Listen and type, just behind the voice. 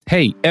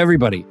Hey,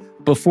 everybody.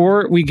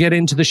 Before we get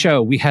into the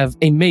show, we have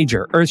a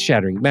major,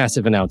 earth-shattering,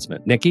 massive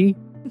announcement. Nikki?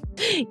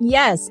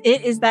 Yes,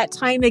 it is that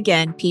time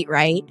again, Pete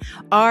Wright.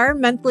 Our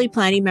monthly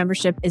planning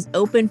membership is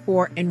open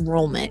for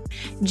enrollment.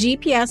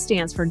 GPS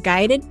stands for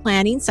Guided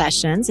Planning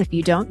Sessions, if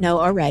you don't know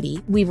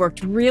already. We've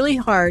worked really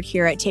hard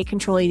here at Take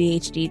Control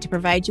ADHD to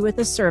provide you with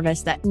a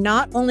service that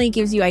not only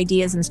gives you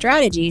ideas and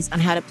strategies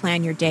on how to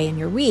plan your day and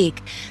your week,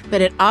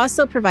 but it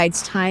also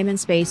provides time and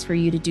space for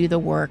you to do the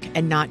work,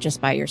 and not just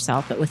by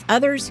yourself, but with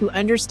others who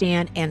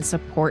understand and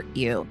support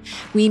you.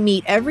 We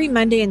meet every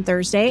Monday and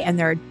Thursday, and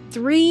there are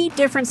 3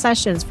 different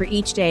sessions for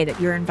each day that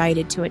you're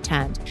invited to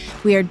attend.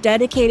 We are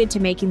dedicated to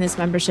making this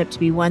membership to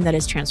be one that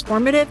is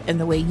transformative in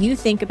the way you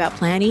think about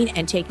planning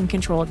and taking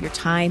control of your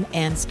time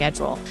and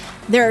schedule.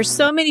 There are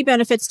so many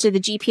benefits to the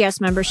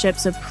GPS membership,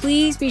 so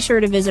please be sure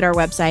to visit our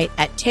website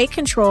at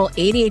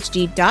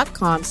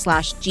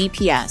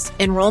takecontroladhd.com/GPS.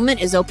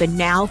 Enrollment is open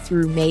now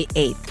through May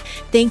 8th.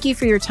 Thank you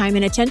for your time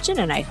and attention,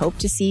 and I hope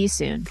to see you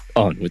soon.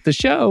 On with the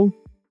show.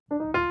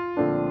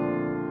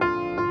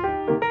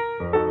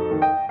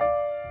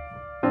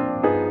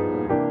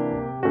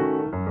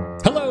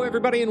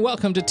 Everybody, and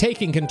welcome to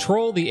Taking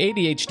Control, the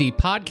ADHD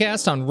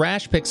podcast on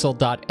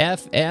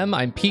rashpixel.fm.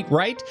 I'm Pete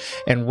Wright,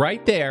 and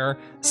right there,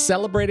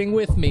 celebrating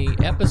with me,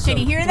 episode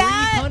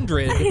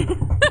 300,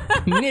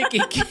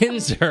 Nikki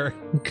Kinzer.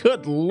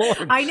 Good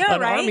Lord. I know,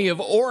 An army of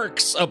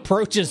orcs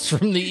approaches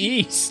from the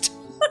east.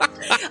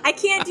 I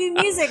can't do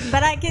music,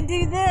 but I can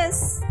do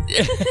this.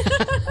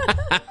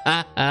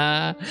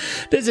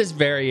 This is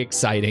very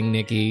exciting,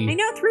 Nikki. I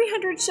know,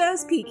 300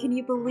 shows, Pete. Can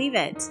you believe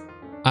it?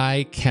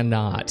 I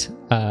cannot.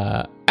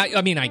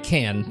 I mean, I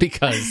can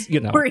because,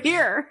 we're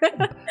here.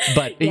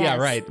 But yes. Yeah,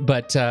 right.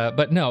 But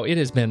no, it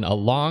has been a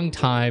long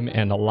time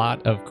and a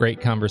lot of great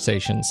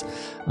conversations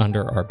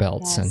under our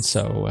belts. Yes. And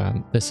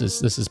so this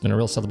has been a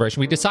real celebration.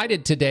 We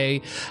decided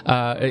today,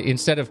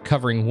 instead of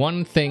covering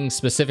one thing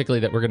specifically,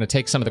 that we're going to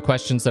take some of the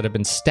questions that have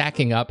been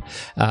stacking up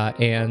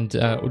and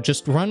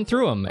just run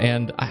through them.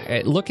 And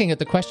looking at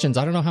the questions,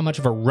 I don't know how much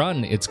of a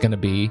run it's going to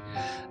be.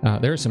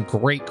 There are some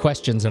great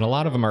questions, and a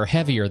lot of them are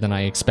heavier than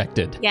I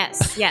expected.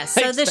 Yes.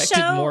 So the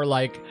show more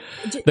like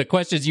the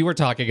questions you were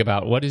talking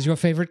about. What is your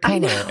favorite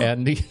color?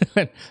 And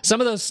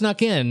some of those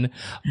snuck in,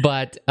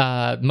 but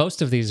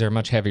most of these are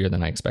much heavier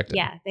than I expected.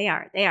 Yeah, they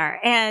are.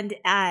 And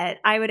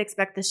I would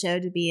expect the show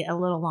to be a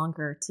little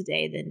longer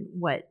today than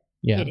what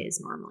it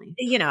is normally.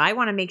 I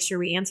want to make sure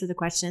we answer the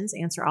questions,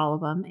 answer all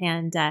of them,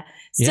 and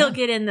still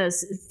get in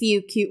those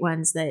few cute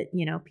ones that,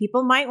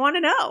 people might want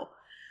to know.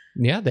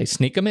 Yeah, they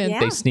sneak them in.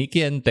 Yeah. They sneak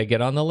in. They get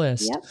on the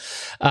list.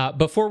 Yep.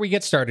 Before we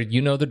get started, you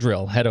know the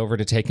drill. Head over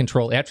to Take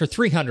Control. After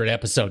 300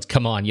 episodes,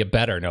 come on, you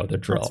better know the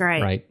drill. That's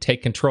right.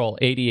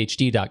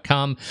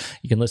 TakeControlADHD.com.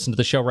 You can listen to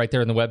the show right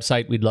there on the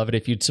website. We'd love it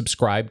if you'd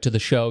subscribe to the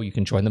show. You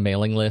can join the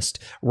mailing list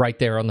right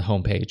there on the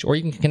homepage. Or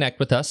you can connect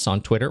with us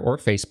on Twitter or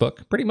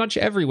Facebook, pretty much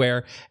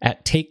everywhere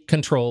at Take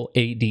Control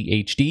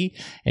ADHD.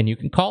 And you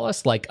can call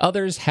us like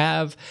others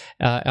have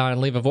and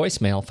leave a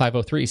voicemail,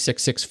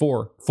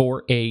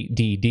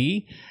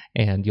 503-664-4ADD.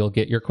 And you'll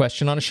get your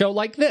question on a show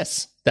like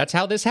this. That's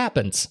how this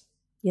happens.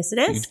 Yes, it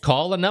is. You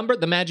call a number,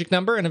 the magic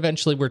number, and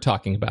eventually we're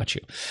talking about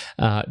you.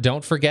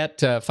 Don't forget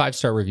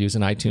 5-star reviews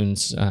in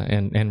iTunes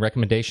and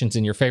recommendations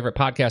in your favorite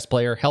podcast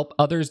player. Help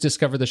others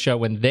discover the show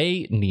when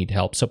they need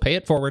help. So pay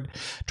it forward.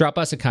 Drop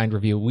us a kind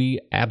review. We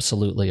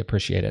absolutely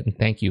appreciate it. And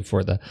thank you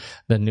for the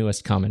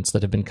newest comments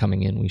that have been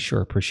coming in. We sure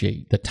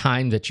appreciate the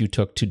time that you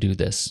took to do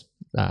this.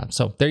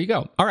 So there you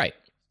go. All right,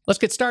 let's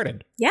get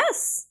started.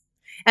 Yes.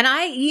 And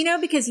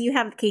because you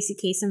have the Casey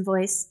Kasem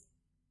voice,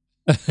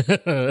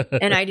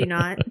 and I do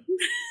not,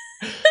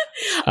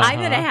 I'm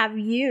going to have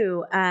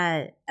you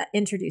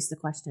introduce the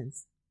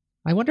questions.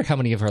 I wonder how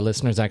many of our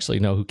listeners actually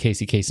know who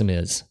Casey Kasem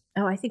is.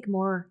 Oh, I think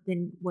more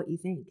than what you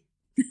think.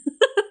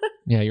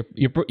 Yeah,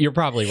 you're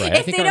probably right.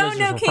 I think our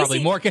listeners are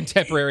probably more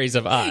contemporaries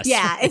of us.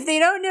 Yeah, if they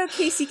don't know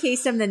Casey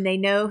Kasem, then they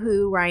know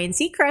who Ryan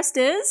Seacrest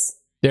is.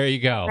 There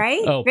you go.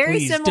 Right? Oh, very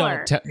please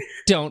similar.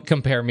 Don't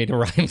compare me to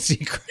Ryan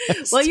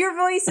Seacrest. Well, your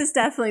voice is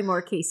definitely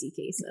more Casey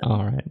Kasem.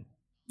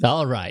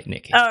 All right,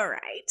 Nikki. All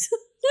right.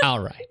 All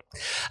right.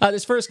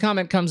 This first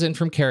comment comes in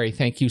from Carrie.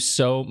 Thank you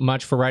so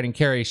much for writing,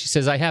 Carrie. She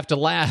says, I have to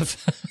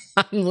laugh.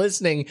 I'm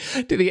listening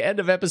to the end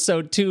of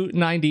episode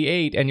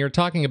 298, and you're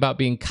talking about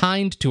being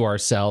kind to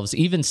ourselves,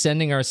 even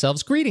sending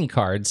ourselves greeting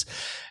cards.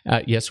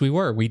 Yes, we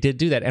were. We did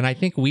do that. And I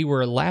think we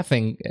were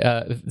laughing,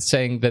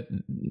 saying that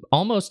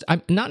almost,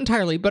 not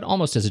entirely, but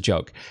almost as a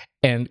joke.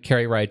 And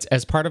Carrie writes,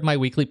 as part of my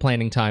weekly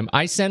planning time,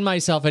 I send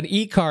myself an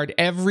e-card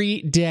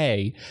every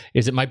day.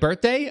 Is it my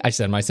birthday? I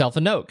send myself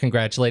a note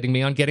congratulating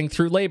me on getting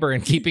through labor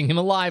and keeping him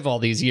alive all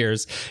these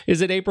years.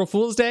 Is it April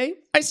Fool's Day?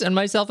 I send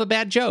myself a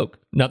bad joke.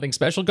 Nothing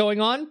special going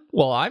on?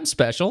 Well, I'm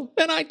special,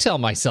 and I tell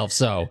myself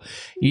so.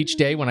 Each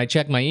day when I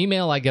check my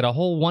email, I get a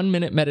whole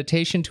 1-minute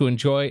meditation to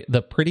enjoy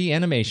the pretty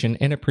animation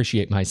and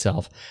appreciate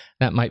myself.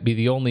 That might be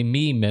the only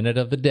me minute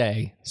of the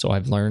day, so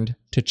I've learned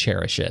to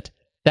cherish it.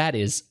 That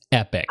is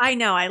epic. I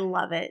know. I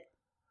love it.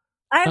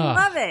 I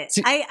love it.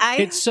 See,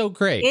 it's so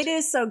great. It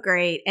is so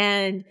great.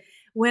 And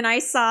when I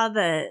saw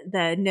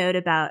the note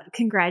about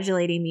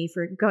congratulating me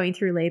for going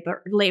through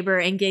labor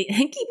and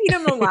keeping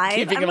him alive,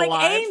 Keeping I'm him like,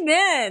 alive.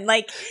 amen.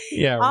 Like,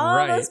 Yeah, all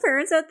right. those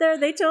parents out there,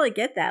 they totally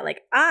get that.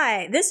 Like,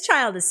 this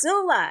child is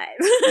still alive.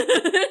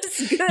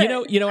 It's good.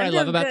 You know what I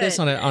love about good. this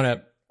on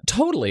a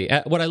totally.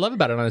 What I love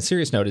about it on a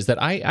serious note is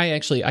that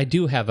I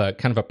do have a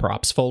kind of a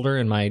props folder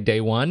in my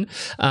day one,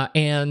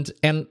 and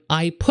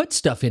I put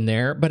stuff in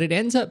there, but it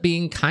ends up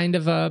being kind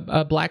of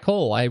a black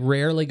hole. I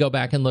rarely go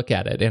back and look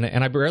at it,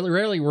 and I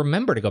rarely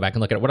remember to go back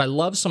and look at it. What I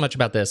love so much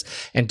about this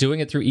and doing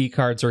it through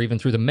e-cards or even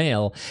through the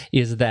mail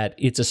is that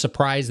it's a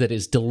surprise that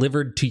is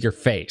delivered to your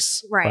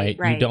face. Right.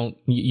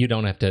 You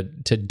don't have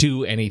to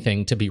do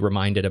anything to be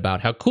reminded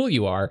about how cool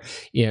you are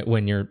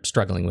when you're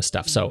struggling with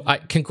stuff. So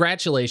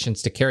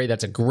congratulations to Carrie.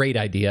 That's a great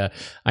idea.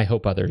 I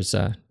hope others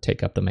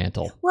take up the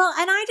mantle. Well,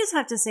 and I just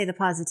have to say the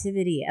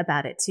positivity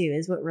about it too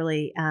is what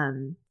really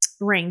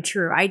rang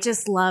true. I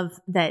just love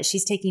that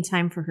she's taking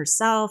time for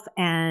herself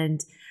and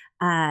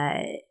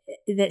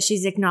that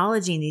she's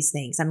acknowledging these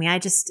things. I mean,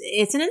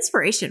 it's an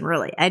inspiration,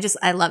 really.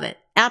 I love it.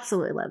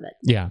 Absolutely love it.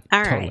 Yeah,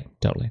 All right.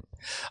 Totally.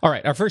 All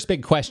right, our first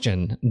big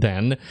question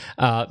then.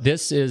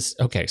 This is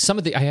okay.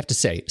 I have to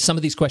say, some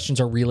of these questions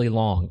are really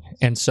long,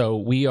 and so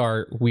we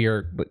are.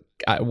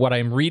 What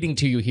I'm reading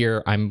to you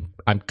here, I'm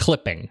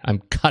cutting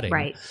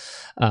Right.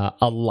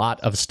 a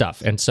lot of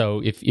stuff, and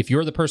so if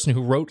you're the person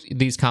who wrote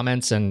these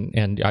comments,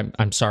 and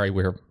I'm sorry,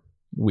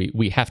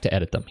 we have to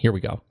edit them. Here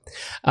we go.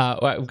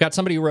 We've got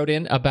somebody who wrote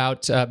in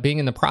about being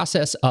in the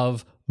process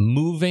of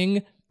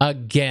moving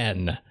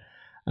again.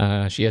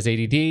 She has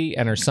ADD,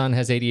 and her son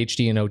has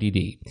ADHD and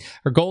ODD.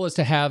 Her goal is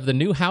to have the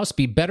new house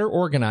be better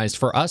organized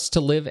for us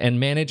to live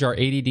and manage our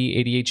ADD,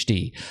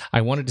 ADHD.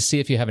 I wanted to see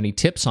if you have any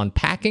tips on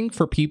packing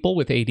for people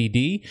with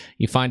ADD.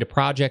 You find a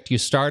project you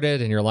started,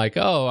 and you're like,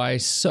 oh, I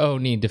so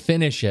need to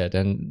finish it.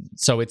 And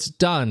so it's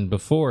done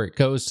before it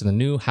goes to the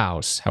new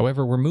house.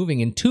 However, we're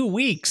moving in 2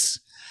 weeks.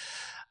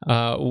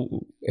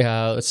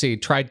 Let's see,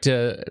 tried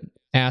to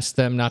ask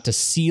them not to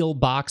seal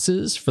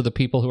boxes for the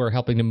people who are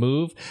helping to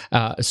move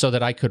so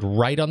that I could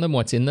write on them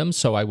what's in them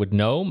so I would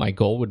know. My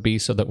goal would be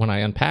so that when I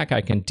unpack,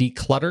 I can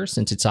declutter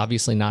since it's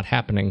obviously not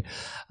happening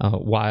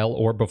while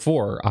or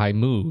before I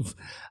move.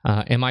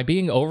 Am I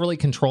being overly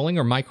controlling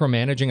or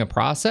micromanaging a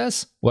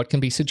process? What can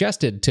be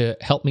suggested to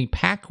help me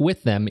pack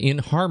with them in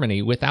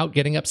harmony without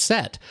getting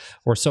upset,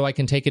 or so I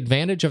can take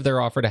advantage of their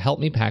offer to help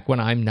me pack when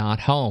I'm not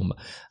home?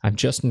 I'm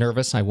just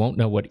nervous I won't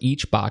know what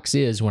each box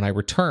is when I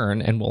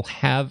return and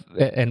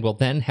will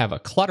then have a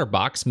clutter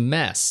box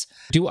mess.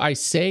 Do I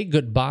say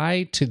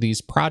goodbye to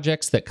these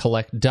projects that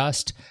collect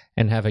dust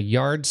and have a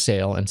yard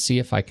sale and see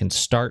if I can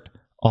start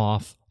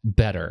off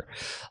better?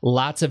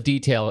 Lots of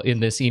detail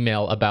in this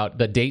email about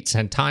the dates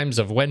and times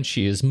of when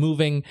she is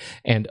moving,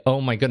 and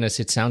oh my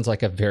goodness, it sounds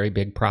like a very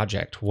big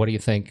project. What do you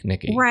think,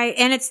 Nikki? Right,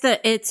 and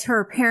it's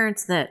her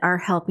parents that are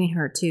helping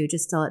her too,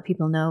 just to let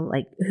people know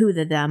like who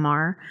the them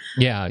are.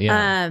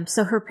 Yeah.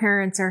 So her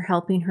parents are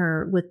helping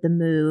her with the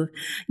move.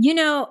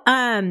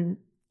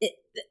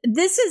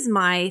 This is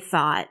my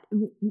thought.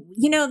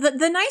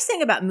 The nice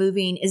thing about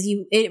moving is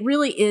it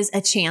really is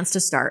a chance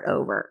to start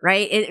over,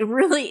 right? It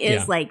really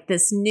is like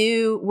this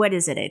new, what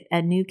is it?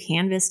 A new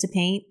canvas to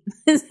paint?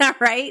 Is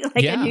that right?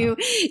 Like a new,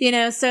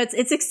 so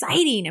it's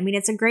exciting. I mean,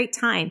 it's a great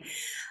time.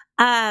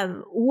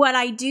 What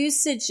I do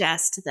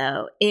suggest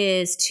though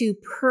is to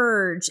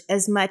purge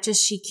as much as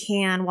she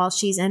can while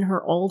she's in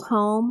her old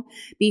home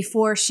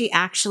before she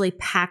actually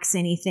packs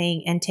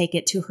anything and take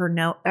it to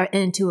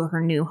into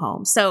her new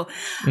home. So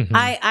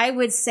I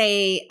would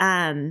say,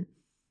 don't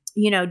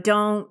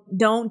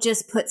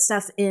just put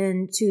stuff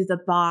into the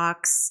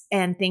box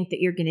and think that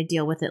you're going to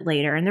deal with it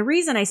later. And the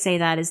reason I say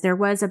that is there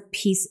was a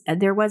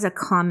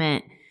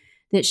comment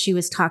that she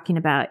was talking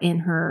about in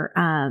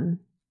her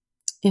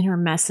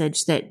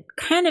message that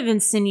kind of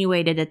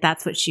insinuated that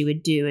that's what she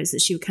would do, is that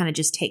she would kind of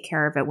just take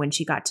care of it when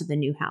she got to the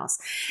new house.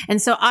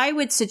 And so I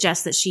would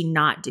suggest that she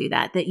not do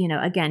that,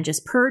 again,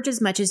 just purge as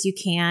much as you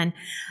can.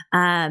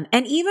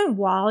 And even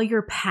while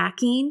you're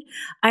packing,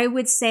 I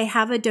would say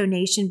have a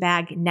donation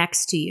bag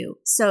next to you.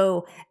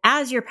 So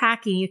as you're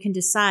packing, you can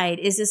decide,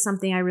 is this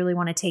something I really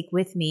want to take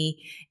with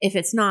me? If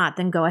it's not,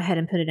 then go ahead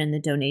and put it in the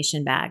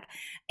donation bag.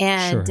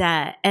 And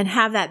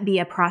have that be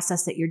a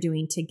process that you're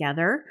doing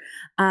together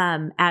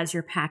as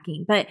you're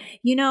packing. But,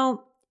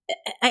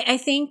 I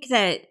think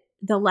that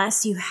the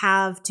less you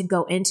have to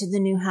go into the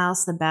new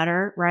house, the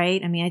better,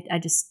 right? I mean, I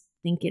just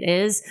think it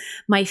is.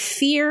 My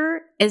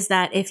fear is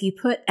that if you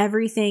put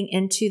everything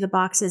into the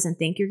boxes and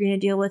think you're going to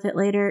deal with it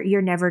later,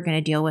 you're never going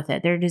to deal with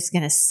it. They're just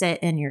going to sit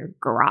in your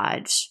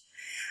garage.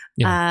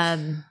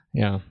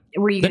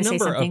 Were you going to say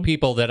something?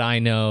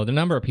 The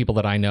number of people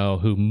that I know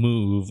who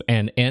move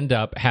and end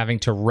up having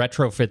to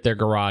retrofit their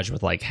garage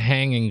with like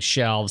hanging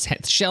shelves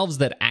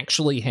that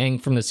actually hang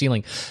from the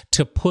ceiling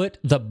to put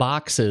the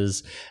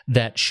boxes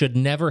that should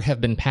never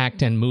have been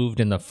packed and moved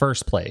in the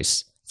first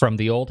place from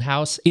the old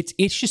house. It's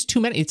just too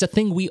many. It's a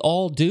thing we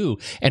all do,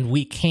 and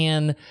we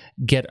can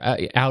get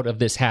out of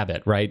this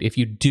habit, right? If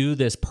you do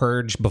this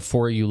purge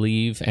before you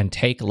leave and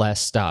take less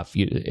stuff,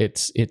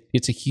 it's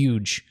a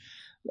huge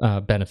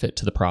benefit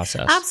to the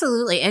process.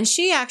 Absolutely. And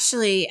she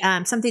actually,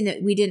 something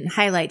that we didn't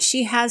highlight,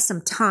 she has some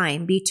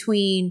time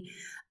between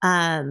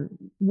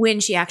when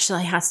she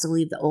actually has to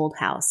leave the old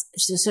house.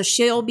 So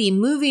she'll be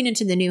moving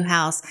into the new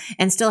house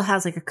and still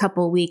has like a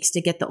couple of weeks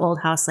to get the old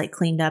house like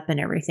cleaned up and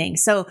everything.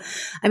 So,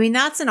 I mean,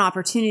 that's an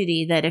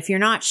opportunity that if you're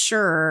not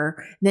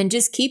sure, then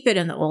just keep it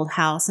in the old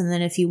house. And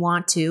then if you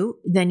want to,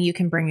 then you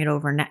can bring it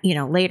over,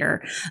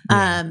 later.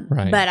 Yeah,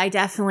 right. But I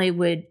definitely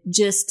would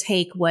just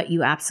take what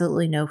you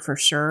absolutely know for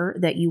sure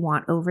that you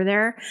want over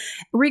there.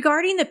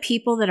 Regarding the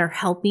people that are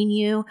helping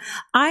you,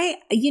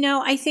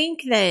 I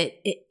think that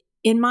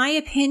in my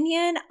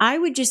opinion, I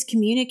would just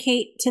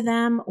communicate to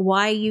them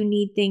why you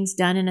need things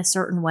done in a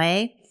certain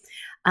way,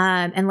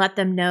 and let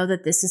them know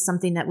that this is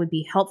something that would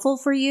be helpful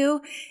for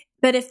you.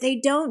 But if they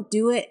don't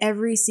do it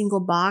every single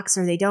box,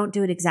 or they don't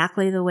do it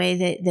exactly the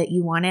way that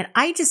you want it,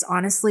 I just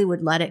honestly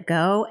would let it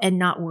go and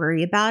not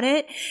worry about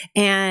it.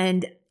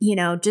 And,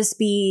 just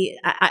be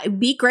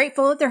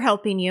grateful that they're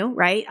helping you,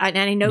 right? And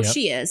I know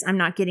she is. I'm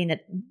not getting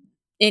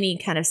any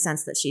kind of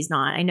sense that she's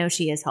not. I know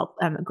she is help.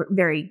 I'm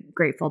very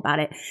grateful about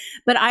it,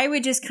 but I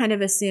would just kind of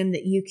assume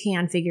that you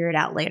can figure it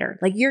out later.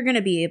 Like you're going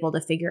to be able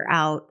to figure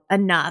out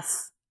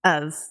enough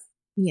of,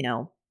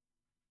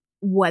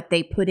 what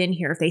they put in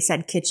here. If they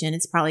said kitchen,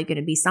 it's probably going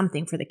to be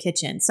something for the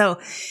kitchen. So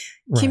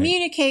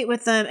communicate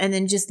with them and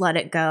then just let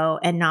it go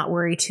and not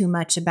worry too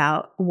much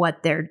about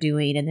what they're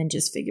doing, and then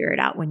just figure it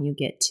out when you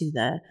get to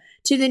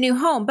the new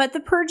home. But the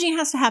purging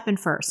has to happen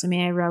first. I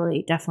mean, I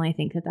really definitely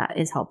think that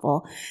is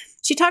helpful.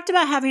 She talked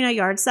about having a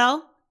yard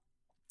sale,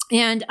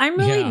 and I'm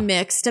really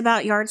mixed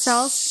about yard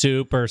sales.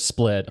 Super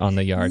split on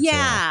the yard sale.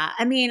 Yeah.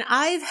 I mean,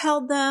 I've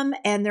held them,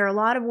 and they're a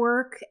lot of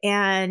work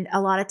and a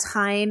lot of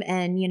time.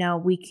 And,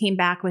 we came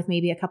back with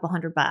maybe a couple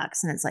 $100,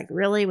 and it's like,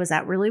 really, was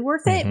that really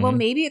worth it? Well,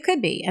 maybe it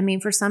could be. I mean,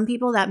 for some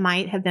people that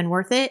might have been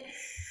worth it.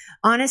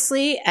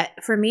 Honestly,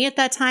 for me at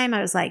that time,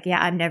 I was like, yeah,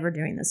 I'm never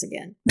doing this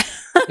again.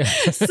 But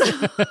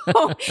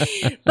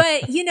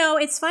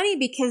it's funny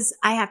because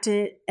I have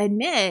to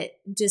admit,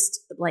 just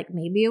like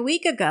maybe a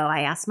week ago,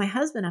 I asked my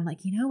husband, I'm like,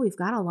 we've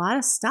got a lot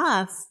of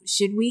stuff.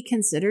 Should we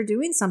consider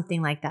doing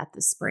something like that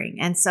this spring?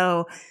 And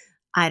so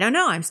I don't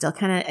know. I'm still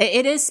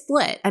it is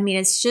split. I mean,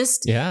 it's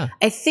just,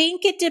 I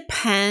think it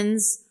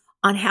depends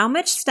on how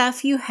much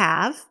stuff you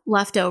have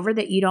left over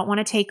that you don't want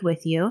to take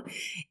with you.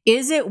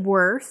 Is it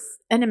worth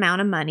an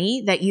amount of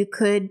money that you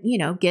could,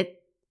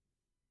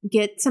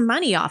 get some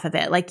money off of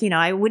it? Like,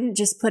 I wouldn't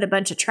just put a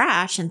bunch of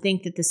trash and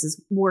think that this is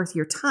worth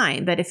your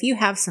time. But if you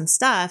have some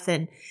stuff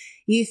and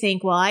you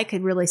think, well, I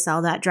could really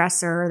sell that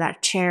dresser or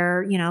that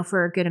chair,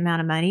 for a good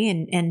amount of money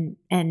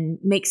and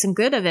make some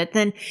good of it,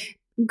 then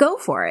go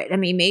for it. I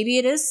mean, maybe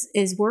it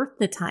is worth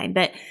the time,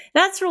 but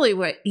that's really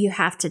what you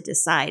have to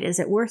decide. Is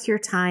it worth your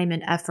time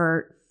and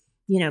effort,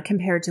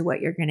 compared to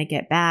what you're going to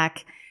get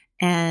back?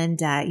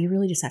 And you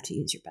really just have to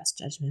use your best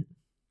judgment.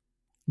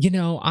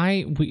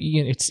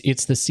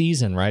 It's the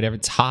season, right?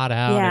 It's hot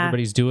out. Yeah.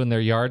 Everybody's doing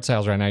their yard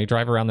sales right now. You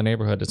drive around the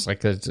neighborhood, it's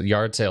like the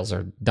yard sales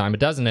are dime a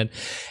dozen.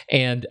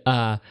 And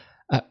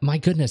my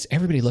goodness,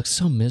 everybody looks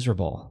so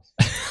miserable.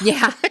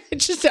 Yeah.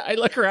 I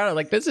look around, I'm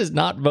like, this is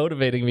not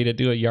motivating me to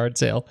do a yard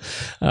sale.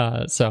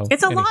 So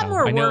it's a lot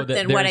more work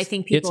than what I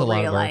think people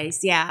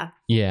realize. Yeah.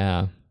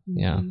 Yeah.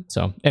 Yeah.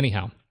 So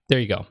anyhow, there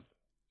you go.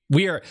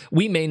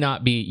 We may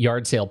not be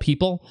yard sale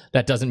people.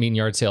 That doesn't mean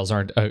yard sales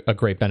aren't a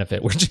great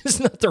benefit. We're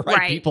just not the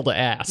right people to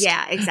ask.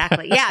 Yeah,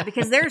 exactly. Yeah,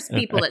 because there's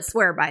people that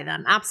swear by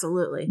them.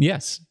 Absolutely.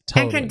 Yes.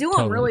 Totally, and can do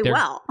them really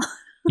well.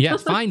 Yeah,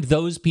 find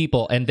those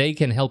people and they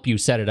can help you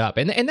set it up.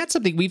 And that's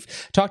something we've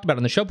talked about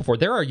on the show before.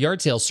 There are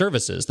yard sale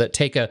services that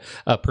take a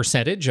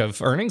percentage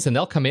of earnings, and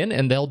they'll come in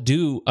and they'll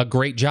do a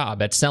great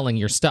job at selling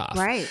your stuff.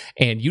 Right.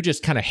 And you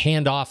just kind of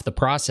hand off the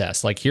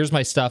process. Like, here's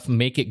my stuff,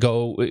 make it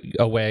go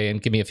away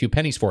and give me a few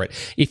pennies for it.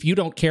 If you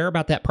don't care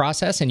about that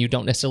process and you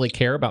don't necessarily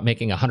care about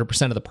making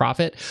 100% of the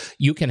profit,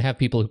 you can have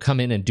people who come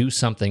in and do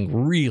something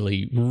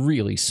really,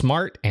 really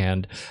smart,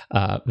 and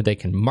they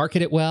can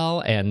market it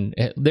well and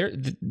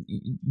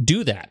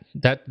do that.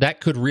 That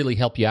could really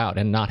help you out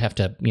and not have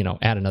to,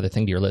 add another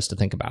thing to your list to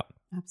think about.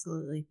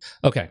 Absolutely.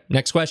 Okay,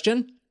 next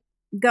question.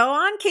 Go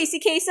on, Casey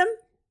Kasem.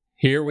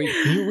 Here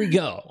we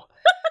go.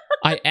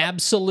 I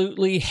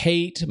absolutely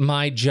hate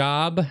my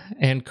job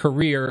and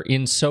career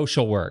in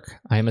social work.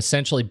 I am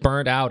essentially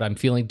burnt out. I'm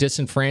feeling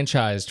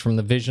disenfranchised from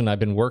the vision I've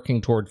been working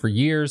toward for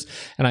years,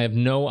 and I have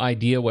no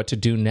idea what to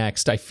do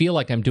next. I feel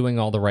like I'm doing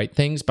all the right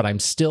things, but I'm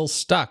still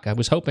stuck. I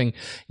was hoping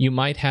you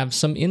might have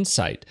some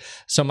insight.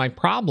 So my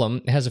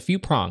problem has a few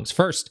prongs.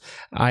 First,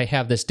 I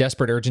have this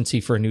desperate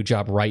urgency for a new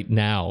job right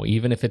now,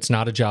 even if it's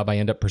not a job I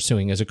end up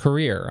pursuing as a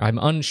career. I'm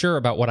unsure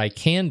about what I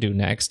can do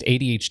next,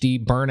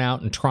 ADHD,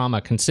 burnout, and trauma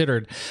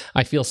considered.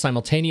 I feel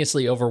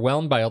simultaneously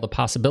overwhelmed by all the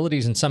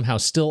possibilities and somehow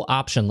still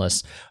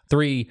optionless.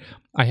 3,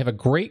 I have a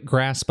great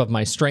grasp of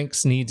my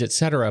strengths, needs,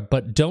 etc.,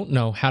 but don't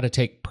know how to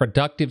take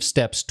productive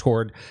steps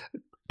forward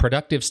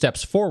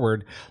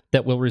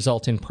that will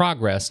result in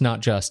progress, not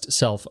just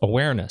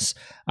self-awareness.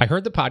 I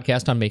heard the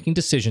podcast on making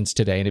decisions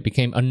today, and it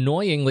became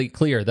annoyingly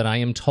clear that I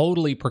am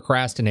totally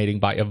procrastinating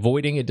by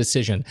avoiding a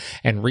decision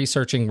and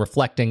researching,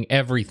 reflecting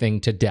everything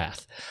to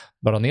death.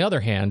 But on the other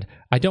hand,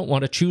 I don't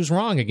want to choose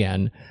wrong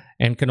again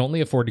and can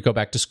only afford to go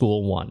back to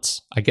school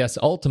once. I guess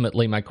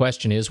ultimately my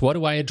question is, what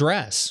do I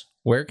address?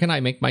 Where can I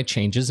make my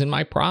changes in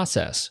my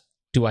process?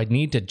 Do I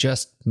need to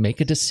just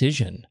make a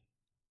decision?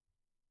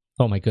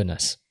 Oh my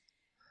goodness.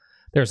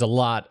 There's a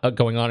lot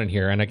going on in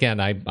here. And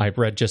again, I've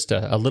read just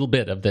a little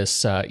bit of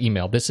this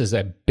email. This is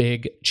a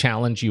big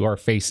challenge you are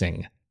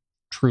facing,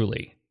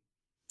 truly.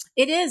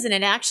 It is. And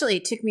it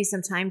actually took me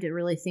some time to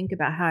really think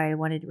about how I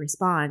wanted to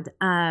respond.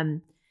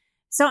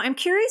 So I'm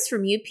curious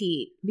from you,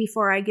 Pete,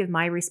 before I give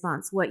my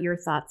response, what your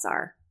thoughts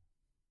are.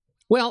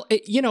 Well,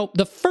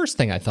 the first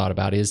thing I thought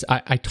about is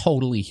I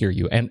totally hear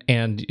you,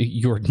 and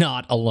you're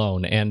not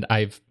alone. And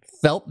I've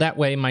felt that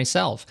way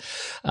myself.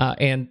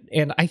 And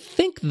I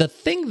think the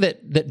thing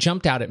that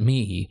jumped out at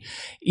me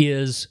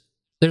is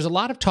there's a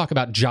lot of talk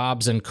about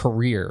jobs and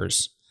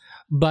careers,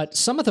 but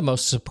some of the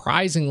most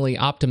surprisingly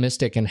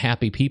optimistic and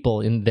happy people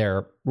in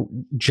their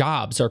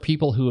jobs are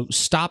people who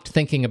stopped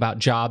thinking about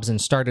jobs and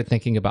started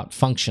thinking about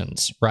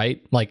functions,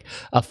 right? Like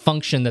a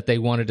function that they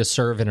wanted to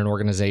serve in an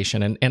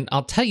organization. And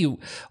I'll tell you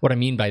what I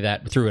mean by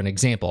that through an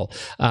example.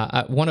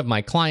 One of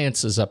my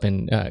clients is up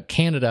in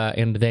Canada,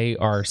 and they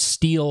are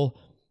steel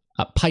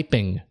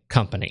piping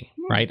company,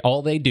 right?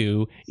 All they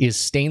do is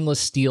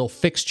stainless steel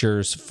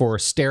fixtures for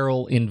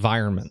sterile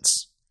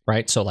environments,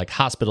 right? So like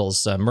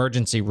hospitals,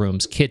 emergency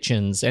rooms,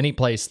 kitchens, any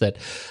place that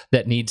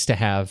needs to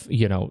have,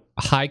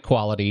 high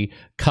quality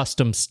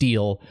custom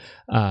steel.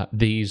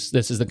 This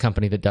is the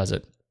company that does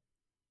it.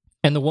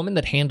 And the woman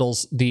that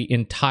handles the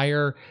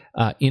entire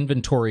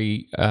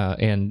inventory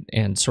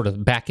and sort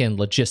of back-end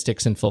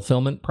logistics and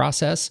fulfillment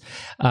process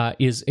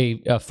is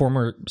a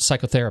former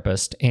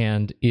psychotherapist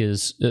and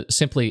is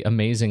simply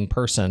amazing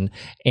person,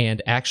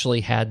 and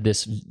actually had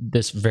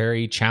this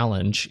very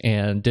challenge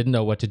and didn't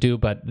know what to do,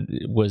 but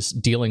was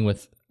dealing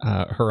with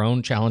her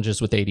own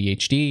challenges with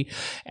ADHD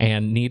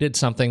and needed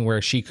something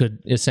where she could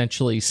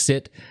essentially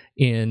sit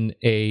in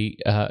a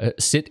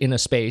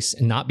space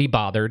and not be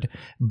bothered,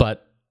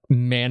 but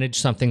manage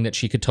something that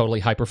she could totally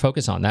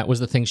hyper-focus on. That was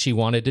the thing she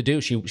wanted to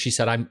do. She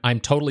said, I'm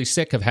totally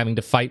sick of having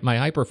to fight my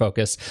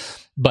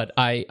hyper-focus, but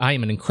I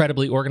am an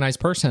incredibly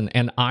organized person,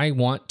 and I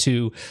want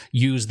to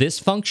use this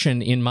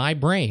function in my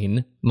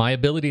brain, my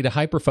ability to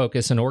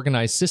hyper-focus and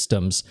organize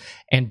systems,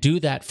 and do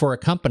that for a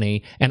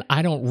company, and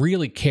I don't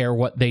really care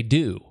what they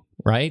do.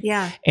 Right?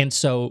 Yeah. And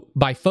so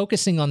by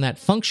focusing on that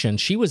function,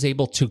 she was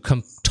able to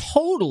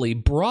totally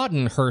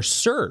broaden her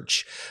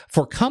search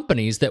for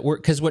companies that were,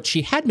 because what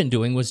she had been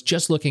doing was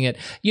just looking at,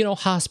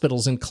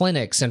 hospitals and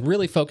clinics and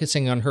really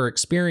focusing on her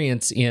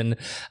experience in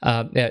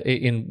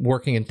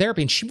working in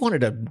therapy. And she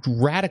wanted a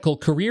radical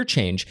career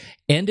change,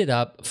 ended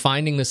up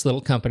finding this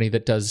little company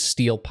that does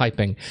steel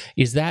piping.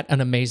 Is that an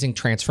amazing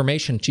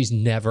transformation? She's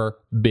never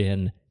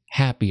been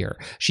happier.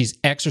 She's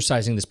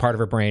exercising this part of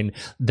her brain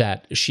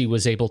that she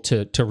was able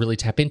to really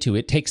tap into.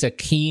 It takes a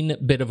keen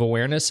bit of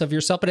awareness of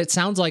yourself, but it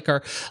sounds like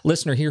our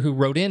listener here who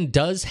wrote in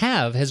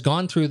has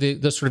gone through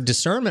the sort of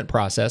discernment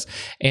process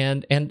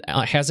and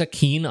has a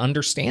keen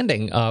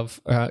understanding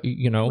of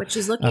what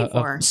she's looking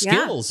for,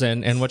 skills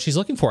and what she's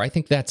looking for. I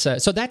think that's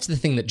that's the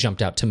thing that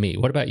jumped out to me.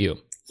 What about you?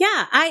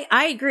 Yeah,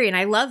 I agree. And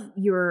I love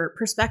your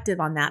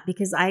perspective on that,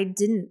 because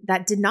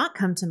that did not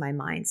come to my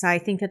mind. So I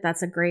think that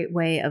that's a great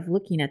way of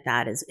looking at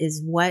that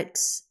is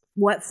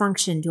what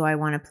function do I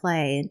want to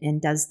play,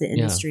 and does the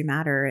industry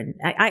matter? And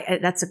I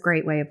that's a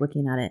great way of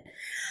looking at it.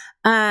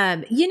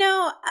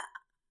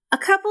 A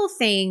couple of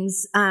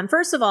things.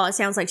 First of all, it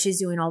sounds like she's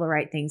doing all the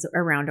right things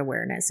around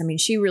awareness. I mean,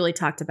 she really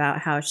talked about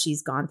how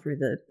she's gone through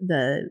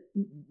the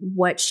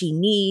what she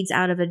needs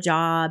out of a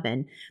job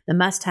and the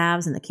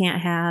must-haves and the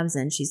can't-haves,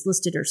 and she's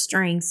listed her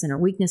strengths and her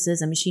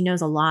weaknesses. I mean, she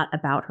knows a lot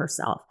about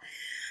herself.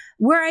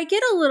 Where I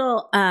get a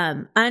little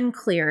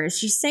unclear is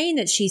she's saying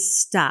that she's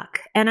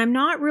stuck, and I'm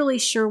not really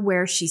sure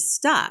where she's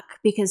stuck,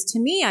 because to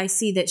me, I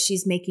see that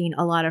she's making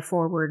a lot of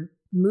forward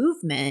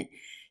movement.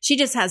 She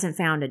just hasn't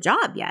found a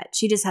job yet.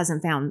 She just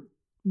hasn't found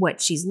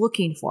what she's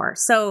looking for.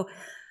 So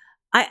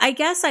I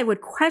guess I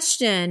would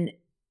question,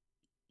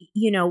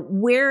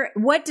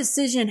 what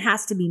decision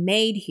has to be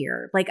made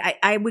here? Like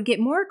I would get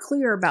more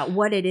clear about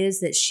what it is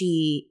that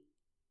she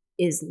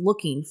is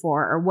looking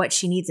for, or what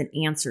she needs an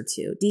answer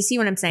to. Do you see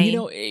what I'm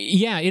saying?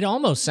 Yeah, it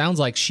almost sounds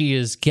like she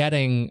is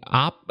getting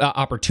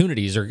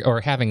opportunities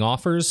or having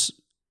offers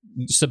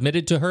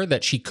submitted to her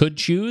that she could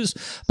choose,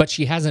 but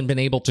she hasn't been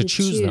able to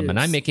choose them. And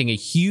I'm making a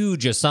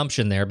huge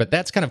assumption there, but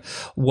that's kind of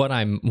what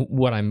I'm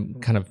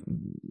kind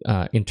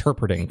of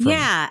interpreting from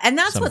and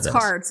that's what's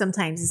hard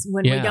sometimes, is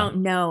when we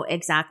don't know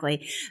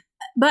exactly.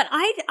 But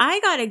I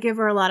got to give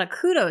her a lot of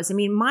kudos. I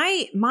mean,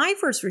 my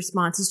first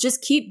response is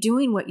just keep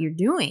doing what you're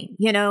doing.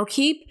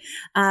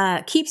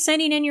 Keep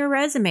sending in your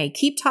resume,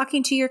 keep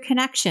talking to your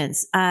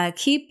connections,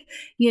 keep,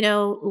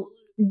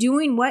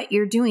 doing what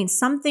you're doing.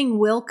 Something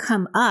will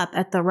come up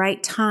at the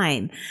right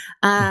time.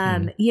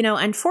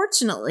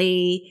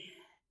 Unfortunately,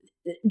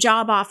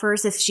 job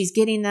offers, if she's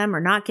getting them or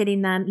not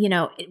getting them,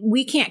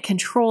 we can't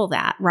control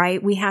that,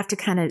 right? We have to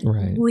kind of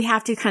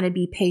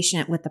be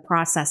patient with the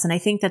process. And I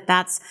think that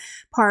that's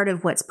part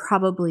of what's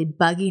probably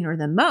bugging her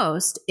the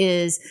most,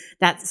 is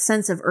that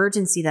sense of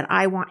urgency that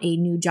I want a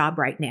new job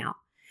right now.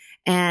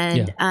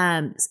 And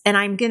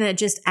I'm going to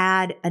just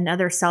add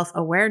another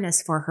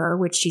self-awareness for her,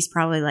 which she's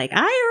probably like, I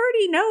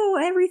already know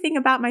everything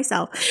about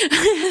myself.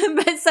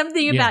 But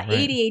something about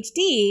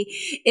ADHD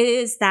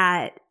is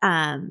that,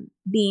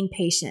 being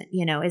patient,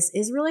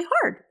 is really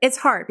hard. It's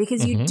hard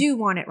because you do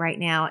want it right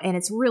now, and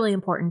it's really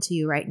important to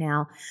you right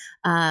now.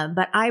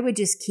 But I would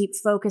just keep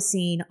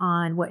focusing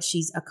on what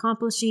she's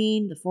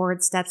accomplishing, the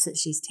forward steps that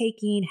she's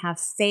taking, have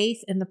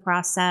faith in the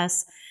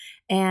process.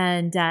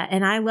 And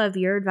I love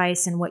your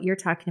advice, and what you're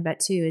talking about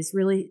too is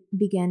really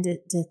begin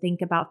to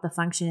think about the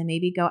function and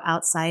maybe go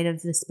outside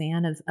of the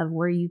span of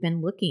where you've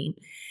been looking,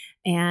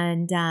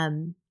 and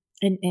go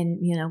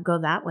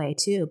that way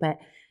too. But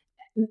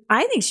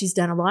I think she's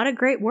done a lot of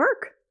great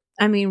work.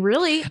 I mean,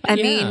 really, I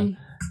mean,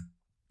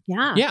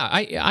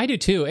 I do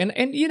too. And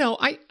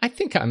I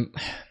think I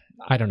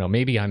don't know,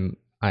 maybe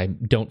I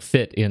don't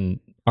fit in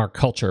our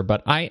culture,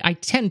 but I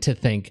tend to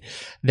think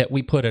that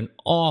we put an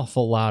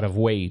awful lot of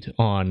weight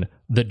on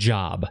the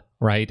job,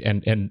 right?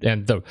 And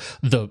the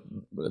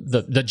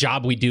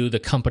job we do, the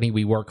company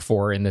we work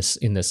for in this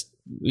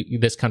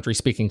country,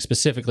 speaking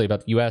specifically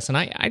about the US. And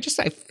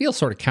I feel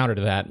sort of counter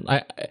to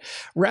that.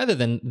 Rather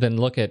than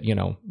look at,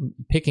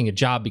 picking a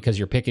job because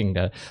you're picking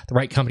the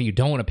right company, you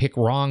don't want to pick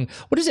wrong.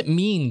 What does it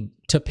mean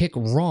to pick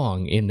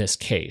wrong in this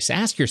case?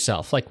 Ask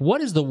yourself, what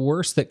is the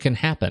worst that can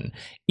happen?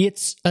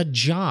 It's a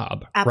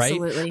job,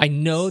 Absolutely. Right? I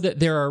know that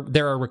there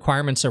are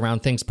requirements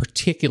around things,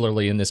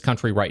 particularly in this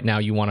country right now.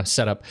 You want to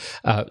set up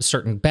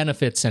certain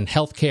benefits and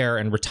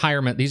healthcare and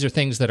retirement. These are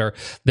things that are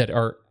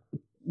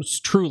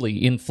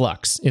truly in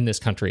flux in this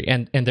country,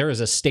 and there is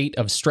a state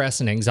of stress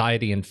and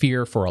anxiety and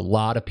fear for a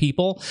lot of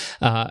people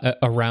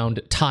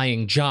around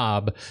tying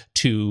job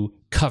to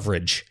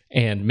coverage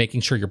and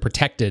making sure you're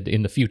protected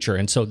in the future.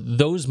 And so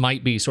those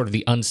might be sort of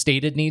the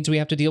unstated needs we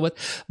have to deal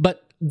with.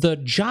 But the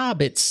job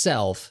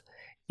itself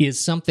is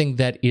something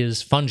that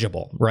is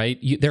fungible, right?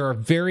 There are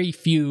very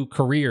few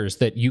careers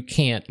that you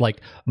can't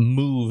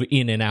move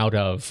in and out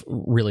of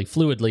really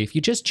fluidly if you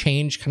just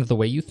change kind of the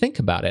way you think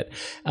about it.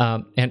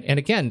 And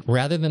again,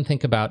 rather than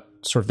think about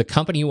sort of the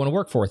company you want to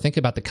work for, think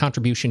about the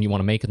contribution you want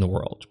to make in the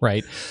world,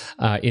 right?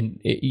 What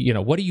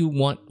do you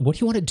want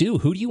to do?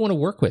 Who do you want to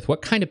work with?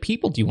 What kind of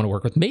people do you want to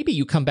work with? Maybe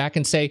you come back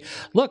and say,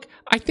 look,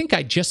 I think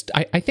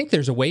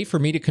there's a way for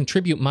me to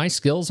contribute my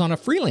skills on a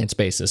freelance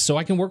basis so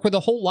I can work with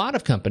a whole lot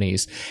of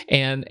companies.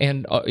 And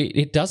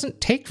it doesn't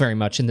take very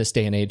much in this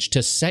day and age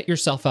to set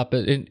yourself up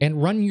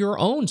and run your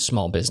own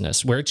small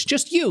business where it's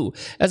just you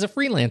as a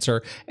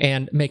freelancer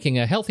and making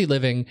a healthy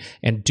living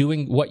and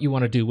doing what you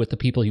want to do with the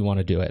people you want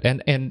to do it.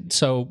 And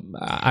so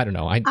I don't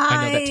know. I know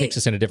that takes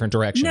us in a different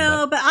direction.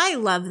 No, but I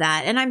love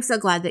that. And I'm so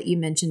glad that you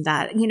mentioned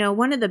that.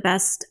 One of the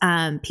best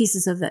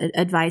pieces of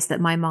advice that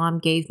my mom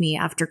gave me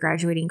after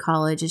graduating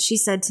college is she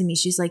said to me,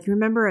 she's like,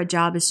 remember, a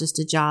job is just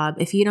a job.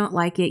 If you don't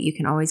like it, you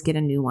can always get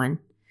a new one.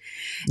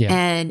 Yeah.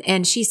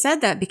 And she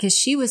said that because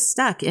she was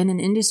stuck in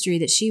an industry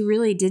that she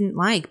really didn't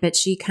like, but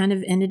she kind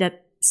of ended up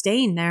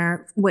staying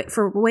there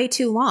for way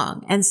too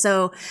long. And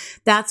so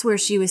that's where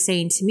she was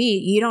saying to me,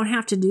 you don't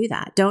have to do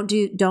that. Don't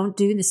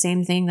do the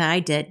same thing that I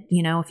did.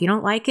 If you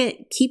don't like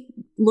it, keep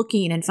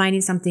looking and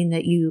finding something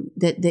that you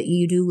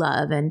do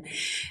love.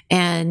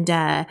 And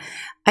I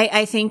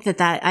think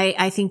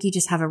I think you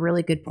just have a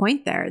really good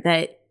point there,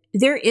 that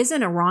there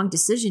isn't a wrong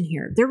decision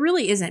here. There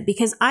really isn't,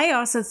 because I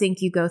also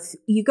think you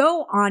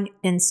go on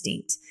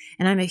instinct.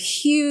 And I'm a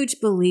huge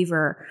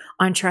believer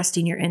on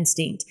trusting your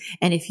instinct.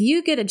 And if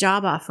you get a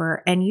job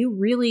offer and you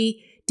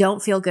really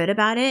don't feel good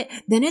about it,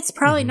 then it's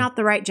probably not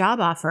the right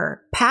job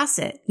offer. Pass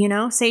it,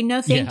 say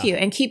no, thank you,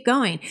 and keep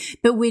going.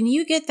 But when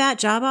you get that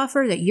job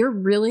offer that you're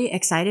really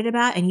excited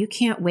about and you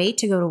can't wait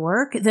to go to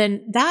work,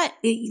 then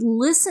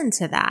listen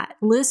to that,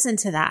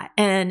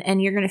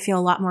 and you're going to feel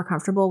a lot more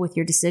comfortable with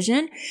your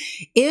decision.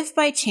 If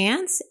by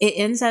chance it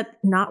ends up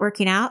not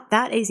working out,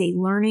 that is a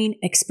learning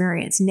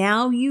experience.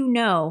 Now you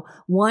know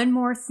one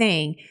more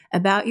thing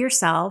about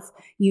yourself.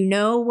 You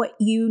know what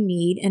you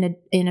need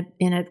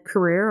in a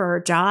career or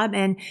a job,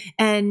 and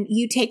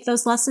you take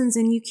those lessons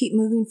and you keep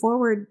moving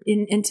forward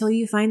until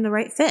you find the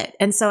right fit.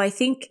 And so I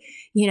think,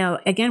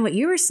 again, what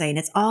you were saying,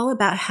 it's all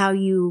about how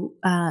you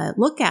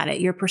look at it,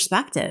 your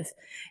perspective,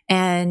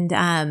 and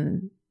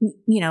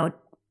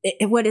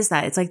what is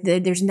that? It's like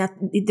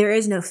there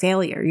is no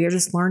failure. You're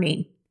just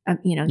learning.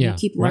 You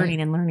keep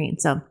learning and learning.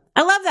 So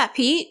I love that,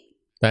 Pete.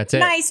 That's it.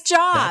 Nice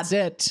job. That's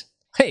it.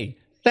 Hey.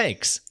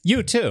 Thanks.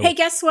 You too. Hey,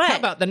 guess what? How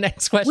about the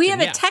next question? We have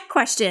a tech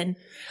question.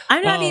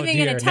 I'm not even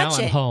going to touch now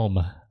it. I'm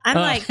home. I'm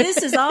like,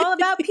 this is all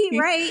about Pete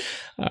Wright.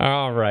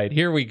 All right,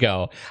 here we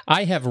go.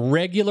 I have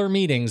regular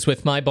meetings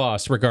with my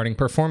boss regarding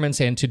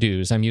performance and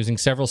to-dos. I'm using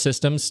several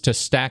systems to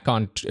stay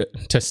on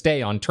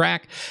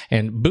track,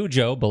 and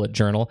Bujo, Bullet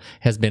Journal,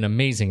 has been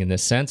amazing in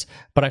this sense,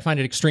 but I find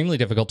it extremely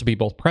difficult to be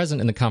both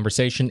present in the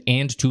conversation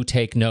and to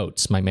take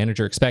notes. My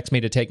manager expects me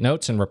to take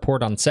notes and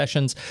report on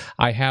sessions.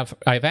 I've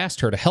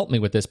asked her to help me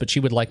with this, but she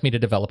would like me to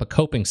develop a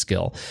coping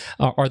skill.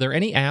 Are there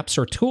any apps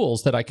or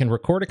tools that I can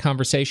record a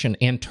conversation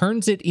and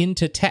turns it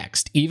into text,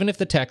 even if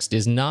the text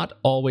is not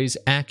always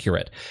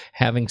accurate?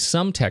 Having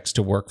some text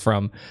to work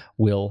from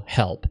will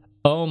help.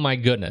 Oh my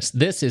goodness.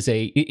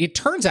 It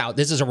turns out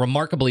this is a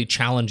remarkably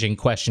challenging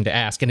question to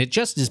ask, and it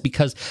just is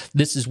because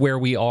this is where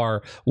we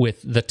are with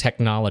the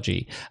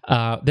technology.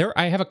 I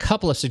have a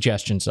couple of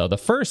suggestions though. The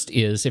first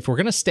is, if we're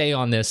going to stay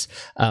on this,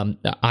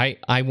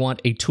 I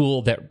want a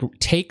tool that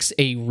takes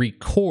a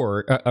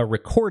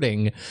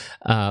recording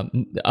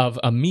of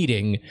a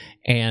meeting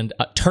and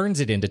turns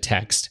it into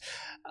text.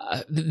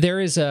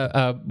 There is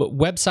a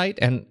website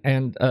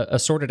and a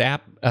sorted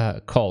app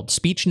called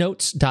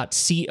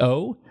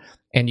speechnotes.co,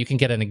 and you can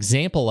get an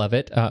example of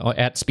it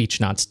at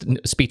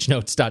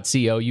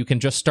speechnotes.co. You can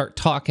just start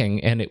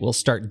talking, and it will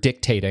start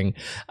dictating,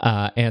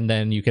 and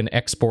then you can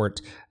export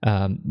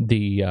from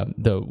the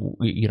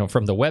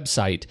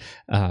website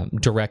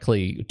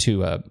directly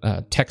to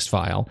a text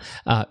file.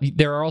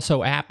 There are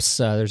also apps.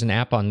 There's an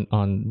app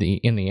in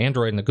the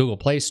Android and the Google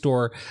Play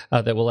Store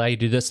that will allow you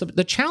to do this.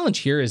 The challenge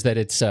here is that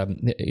it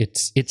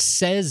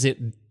says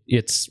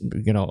it's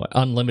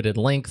unlimited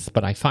length,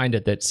 but I find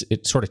that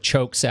it sort of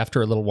chokes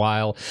after a little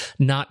while.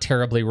 Not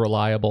terribly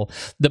reliable.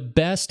 The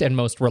best and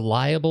most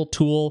reliable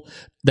tool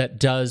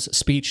that does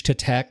speech to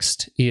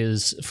text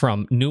is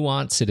from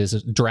Nuance. It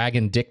is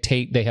Dragon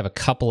Dictate. They have a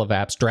couple of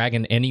apps.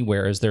 Dragon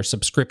Anywhere is their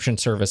subscription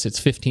service. It's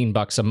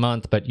 $15 a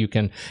month, but you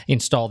can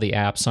install the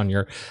apps on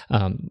your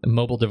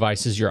mobile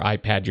devices, your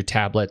iPad, your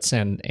tablets,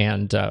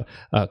 and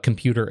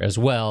computer as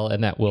well,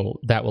 and that will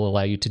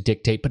allow you to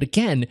dictate. But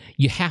again,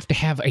 you have to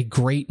have a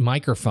great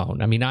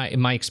microphone. I mean,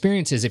 my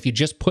experience is if you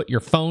just put your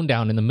phone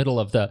down in the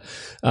middle of the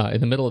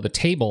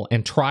table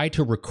and try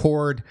to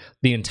record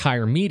the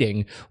entire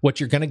meeting, what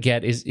you're going to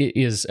get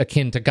is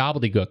akin to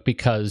gobbledygook,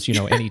 because any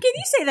can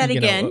you say that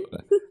again?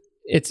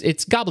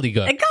 It's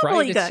gobbledygook,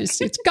 right?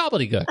 It's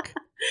gobbledygook.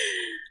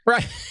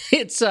 Right.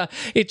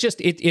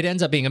 It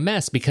ends up being a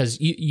mess because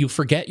you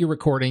forget you're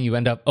recording, you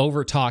end up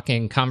over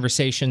talking,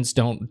 conversations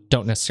don't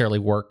necessarily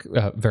work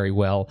very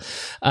well.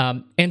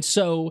 And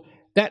so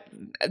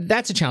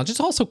that's a challenge. It's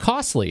also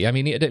costly. I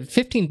mean, at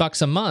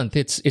 $15 a month,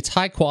 it's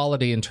high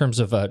quality in terms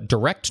of a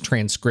direct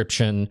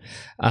transcription.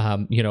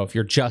 If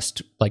you're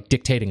just like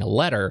dictating a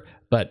letter,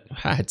 but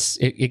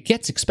it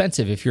gets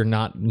expensive if you're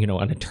not,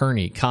 an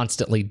attorney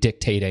constantly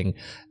dictating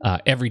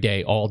every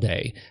day, all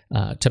day,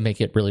 to make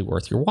it really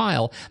worth your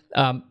while.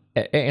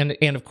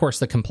 And of course,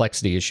 the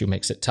complexity issue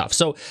makes it tough.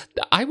 So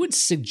I would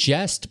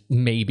suggest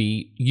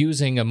maybe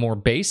using a more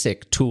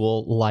basic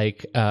tool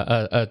like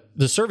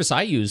the service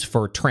I use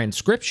for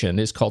transcription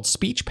is called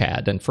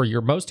SpeechPad. And for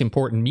your most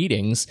important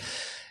meetings,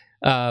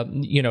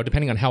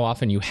 depending on how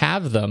often you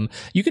have them,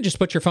 you can just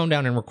put your phone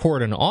down and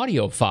record an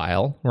audio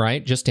file,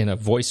 right? Just in a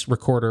voice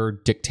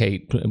recorder,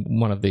 dictate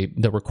one of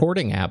the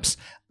recording apps,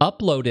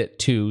 upload it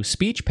to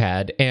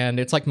SpeechPad, and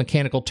it's like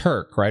Mechanical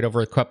Turk, right? Over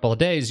a couple of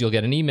days, you'll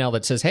get an email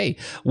that says, hey,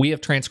 we have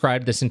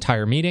transcribed this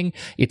entire meeting.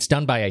 It's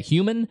done by a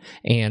human,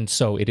 and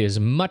so it is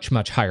much,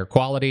 much higher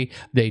quality.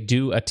 They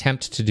do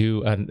attempt to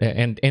do,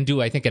 and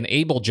do, I think, an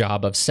able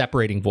job of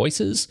separating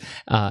voices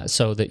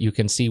so that you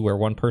can see where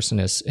one person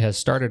has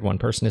started, one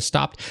person has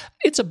stopped.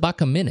 It's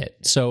 $1 a minute.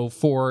 So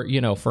for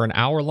an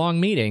hour-long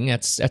meeting,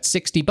 that's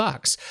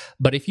 $60.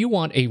 But if you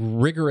want a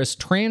rigorous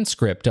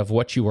transcript of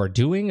what you are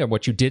doing or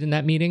what you did in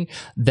that meeting,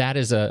 that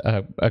is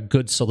a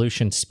good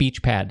solution,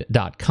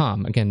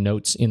 speechpad.com. Again,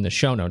 notes in the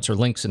show notes or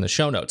links in the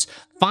show notes.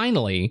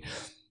 Finally,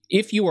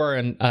 if you are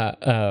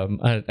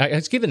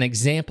let's give an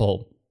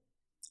example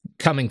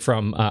coming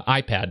from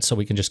iPad, so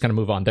we can just kind of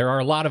move on. There are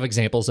a lot of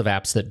examples of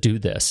apps that do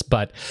this,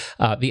 but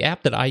the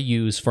app that I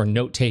use for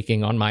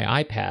note-taking on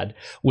my iPad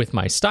with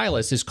my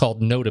stylus is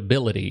called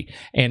Notability,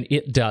 and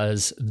it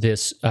does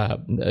this.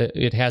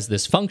 It has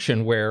this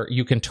function where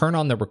you can turn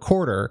on the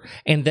recorder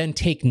and then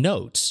take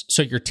notes.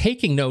 So you're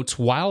taking notes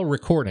while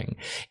recording.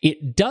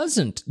 It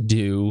doesn't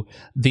do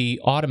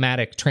the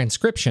automatic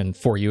transcription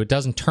for you. It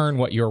doesn't turn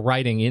what you're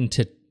writing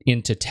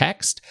into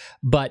text,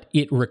 but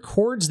it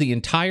records the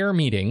entire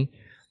meeting.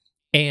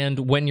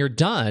 And when you're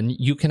done,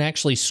 you can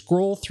actually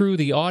scroll through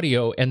the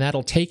audio, and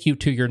that'll take you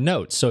to your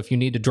notes. So if you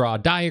need to draw a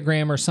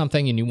diagram or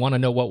something and you want to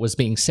know what was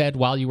being said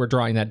while you were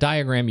drawing that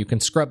diagram, you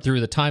can scrub through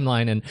the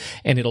timeline,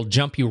 and it'll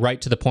jump you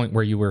right to the point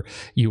where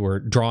you were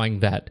drawing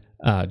that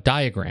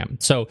diagram.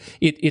 So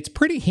it's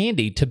pretty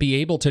handy to be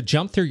able to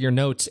jump through your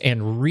notes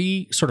and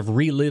sort of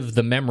relive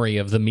the memory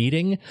of the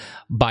meeting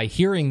by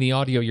hearing the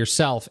audio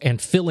yourself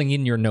and filling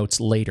in your notes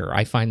later.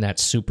 I find that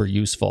super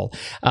useful.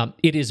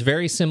 It is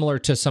very similar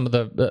to some of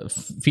the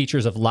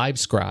features of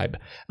LiveScribe,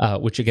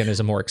 which again is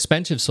a more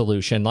expensive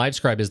solution.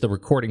 LiveScribe is the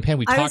recording pen.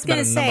 We talked about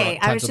it a number of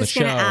times on the show. I was just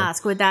going to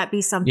ask, would that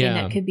be something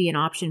that could be an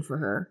option for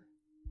her?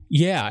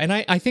 Yeah, and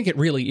I think it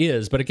really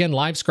is. But again,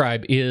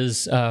 LiveScribe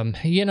is,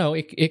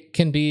 it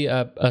can be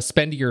a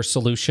spendier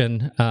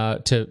solution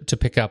to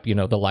pick up, the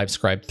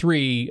LiveScribe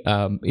 3.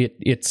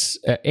 It's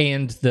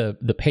and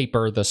the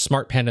paper, the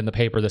smart pen and the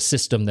paper, the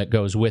system that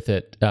goes with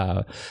it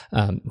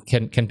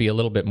can be a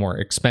little bit more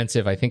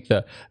expensive. I think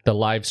the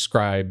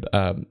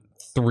LiveScribe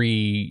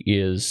 3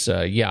 is,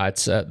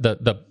 it's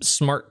the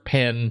smart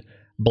pen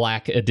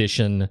Black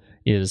Edition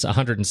is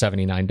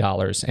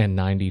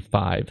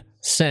 $179.95.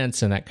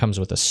 And that comes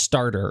with a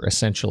starter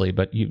essentially,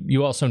 but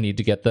you also need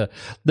to get the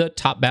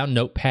top-bound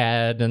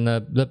notepad and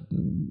the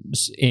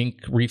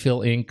ink,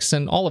 refill inks,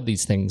 and all of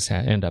these things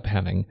end up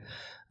having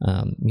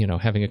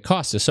having a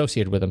cost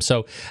associated with them.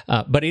 So,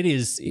 but it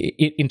is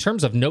in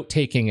terms of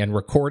note-taking and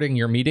recording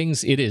your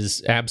meetings, it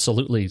is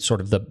absolutely sort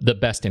of the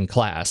best in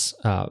class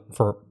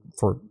for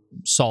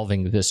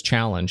solving this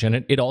challenge.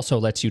 And it also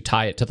lets you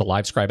tie it to the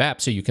LiveScribe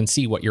app so you can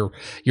see what you're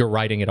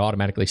writing. It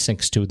automatically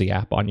syncs to the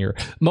app on your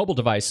mobile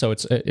device. So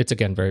it's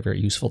again very,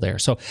 very useful there.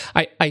 So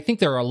I think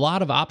there are a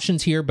lot of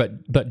options here,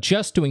 but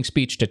just doing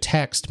speech to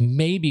text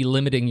may be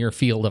limiting your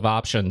field of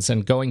options,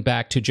 and going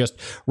back to just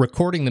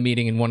recording the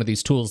meeting in one of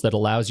these tools that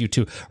allows you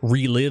to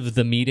relive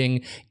the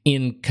meeting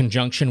in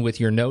conjunction with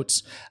your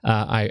notes,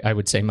 I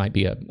would say might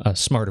be a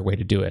smarter way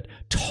to do it.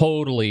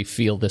 Totally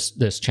feel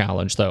this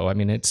challenge though. I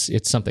mean, it's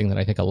something that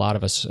I think a lot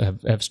of us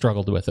have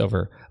struggled with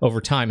over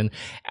time, and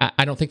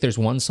I don't think there's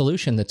one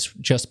solution that's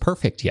just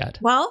perfect yet.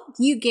 Well,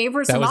 you gave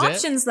her some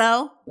options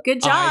though.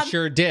 Good job. I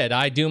sure did.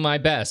 I do my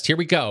best. Here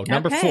we go.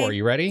 Number 4.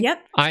 You ready?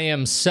 Yep. I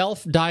am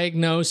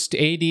self-diagnosed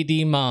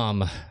ADD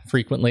mom.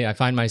 Frequently, I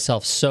find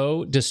myself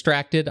so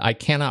distracted I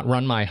cannot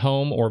run my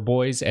home or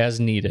boys as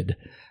needed.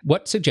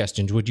 What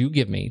suggestions would you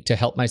give me to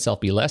help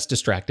myself be less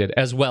distracted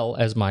as well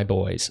as my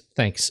boys?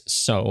 Thanks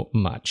so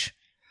much.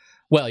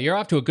 Well, you're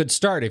off to a good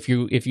start if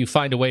you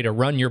find a way to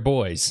run your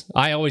boys.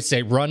 I always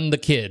say run the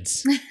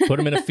kids. Put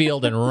them in a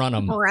field and run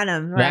them. Run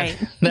them, right.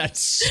 That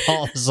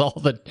solves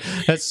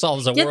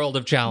a world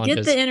of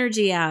challenges. Get the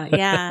energy out,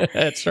 yeah.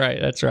 That's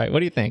right. What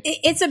do you think?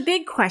 It's a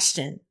big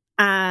question.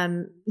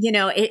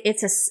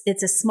 It's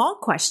a small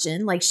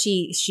question. Like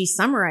she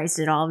summarized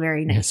it all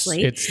very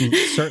nicely. It's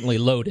certainly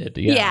loaded.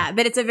 Yeah. Yeah,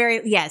 but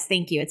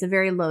thank you. It's a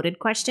very loaded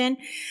question.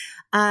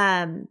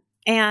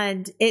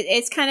 And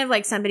it's kind of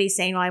like somebody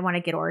saying, well, I want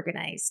to get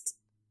organized.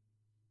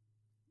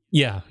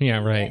 Yeah,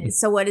 right.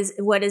 So what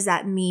does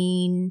that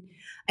mean?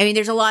 I mean,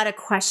 there's a lot of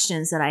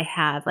questions that I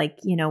have, like,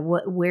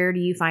 where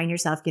do you find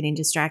yourself getting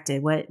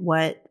distracted? What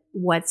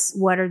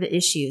are the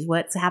issues?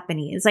 What's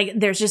happening? It's like,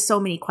 there's just so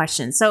many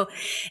questions. So,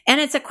 and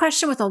it's a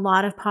question with a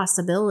lot of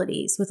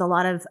possibilities, with a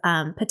lot of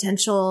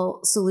potential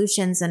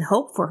solutions and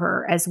hope for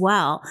her as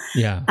well.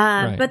 Yeah.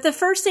 Right. But the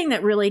first thing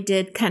that really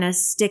did kind of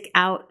stick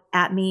out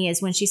at me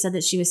is when she said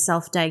that she was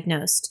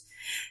self-diagnosed.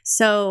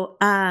 So,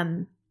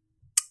 and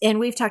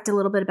we've talked a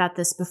little bit about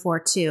this before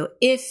too.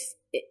 If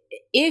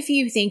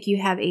you think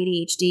you have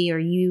ADHD or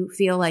you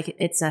feel like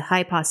it's a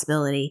high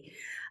possibility,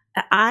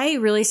 I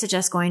really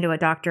suggest going to a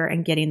doctor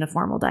and getting the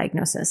formal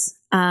diagnosis,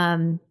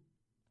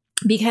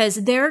 because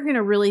they're going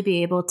to really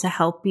be able to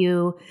help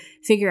you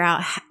figure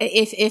out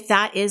if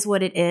that is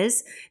what it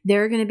is.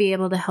 They're going to be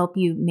able to help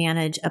you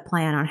manage a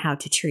plan on how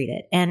to treat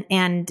it.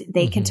 And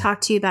they can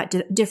talk to you about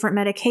different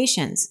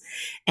medications.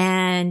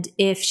 And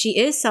if she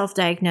is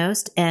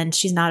self-diagnosed and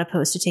she's not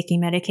opposed to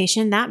taking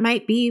medication, that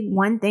might be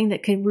one thing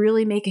that could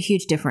really make a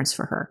huge difference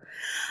for her.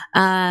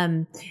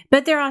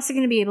 But they're also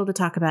going to be able to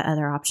talk about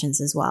other options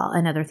as well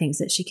and other things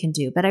that she can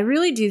do. But I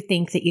really do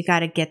think that you got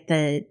to get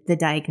the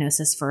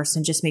diagnosis first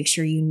and just make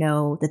sure you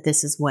know that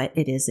this is what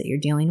it is that you're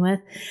dealing with.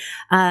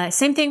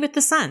 Same thing with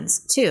the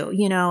sons too.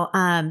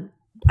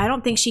 I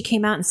don't think she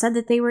came out and said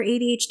that they were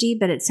ADHD,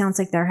 but it sounds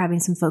like they're having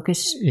some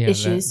focus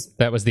issues.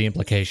 That was the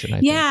implication,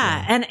 I think.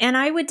 Yeah. And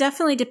I would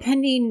definitely,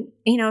 depending,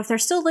 if they're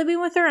still living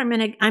with her, I'm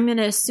going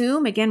to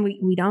assume, again,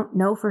 we don't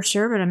know for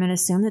sure, but I'm going to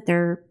assume that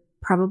they're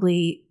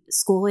probably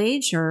school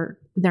age or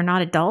they're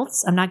not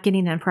adults. I'm not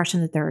getting the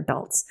impression that they're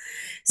adults.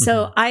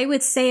 So I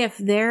would say if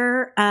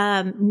they're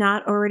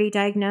not already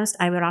diagnosed,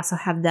 I would also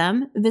have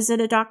them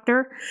visit a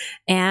doctor.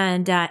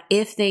 And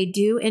if they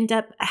do end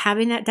up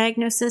having that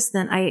diagnosis,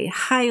 then I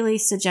highly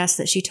suggest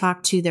that she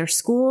talk to their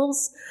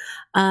schools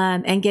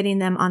and getting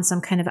them on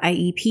some kind of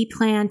IEP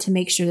plan to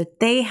make sure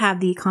that they have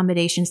the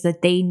accommodations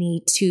that they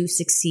need to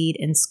succeed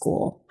in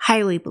school.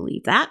 Highly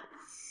believe that.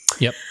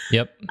 Yep.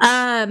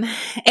 And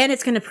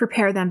it's going to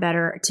prepare them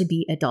better to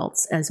be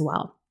adults as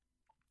well.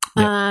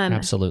 Yep,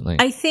 absolutely.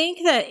 I think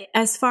that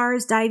as far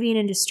as diving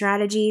into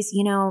strategies,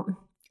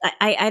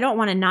 I don't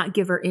want to not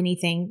give her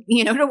anything,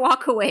 to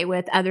walk away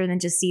with other than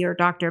just see her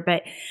doctor.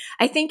 But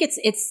I think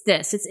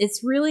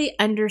it's really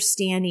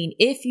understanding,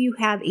 if you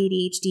have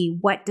ADHD,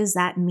 what does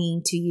that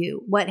mean to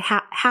you?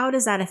 How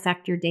does that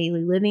affect your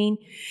daily living?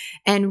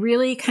 And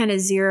really kind of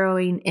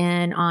zeroing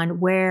in on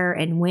where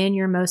and when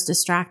you're most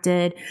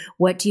distracted.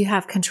 What do you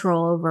have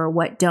control over?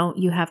 What don't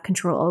you have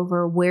control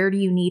over? Where do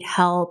you need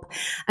help?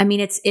 I mean,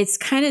 it's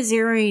kind of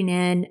zeroing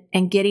in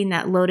and getting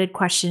that loaded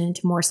question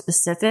into more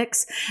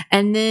specifics,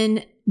 and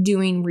then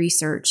doing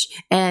research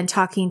and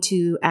talking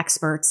to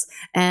experts,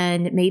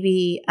 and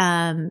maybe,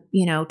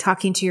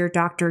 talking to your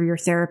doctor, your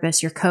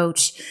therapist, your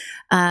coach,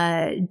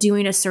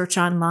 doing a search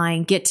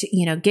online, get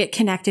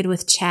connected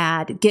with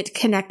Chad, get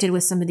connected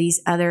with some of these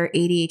other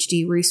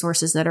ADHD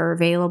resources that are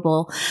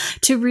available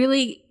to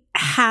really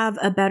have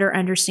a better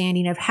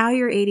understanding of how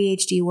your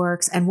ADHD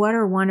works and what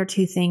are one or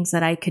two things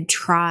that I could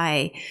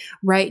try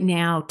right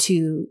now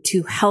to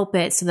help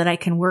it, so that I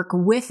can work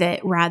with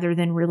it rather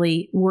than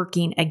really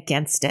working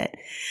against it.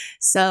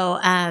 So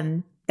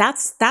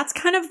that's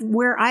kind of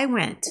where I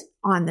went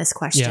on this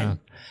question.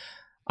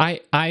 Yeah.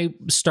 I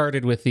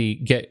started with the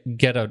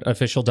get an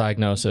official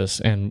diagnosis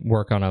and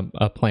work on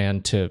a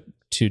plan to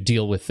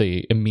deal with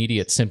the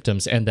immediate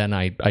symptoms, and then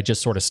I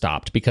just sort of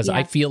stopped, because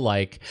I feel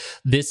like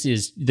this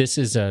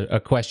is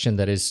a question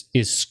that is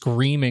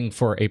screaming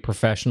for a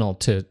professional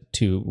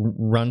to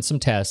run some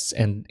tests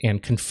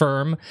and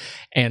confirm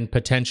and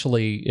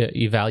potentially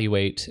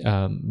evaluate,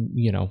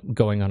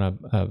 going on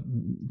a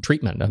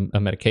treatment, a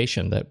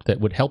medication that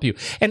would help you.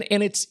 And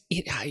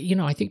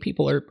I think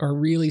people are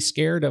really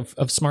scared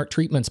of smart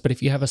treatments, but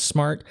if you have a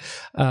smart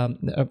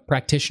a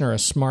practitioner, a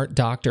smart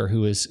doctor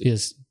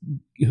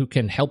who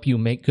can help you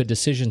make good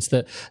decisions.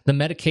 The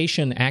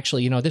medication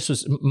actually, this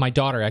was, my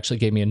daughter actually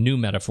gave me a new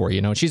metaphor,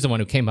 and she's the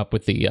one who came up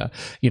with the,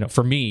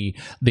 for me,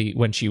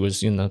 when she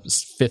was in the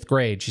 5th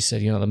grade, she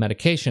said, the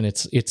medication,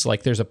 it's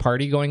like there's a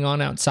party going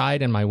on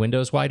outside and my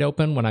window's wide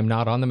open when I'm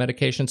not on the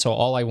medication. So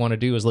all I want to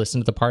do is listen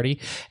to the party.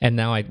 And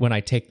now when I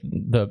take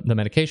the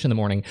medication in the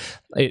morning,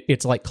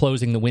 it's like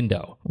closing the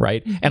window,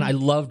 right? Mm-hmm. And I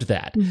loved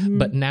that. Mm-hmm.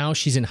 But now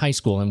she's in high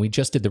school, and we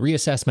just did the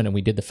reassessment, and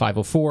we did the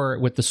 504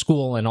 with the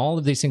school, and all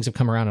of these things have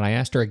come around. And I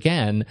asked her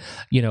again,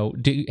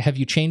 have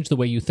you changed the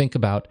way you think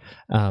about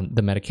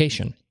the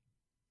medication?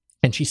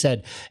 And she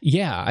said,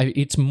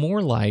 it's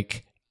more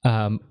like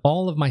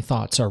all of my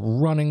thoughts are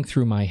running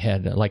through my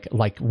head,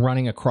 like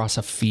running across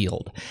a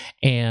field.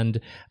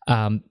 And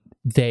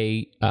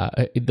the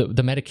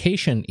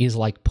medication is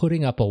like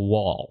putting up a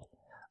wall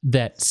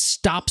that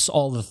stops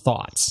all the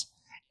thoughts.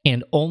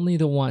 And only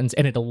the ones,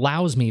 and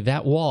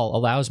that wall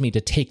allows me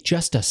to take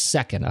just a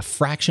second, a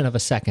fraction of a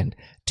second,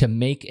 to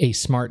make a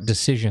smart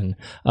decision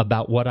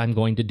about what I'm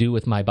going to do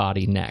with my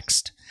body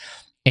next.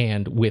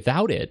 And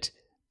without it,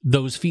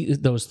 those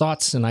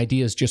thoughts and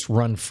ideas just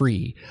run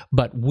free.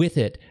 But with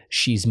it,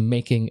 she's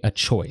making a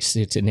choice.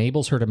 It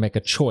enables her to make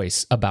a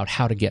choice about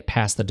how to get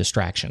past the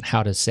distraction,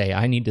 how to say,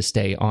 I need to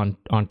stay on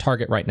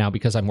target right now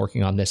because I'm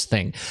working on this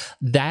thing.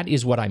 That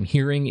is what I'm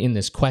hearing in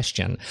this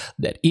question,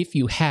 that if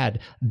you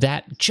had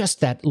just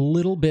that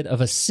little bit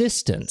of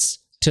assistance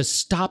to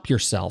stop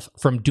yourself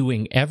from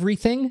doing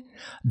everything,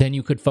 then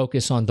you could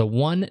focus on the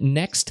one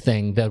next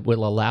thing that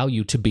will allow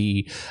you to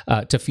be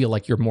to feel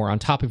like you're more on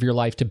top of your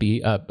life, to be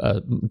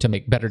to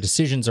make better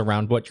decisions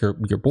around what your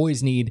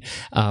boys need,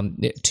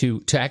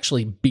 to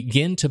actually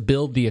begin to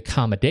build the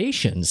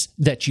accommodations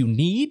that you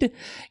need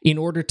in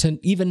order to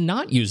even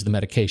not use the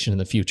medication in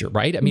the future,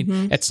 right? I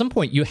mean, at some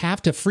point you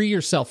have to free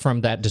yourself from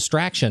that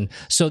distraction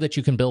so that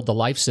you can build the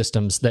life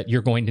systems that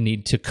you're going to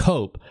need to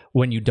cope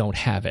when you don't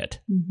have it.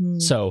 Mm-hmm.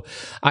 So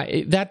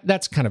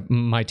that's kind of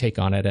my take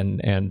on it.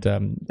 And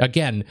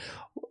again,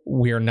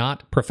 we are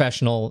not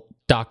professional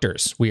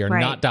doctors. We are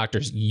not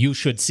doctors. You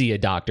should see a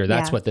doctor.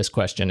 That's what this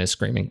question is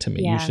screaming to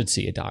me. You should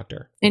see a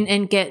doctor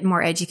and get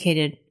more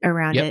educated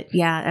around it.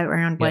 Yeah,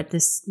 around what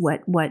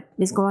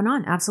is going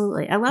on.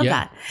 Absolutely, I love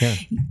that. Yeah.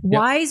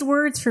 Wise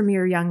words from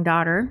your young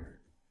daughter.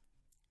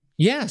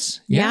 Yes.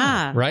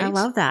 Yeah. Right. I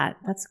love that.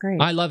 That's great.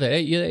 I love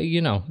it.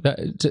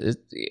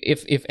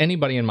 If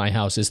anybody in my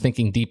house is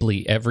thinking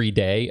deeply every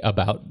day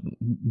about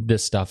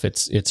this stuff,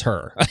 it's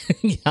her.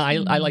 I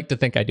like to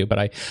think I do,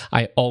 but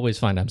I always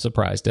find I'm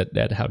surprised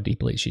at how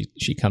deeply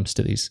she comes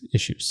to these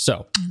issues.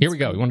 So here we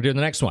go. You want to do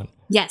the next one?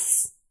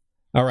 Yes.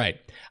 All right.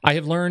 I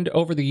have learned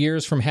over the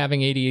years from having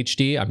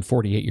ADHD, I'm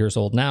 48 years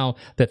old now,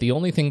 that the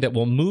only thing that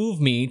will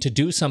move me to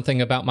do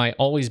something about my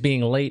always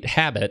being late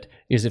habit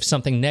is if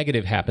something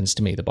negative happens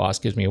to me. The boss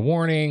gives me a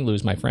warning,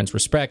 lose my friend's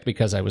respect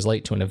because I was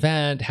late to an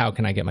event. How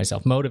can I get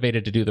myself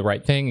motivated to do the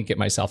right thing and get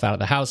myself out of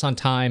the house on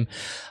time?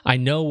 I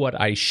know what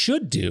I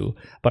should do,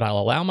 but I'll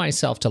allow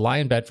myself to lie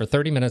in bed for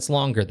 30 minutes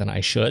longer than I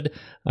should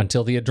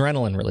until the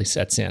adrenaline really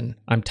sets in.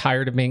 I'm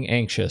tired of being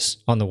anxious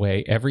on the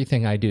way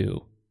everything I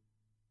do.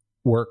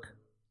 Work,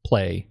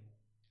 play,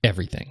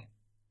 everything.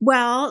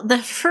 Well, the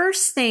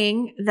first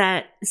thing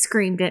that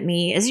screamed at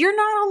me is, you're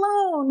not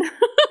alone.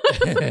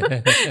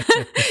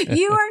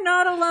 You are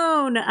not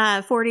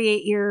alone,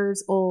 48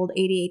 years old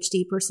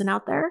ADHD person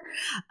out there.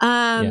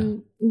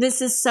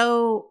 This is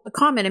so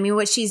common. I mean,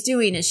 what she's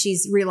doing is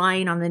she's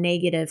relying on the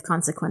negative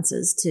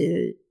consequences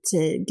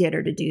to get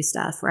her to do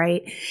stuff,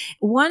 right?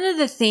 One of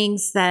the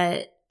things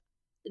that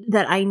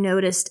I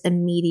noticed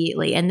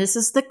immediately, and this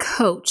is the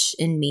coach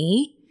in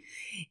me,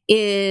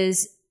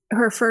 is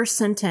her first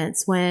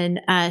sentence when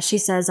she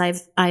says,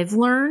 I've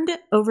learned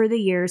over the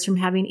years from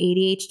having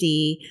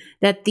ADHD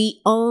that the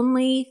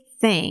only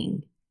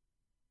thing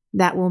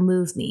that will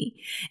move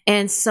me.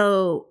 And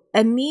so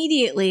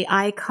immediately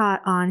I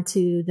caught on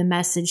to the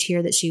message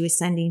here that she was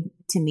sending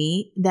to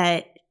me,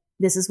 that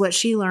this is what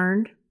she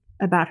learned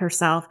about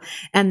herself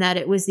and that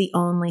it was the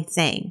only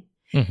thing.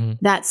 Mm-hmm.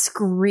 That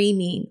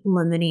screaming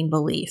limiting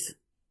belief.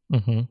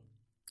 Mm-hmm.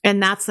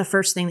 And that's the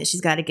first thing that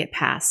she's got to get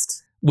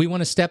past. We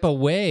want to step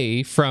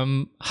away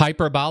from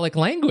hyperbolic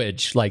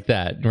language like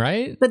that,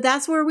 right? But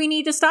that's where we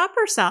need to stop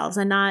ourselves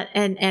and not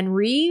and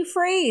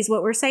rephrase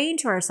what we're saying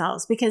to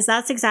ourselves, because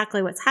that's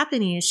exactly what's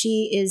happening. Is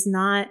she is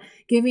not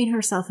giving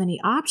herself any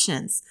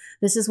options.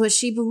 This is what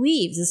she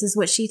believes. This is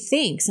what she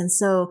thinks. And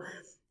so,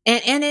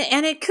 and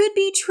it could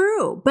be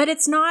true, but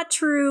it's not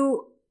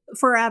true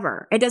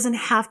forever. It doesn't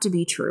have to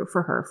be true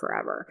for her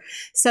forever.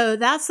 So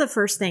that's the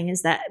first thing,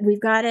 is that we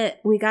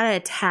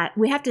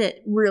have to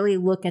really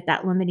look at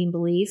that limiting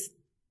belief.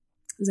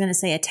 I was going to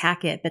say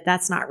attack it, but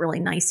that's not really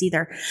nice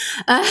either.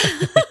 But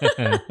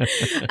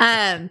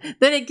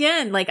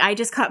again, like, I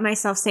just caught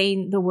myself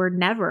saying the word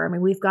never. I mean,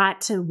 we've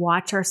got to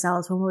watch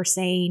ourselves when we're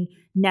saying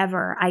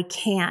never, I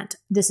can't,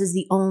 this is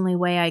the only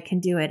way I can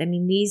do it. I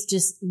mean,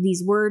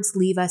 these words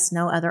leave us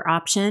no other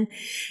option,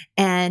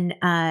 and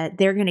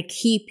they're going to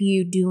keep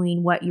you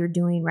doing what you're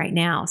doing right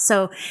now.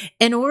 So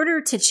in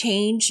order to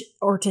change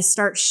or to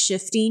start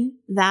shifting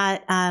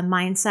that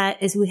mindset,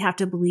 is we have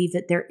to believe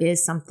that there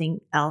is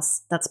something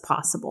else that's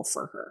possible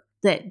for her.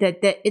 That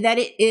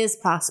it is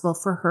possible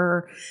for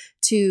her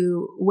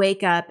to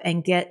wake up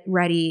and get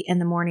ready in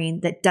the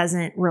morning that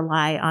doesn't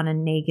rely on a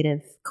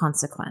negative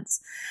consequence.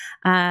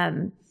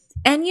 And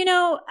you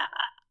know,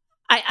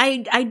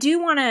 I do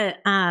want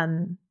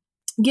to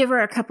give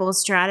her a couple of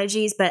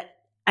strategies, but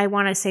I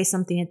want to say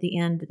something at the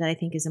end that I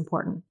think is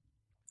important.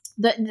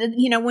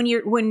 You know,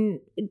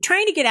 when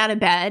trying to get out of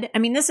bed, I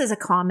mean, this is a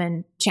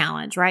common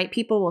challenge, right?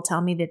 People will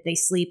tell me that they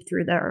sleep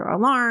through their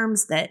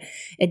alarms, that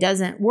it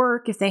doesn't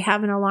work. If they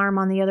have an alarm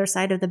on the other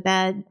side of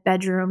the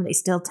bedroom, they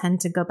still tend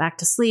to go back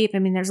to sleep. I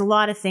mean, there's a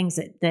lot of things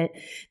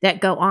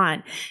that go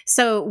on.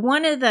 So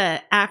one of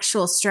the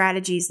actual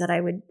strategies that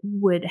I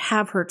would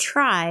have her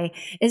try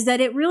is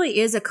that it really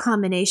is a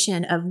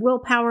combination of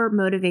willpower,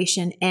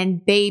 motivation,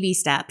 and baby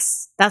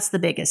steps. That's the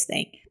biggest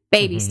thing.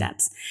 Baby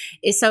steps.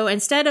 So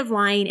instead of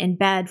lying in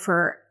bed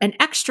for an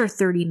extra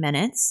 30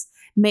 minutes,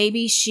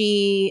 maybe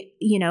she,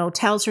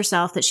 tells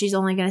herself that she's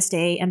only going to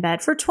stay in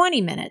bed for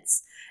 20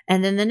 minutes.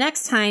 And then the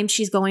next time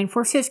she's going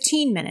for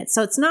 15 minutes.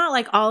 So it's not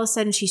like all of a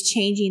sudden she's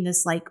changing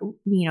this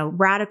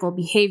radical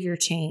behavior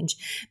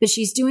change, but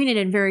she's doing it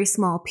in very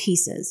small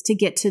pieces to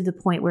get to the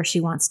point where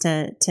she wants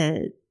to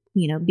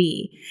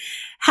be.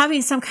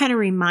 Having some kind of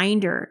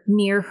reminder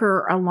near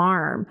her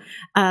alarm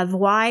of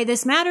why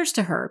this matters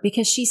to her,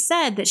 because she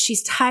said that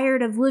she's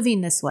tired of living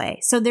this way.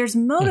 So there's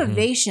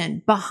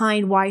motivation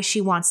behind why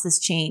she wants this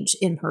change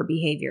in her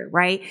behavior,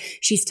 right?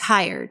 She's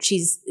tired.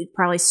 She's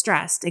probably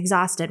stressed,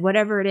 exhausted,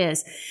 whatever it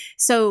is.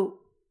 So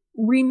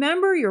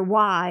remember your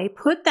why,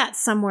 put that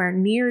somewhere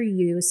near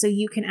you so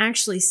you can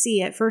actually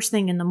see it first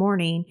thing in the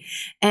morning,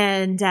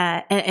 and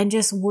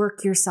just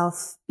work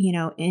yourself,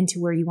 into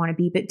where you want to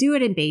be, but do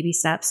it in baby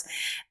steps.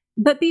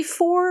 But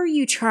before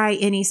you try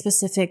any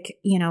specific,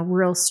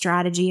 real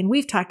strategy, and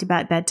we've talked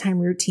about bedtime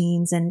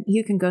routines, and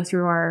you can go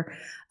through our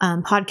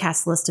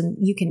podcast list and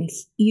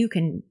you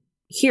can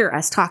hear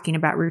us talking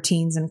about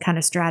routines and kind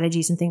of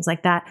strategies and things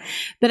like that.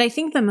 But I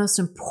think the most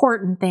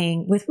important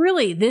thing with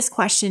really this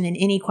question and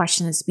any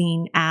question that's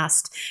being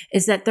asked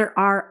is that there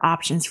are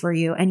options for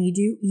you. And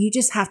you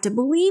just have to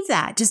believe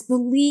that. Just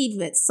believe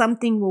that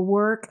something will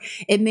work.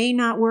 It may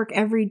not work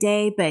every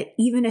day, but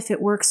even if it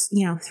works,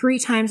 3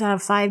 times out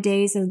of 5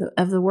 days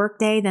of the work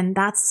day, then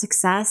that's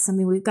success. I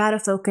mean, we've got to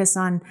focus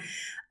on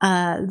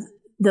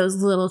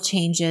those little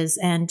changes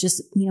and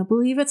just,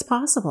 believe it's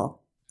possible.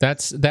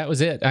 That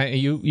was it.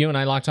 You and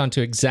I locked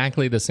onto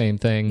exactly the same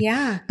thing.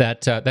 Yeah.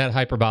 That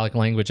hyperbolic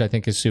language, I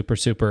think, is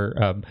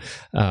super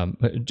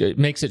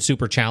makes it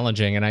super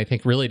challenging. And I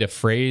think really to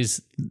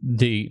phrase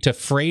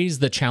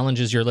the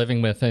challenges you're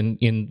living with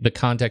in the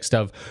context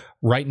of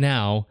right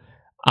now,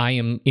 I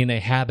am in a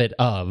habit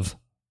of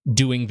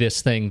doing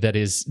this thing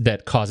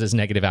that causes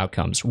negative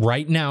outcomes.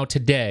 Right now,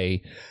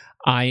 today,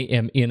 I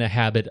am in a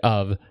habit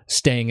of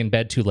staying in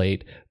bed too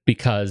late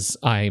because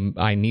I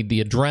need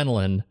the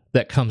adrenaline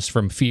that comes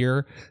from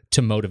fear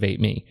to motivate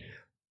me.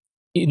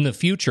 In the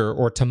future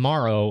or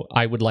tomorrow,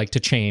 I would like to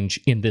change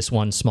in this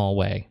one small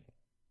way.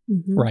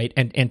 right?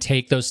 And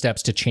take those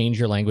steps to change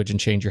your language and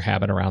change your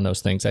habit around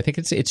those things. I think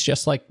it's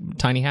just like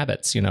tiny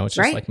habits, it's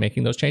just like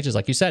making those changes,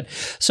 like you said.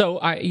 So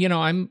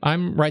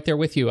I'm right there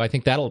with you. I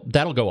think that'll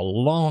go a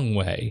long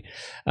way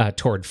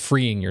toward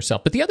freeing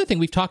yourself. But the other thing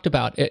we've talked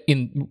about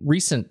in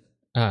recent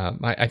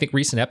I think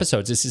recent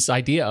episodes is this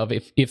idea of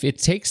if it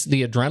takes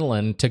the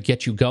adrenaline to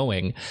get you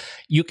going,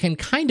 you can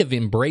kind of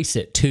embrace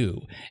it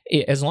too,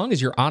 as long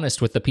as you're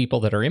honest with the people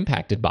that are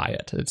impacted by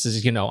it. It's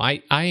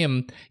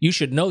you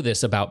should know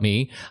this about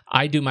me.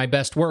 I do my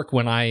best work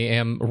when I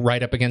am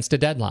right up against a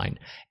deadline,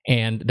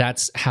 and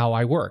that's how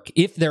I work.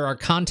 If there are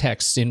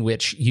contexts in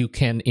which you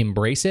can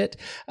embrace it,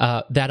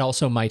 that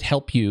also might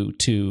help you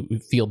to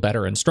feel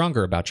better and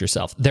stronger about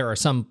yourself. There are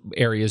some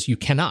areas you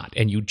cannot,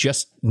 and you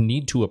just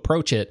need to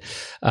approach it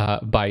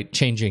by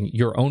changing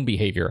your own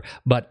behavior.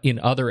 But in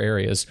other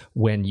areas,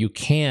 when you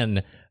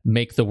can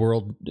make the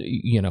world,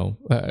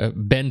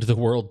 bend the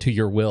world to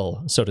your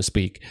will, so to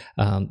speak,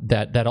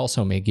 that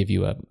also may give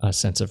you a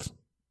sense of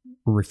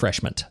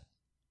refreshment.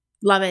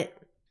 Love it.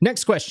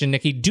 Next question,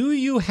 Nikki. Do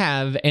you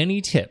have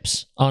any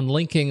tips on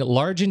linking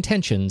large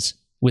intentions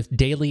with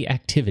daily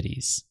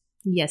activities?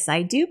 Yes,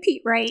 I do,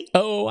 Pete Wright.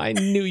 Oh, I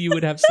knew you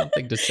would have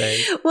something to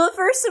say. Well,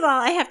 first of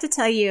all, I have to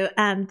tell you,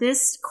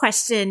 this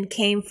question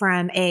came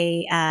from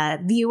a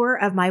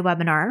viewer of my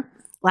webinar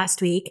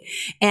last week.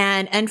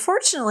 And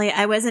unfortunately,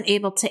 I wasn't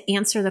able to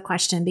answer the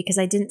question because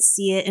I didn't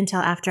see it until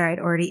after I'd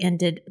already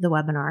ended the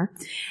webinar.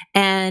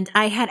 And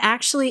I had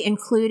actually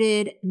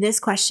included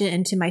this question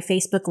into my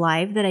Facebook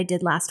Live that I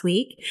did last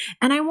week.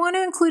 And I want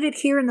to include it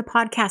here in the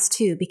podcast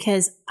too,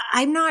 because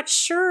I'm not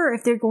sure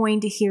if they're going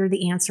to hear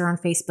the answer on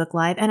Facebook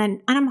Live.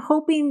 And I'm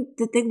hoping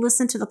that they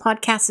listen to the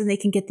podcast and they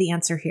can get the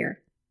answer here.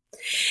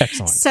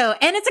 Excellent. So,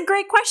 and it's a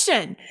great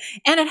question.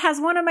 And it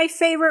has one of my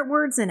favorite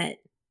words in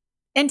it.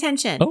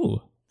 Intention.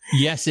 Oh,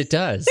 yes, it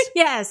does.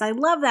 Yes, I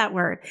love that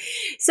word.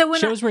 So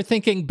when we're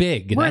thinking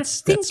big. We're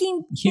that's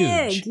thinking big,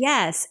 huge.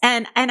 yes.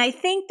 And I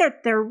think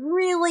that they're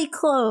really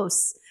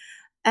close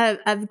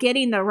of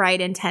getting the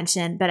right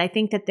intention, but I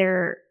think that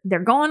they're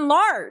going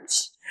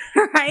large,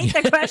 right?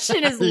 The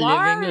question is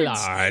large.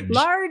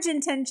 Large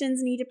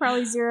intentions need to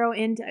probably zero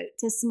into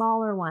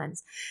smaller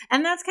ones.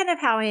 And that's kind of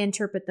how I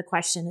interpret the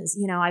question is,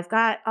 I've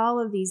got all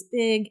of these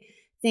big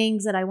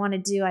things that I want to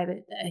do. I have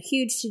a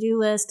huge to-do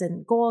list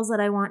and goals that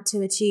I want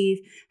to achieve.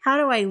 How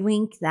do I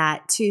link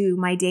that to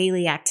my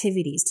daily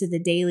activities, to the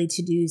daily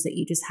to-dos that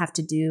you just have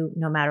to do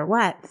no matter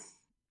what?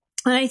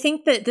 And I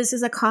think that this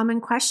is a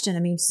common question. I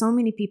mean, so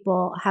many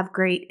people have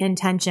great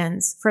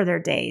intentions for their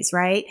days,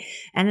 right?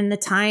 And then the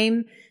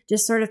time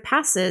just sort of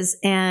passes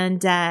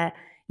and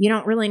you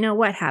don't really know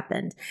what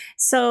happened.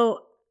 So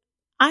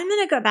I'm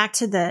going to go back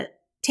to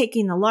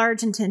taking the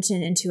large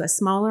intention into a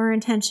smaller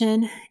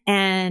intention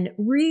and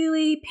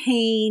really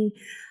paying,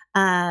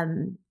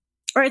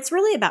 or it's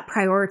really about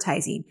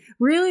prioritizing,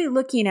 really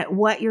looking at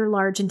what your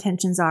large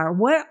intentions are.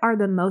 What are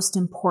the most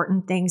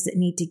important things that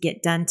need to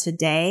get done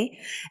today?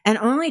 And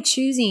only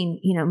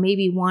choosing,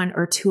 maybe one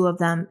or two of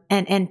them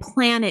and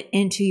plan it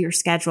into your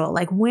schedule.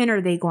 Like, when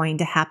are they going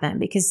to happen?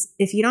 Because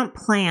if you don't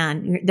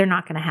plan, they're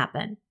not going to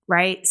happen.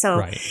 Right. So,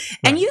 right.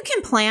 And you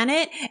can plan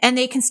it and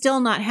they can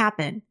still not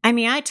happen. I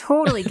mean, I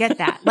totally get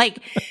that. Like,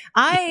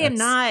 I am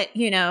not,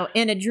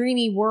 in a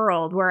dreamy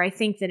world where I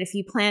think that if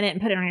you plan it and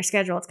put it on your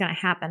schedule, it's going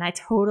to happen. I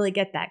totally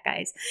get that,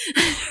 guys.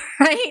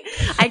 Right.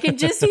 I can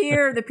just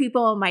hear the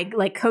people in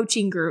my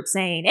coaching group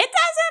saying, it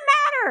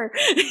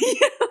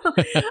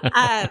doesn't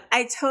matter.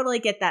 I totally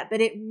get that,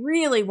 but it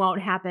really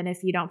won't happen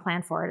if you don't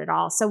plan for it at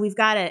all. So we've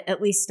got to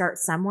at least start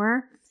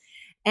somewhere.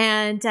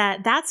 And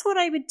that's what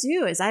I would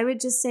do is I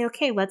would just say,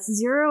 okay, let's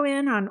zero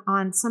in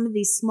on some of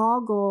these small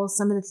goals,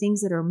 some of the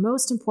things that are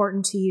most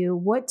important to you.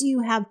 What do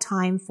you have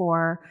time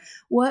for?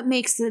 What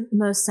makes the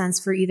most sense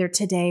for either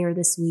today or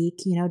this week?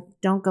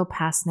 Don't go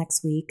past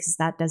next week because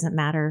that doesn't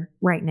matter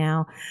right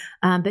now.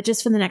 But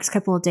just for the next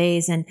couple of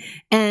days.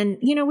 And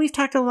we've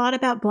talked a lot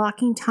about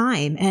blocking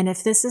time. And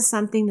if this is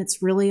something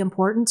that's really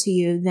important to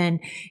you,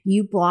 then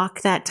you block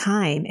that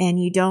time and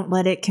you don't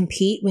let it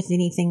compete with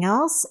anything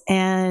else.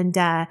 And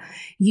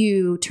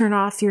you turn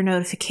off your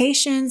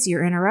notifications,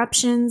 your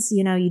interruptions,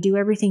 you do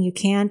everything you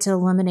can to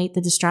eliminate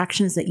the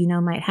distractions that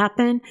might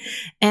happen.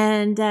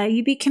 And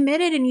you be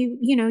committed and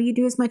you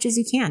do as much as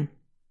you can.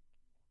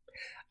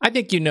 I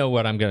think you know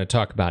what I'm going to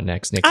talk about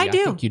next, Nikki. I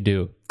do. I think you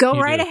do. Go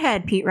right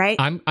ahead, Pete Wright.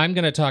 I'm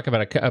going to talk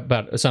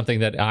about something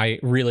that I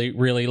really,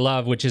 really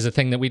love, which is a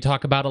thing that we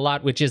talk about a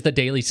lot, which is the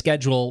daily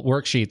schedule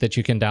worksheet that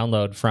you can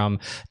download from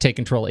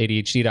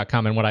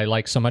TakeControlADHD.com. And what I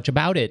like so much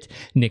about it,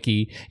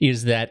 Nikki,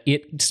 is that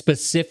it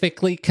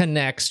specifically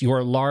connects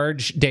your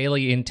large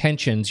daily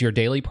intentions, your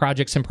daily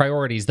projects and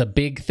priorities, the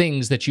big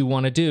things that you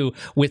want to do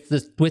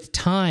with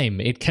time.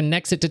 It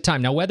connects it to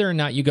time. Now, whether or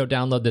not you go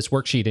download this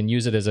worksheet and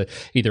use it as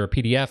either a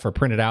PDF or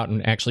print it out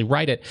and actually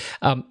write it,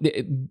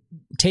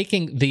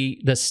 taking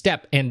the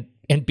step and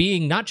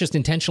being not just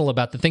intentional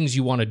about the things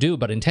you want to do,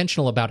 but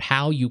intentional about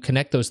how you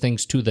connect those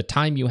things to the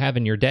time you have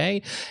in your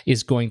day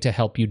is going to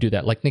help you do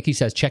that. Like Nikki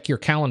says, check your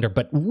calendar,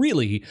 but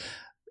really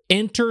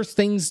enter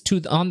things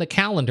on the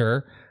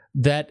calendar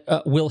that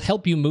will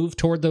help you move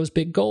toward those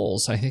big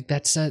goals. I think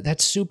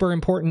that's super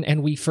important,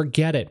 and we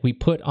forget it. We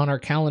put on our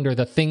calendar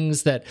the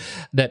things that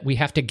we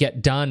have to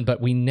get done,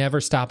 but we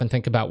never stop and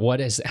think about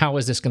how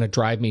is this going to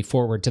drive me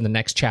forward to the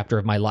next chapter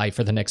of my life,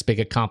 or the next big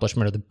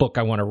accomplishment, or the book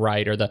I want to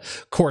write, or the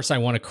course I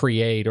want to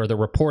create, or the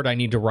report I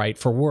need to write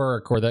for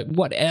work, or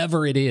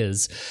whatever it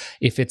is.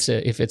 If it's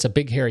a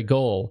big hairy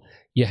goal,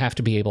 you have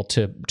to be able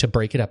to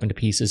break it up into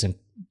pieces and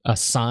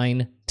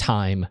assign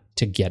time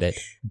to get it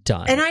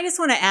done. And I just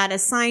want to add,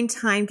 assign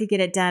time to get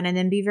it done, and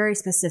then be very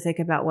specific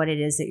about what it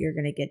is that you're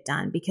going to get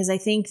done. Because I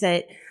think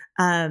that,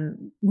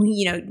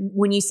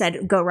 when you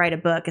said go write a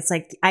book, it's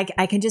like,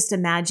 I can just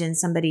imagine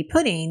somebody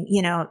putting,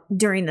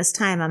 during this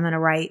time, I'm going to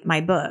write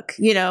my book,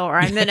 or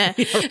I'm going to,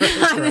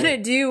 I'm going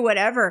to do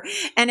whatever.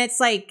 And it's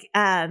like,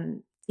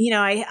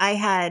 I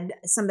had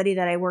somebody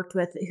that I worked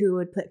with who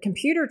would put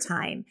computer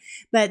time,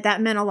 but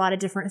that meant a lot of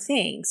different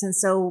things. And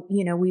so,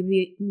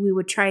 we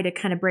would try to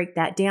kind of break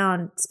that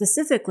down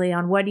specifically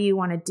on what do you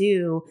want to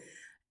do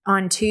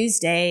on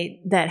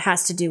Tuesday that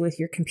has to do with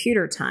your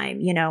computer time.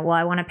 Well,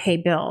 I want to pay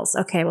bills.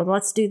 Okay, well,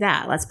 let's do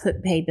that. Let's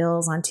pay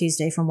bills on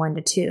Tuesday from 1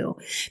 to 2,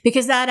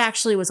 because that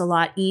actually was a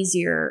lot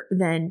easier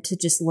than to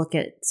just look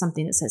at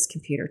something that says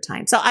computer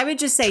time. So I would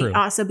just say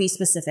also be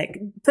specific,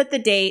 put the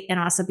date, and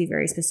also be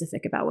very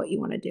specific about what you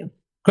want to do.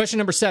 Question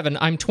number 7.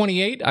 I'm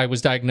 28. I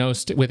was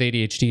diagnosed with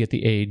ADHD at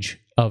the age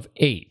of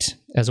 8.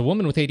 As a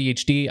woman with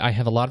ADHD, I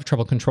have a lot of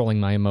trouble controlling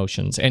my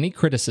emotions. Any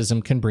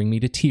criticism can bring me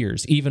to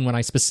tears, even when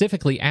I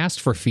specifically asked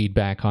for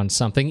feedback on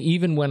something,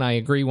 even when I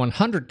agree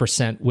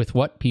 100% with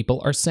what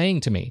people are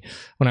saying to me.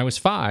 When I was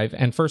 5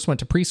 and first went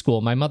to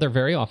preschool, my mother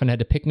very often had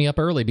to pick me up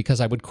early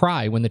because I would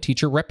cry when the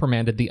teacher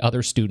reprimanded the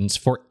other students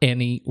for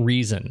any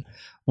reason.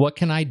 What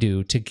can I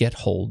do to get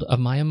hold of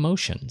my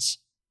emotions?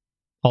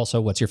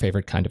 Also, what's your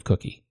favorite kind of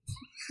cookie?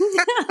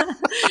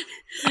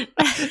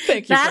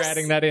 Thank you for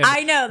adding that in.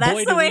 I know. That's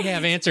Boy, the way we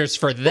have answers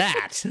for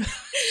that.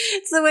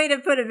 It's the way to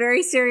put a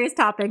very serious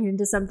topic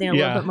into something a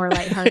little bit more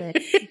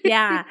lighthearted.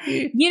 Yeah.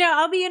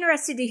 I'll be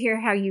interested to hear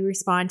how you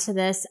respond to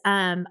this.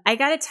 I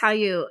got to tell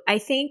you, I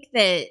think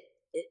that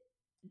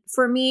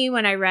for me,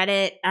 when I read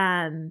it,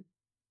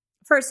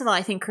 first of all,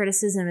 I think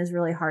criticism is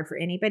really hard for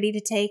anybody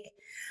to take.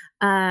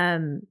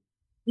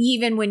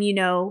 Even when you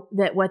know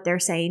that what they're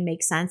saying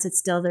makes sense, it's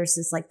still, there's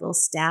this like little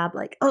stab,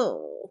 like,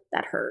 oh,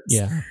 that hurts.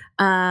 Yeah.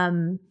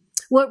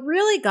 What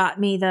really got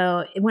me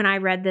though, when I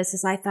read this,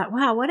 is I thought,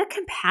 wow, what a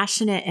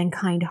compassionate and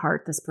kind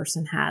heart this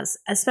person has,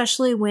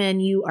 especially when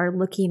you are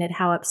looking at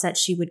how upset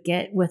she would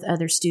get with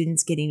other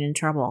students getting in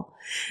trouble.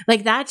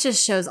 Like, that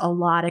just shows a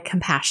lot of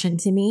compassion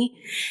to me.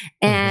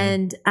 Mm-hmm.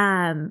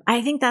 And,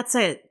 I think that's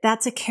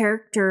a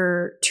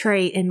character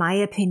trait, in my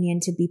opinion,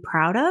 to be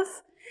proud of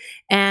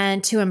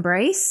and to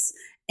embrace.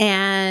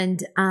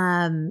 And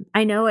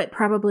I know it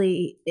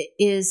probably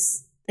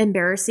is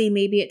embarrassing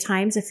maybe at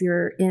times if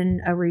you're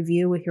in a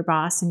review with your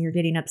boss and you're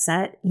getting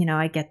upset.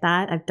 I get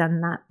that. I've done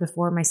that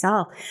before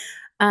myself.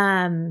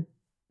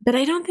 But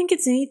I don't think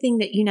it's anything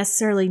that you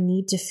necessarily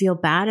need to feel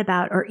bad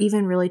about or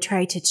even really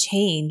try to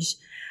change.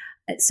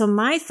 So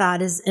my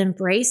thought is,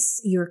 embrace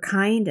your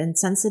kind and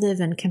sensitive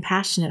and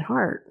compassionate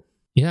heart.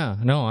 Yeah,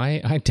 no,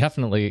 I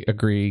definitely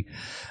agree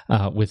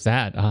with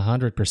that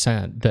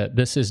 100%, that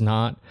this is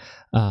not,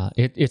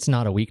 it's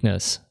not a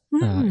weakness.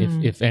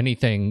 If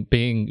anything,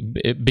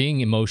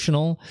 being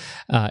emotional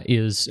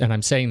is, and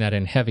I'm saying that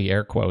in heavy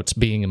air quotes,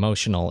 being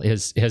emotional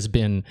has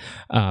been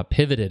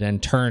pivoted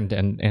and turned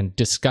and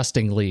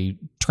disgustingly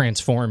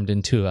transformed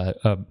into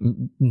a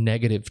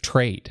negative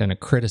trait and a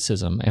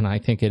criticism. And I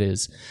think it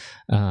is,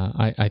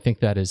 I think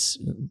that is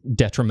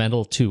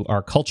detrimental to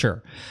our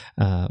culture.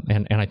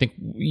 And I think,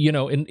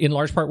 in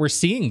large part, we're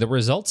seeing the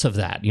results of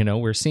that.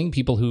 We're seeing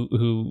people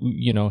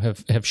who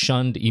have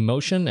shunned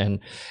emotion,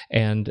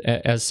 and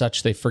as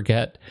such, they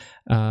forget,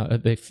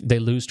 they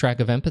lose track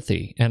of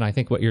empathy. And I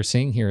think what you're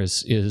seeing here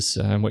is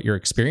what you're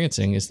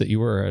experiencing is that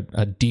you are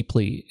a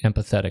deeply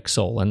empathetic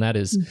soul, and that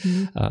is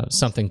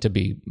something to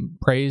be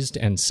praised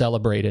and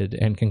celebrated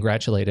and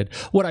congratulated.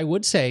 What I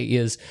would say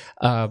is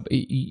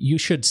you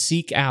should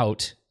seek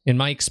out, in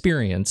my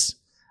experience,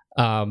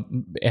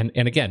 and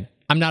again,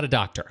 I'm not a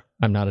doctor,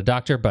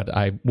 but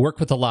I work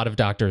with a lot of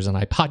doctors and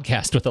I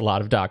podcast with a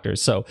lot of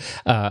doctors. So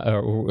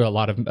a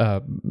lot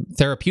of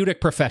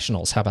therapeutic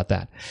professionals. How about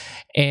that?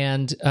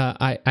 And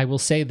I will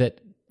say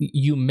that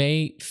you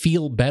may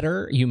feel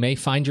better. You may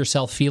find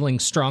yourself feeling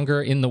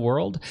stronger in the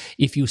world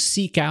if you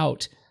seek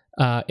out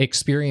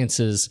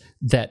experiences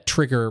that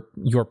trigger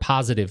your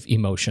positive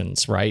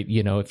emotions, right?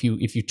 If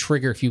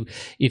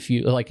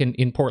you like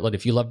in Portland,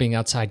 if you love being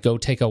outside, go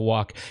take a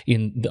walk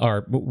in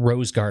our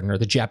rose garden or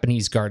the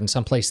Japanese garden,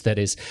 someplace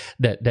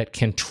that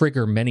can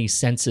trigger many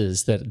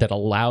senses that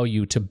allow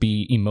you to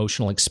be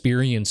emotional,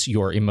 experience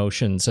your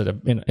emotions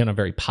in a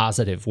very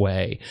positive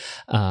way,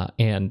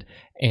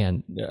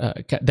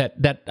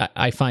 that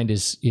I find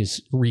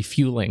is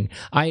refueling.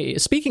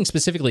 Speaking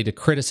specifically to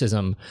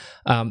criticism,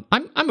 I'm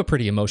a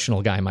pretty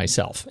emotional guy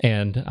myself,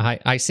 and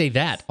I say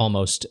that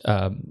almost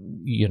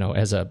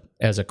as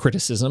a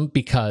criticism,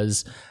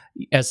 because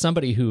as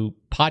somebody who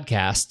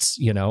podcasts,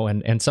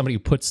 and somebody who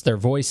puts their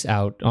voice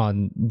out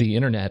on the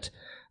internet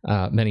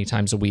many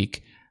times a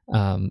week,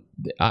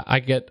 I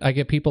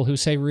get people who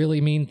say really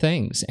mean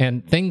things,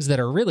 and things that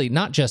are really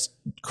not just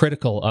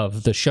critical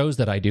of the shows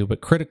that I do,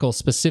 but critical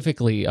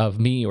specifically of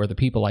me or the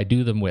people I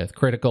do them with,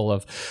 critical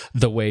of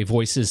the way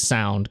voices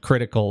sound,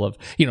 critical of,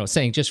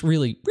 saying just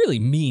really, really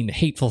mean,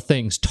 hateful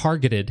things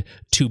targeted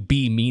to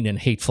be mean and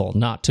hateful,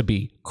 not to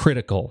be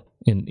critical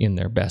in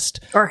their best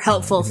or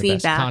helpful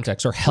feedback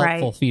context, or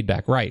helpful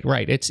feedback. Right.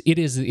 It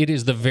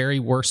is the very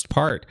worst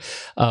part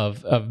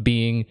of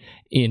being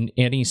in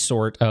any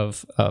sort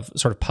of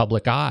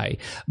public eye.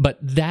 But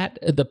that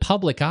the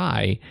public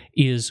eye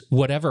is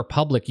whatever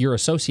public you're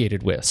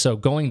associated with. So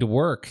going to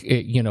work,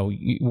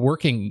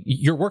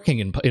 you're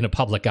working in a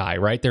public eye,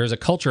 right? There's a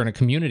culture and a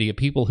community of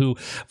people who,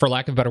 for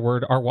lack of a better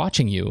word, are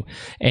watching you.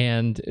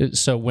 And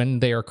so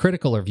when they are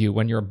critical of you,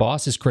 when your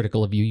boss is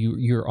critical of you,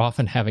 you're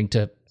often having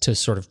to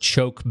sort of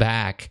choke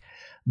back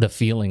the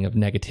feeling of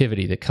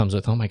negativity that comes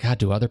with, oh my God,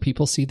 do other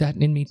people see that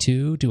in me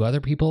too? Do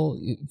other people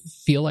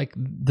feel like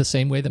the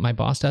same way that my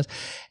boss does?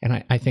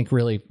 And I think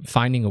really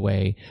finding a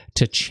way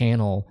to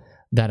channel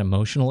that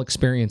emotional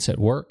experience at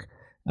work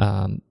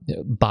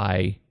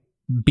by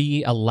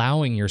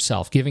allowing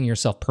yourself, giving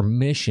yourself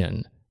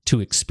permission to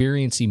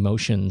experience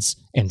emotions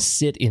and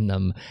sit in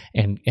them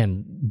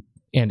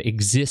and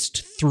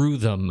exist through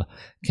them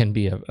can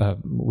be a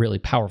really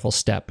powerful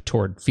step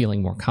toward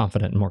feeling more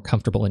confident and more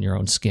comfortable in your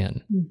own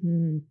skin.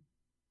 Mm-hmm.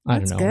 I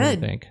don't know. Good. What do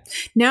you think?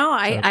 No,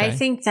 I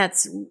think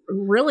that's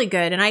really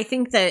good. And I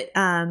think that,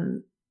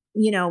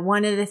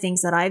 one of the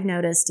things that I've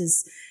noticed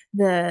is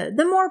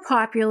the more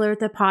popular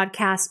the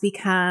podcast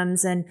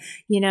becomes, and,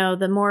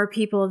 the more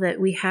people that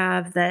we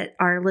have that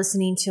are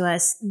listening to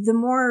us, the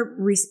more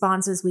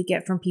responses we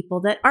get from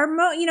people that are,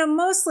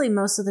 mostly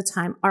most of the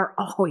time are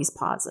always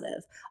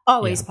positive.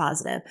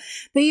 Positive.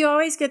 But you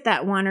always get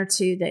that one or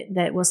two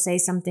that will say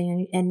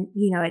something and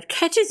it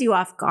catches you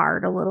off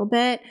guard a little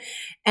bit.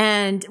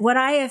 And what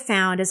I have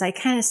found is I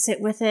kind of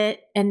sit with it,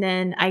 and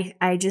then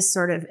I just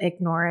sort of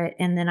ignore it.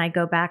 And then I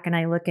go back and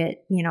I look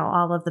at,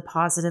 all of the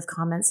positive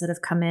comments that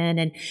have come in,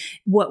 and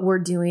what we're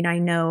doing, I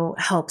know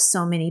helps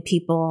so many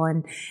people,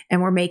 and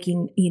we're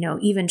making,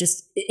 even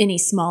just any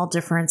small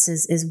difference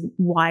is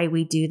why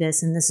we do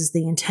this. And this is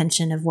the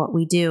intention of what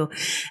we do.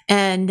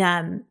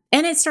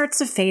 And it starts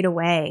to fade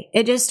away.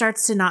 It just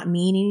starts to not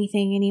mean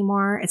anything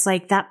anymore. It's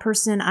like that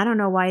person, I don't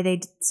know why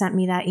they sent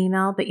me that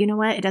email, but you know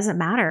what? It doesn't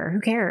matter. Who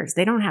cares?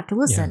 They don't have to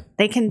listen. Yeah.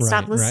 They can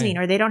stop listening,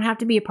 or they don't have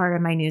to be a part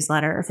of my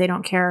newsletter if they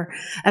don't care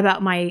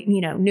about my,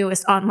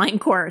 newest online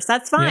course.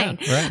 That's fine.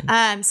 Yeah,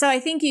 right. So I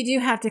think you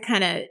do have to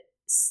kind of,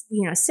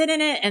 sit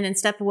in it and then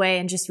step away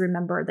and just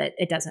remember that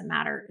it doesn't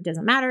matter. It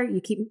doesn't matter.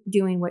 You keep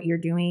doing what you're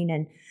doing.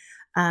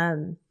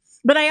 And,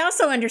 but I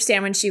also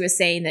understand when she was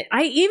saying that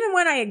even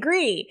when I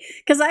agree,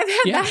 because I've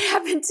had that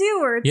happen too,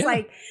 where it's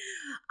like,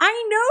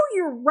 I know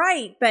you're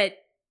right, but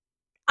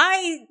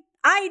I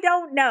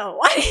don't know.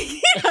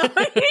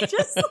 You're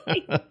just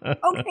like,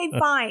 okay,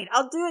 fine.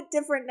 I'll do it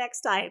different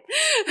next time.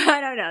 I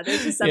don't know.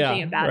 There's just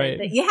something about it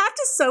that you have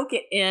to soak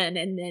it in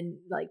and then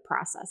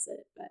process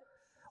it. But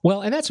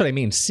well, and that's what I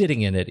mean.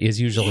 Sitting in it is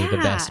usually the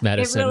best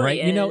medicine,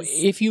 really right? Is.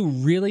 If you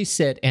really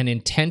sit and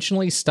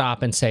intentionally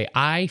stop and say,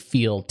 I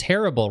feel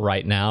terrible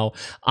right now,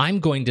 I'm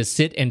going to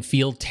sit and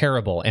feel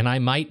terrible, and I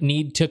might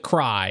need to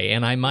cry,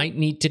 and I might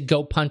need to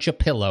go punch a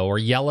pillow or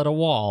yell at a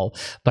wall,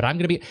 but I'm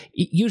going to be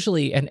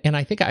usually, and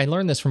I think I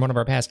learned this from one of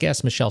our past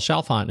guests, Michelle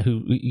Chalfant,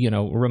 who,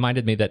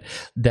 reminded me that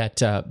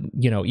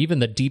even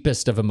the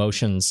deepest of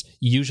emotions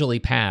usually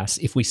pass,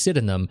 if we sit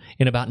in them,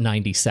 in about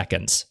 90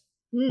 seconds.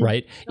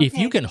 Right? Okay. If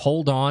you can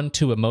hold on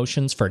to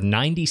emotions for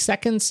 90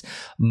 seconds,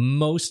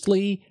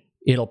 mostly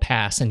it'll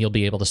pass and you'll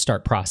be able to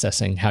start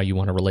processing how you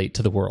want to relate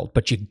to the world.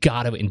 But you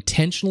got to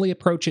intentionally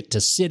approach it, to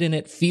sit in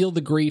it, feel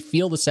the grief,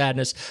 feel the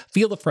sadness,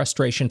 feel the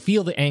frustration,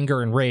 feel the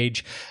anger and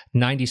rage.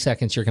 90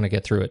 seconds, you're going to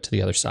get through it to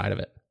the other side of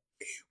it.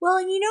 Well,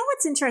 and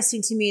what's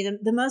interesting to me,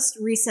 the most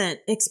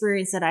recent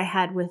experience that I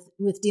had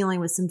with dealing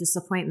with some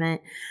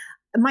disappointment,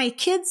 my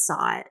kids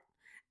saw it.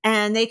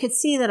 And they could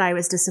see that I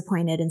was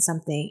disappointed in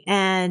something.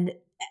 And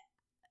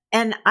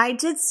I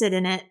did sit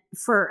in it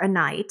for a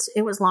night.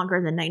 It was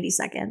longer than 90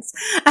 seconds.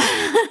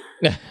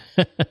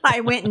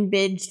 I went and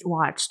binge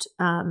watched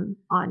on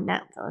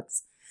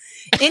Netflix.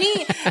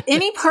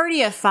 Any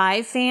Party of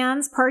Five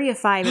fans? Party of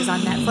Five is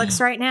on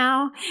Netflix right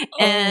now,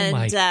 and oh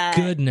my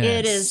goodness,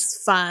 it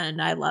is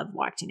fun. I love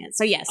watching it.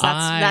 So yes,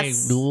 I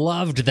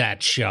loved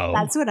that show.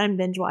 That's what I'm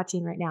binge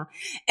watching right now.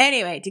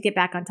 Anyway, to get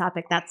back on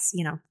topic, that's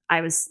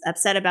I was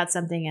upset about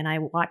something, and I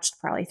watched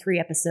probably 3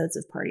 episodes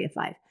of Party of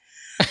Five.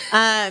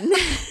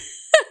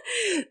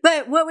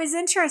 But what was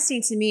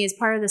interesting to me is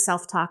part of the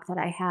self-talk that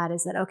I had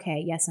is that,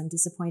 okay, yes, I'm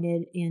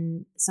disappointed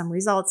in some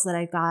results that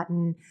I've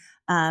gotten.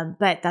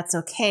 But that's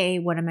okay.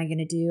 What am I going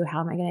to do? How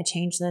am I going to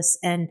change this?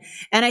 And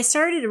I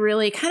started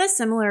really kind of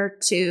similar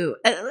to,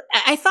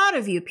 I thought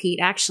of you, Pete,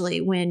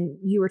 actually, when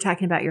you were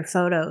talking about your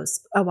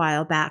photos a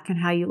while back and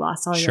how you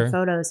lost all your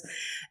photos.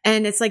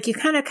 And it's like, you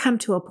kind of come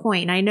to a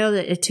point, and I know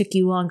that it took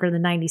you longer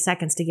than 90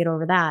 seconds to get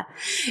over that.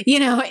 You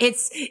know,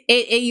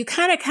 you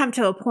kind of come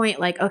to a point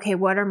like, okay,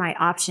 what are my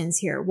options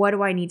here? What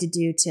do I need to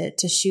do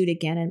to shoot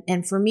again?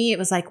 And for me, it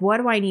was like, what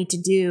do I need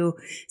to do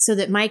so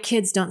that my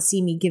kids don't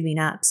see me giving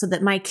up, so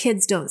that my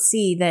kids don't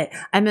see that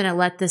I'm going to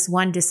let this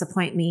one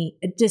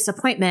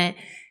disappointment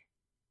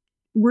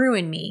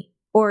ruin me,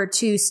 or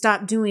to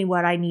stop doing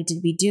what I need to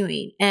be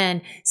doing.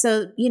 And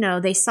so, you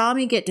know, they saw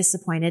me get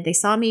disappointed. They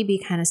saw me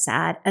be kind of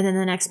sad. And then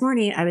the next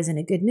morning I was in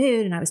a good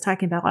mood, and I was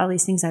talking about all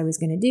these things I was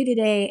going to do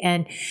today.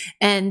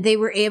 And they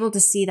were able to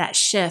see that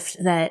shift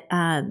that,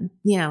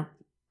 you know,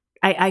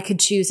 I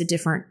could choose a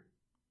different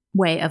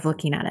way of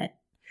looking at it.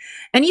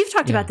 And you've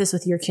talked about this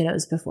with your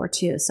kiddos before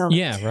too. So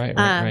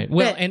right.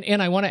 Well,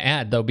 and I want to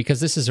add though, because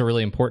this is a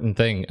really important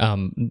thing,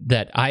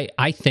 that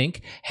I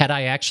think had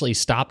I actually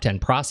stopped and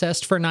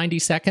processed for 90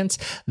 seconds,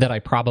 that I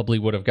probably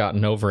would have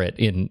gotten over it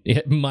in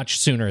much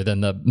sooner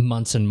than the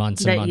months and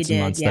months and months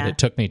and months that it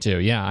took me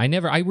to. Yeah,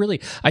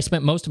 I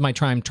spent most of my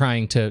time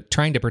trying to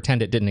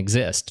pretend it didn't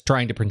exist,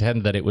 trying to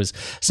pretend that it was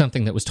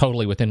something that was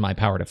totally within my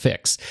power to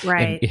fix.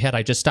 Right. And had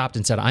I just stopped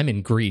and said, I'm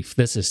in grief,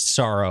 this is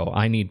sorrow,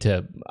 I need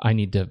to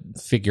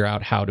figure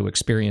out how to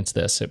experience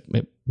this, it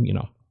you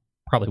know,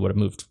 probably would have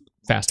moved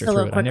faster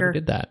through it. I never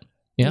did that.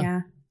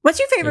 Yeah. What's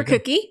your favorite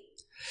cookie?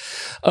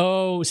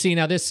 Oh, see,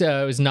 now this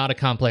is not a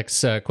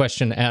complex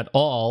question at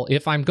all.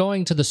 If I'm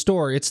going to the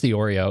store, it's the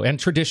Oreo, and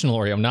traditional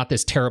Oreo, not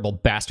this terrible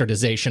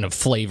bastardization of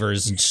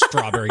flavors and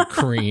strawberry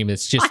cream.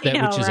 It's just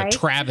which is a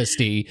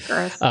travesty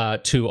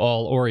to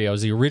all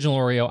Oreos. The original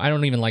Oreo, I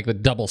don't even like the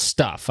double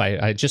stuff.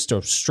 I just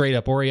a straight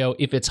up Oreo.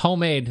 If it's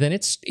homemade, then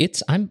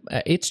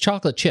it's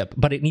chocolate chip,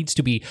 but it needs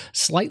to be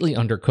slightly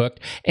undercooked,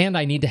 and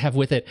I need to have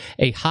with it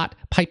a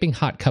piping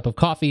hot cup of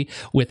coffee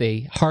with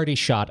a hearty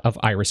shot of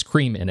Irish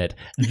cream in it.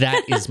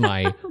 That is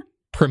my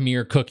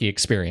premier cookie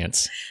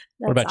experience.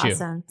 What about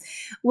you?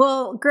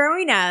 Well,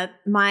 growing up,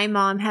 my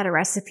mom had a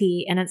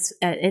recipe, and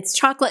it's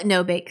chocolate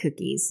no-bake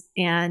cookies.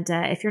 And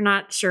if you're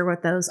not sure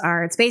what those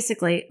are, it's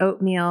basically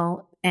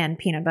oatmeal and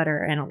peanut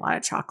butter and a lot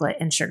of chocolate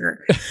and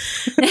sugar.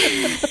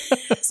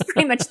 It's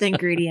pretty much the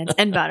ingredients,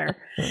 and butter.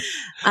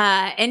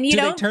 And do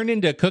they turn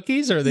into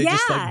cookies, or are they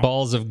just like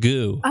balls of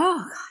goo?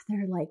 Oh, God,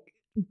 they're like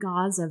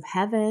gauze of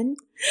heaven.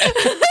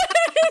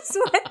 That's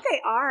what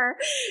they are.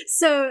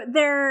 So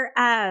they're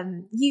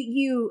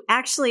you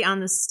actually, on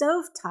the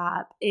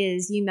stovetop,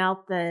 is you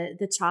melt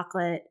the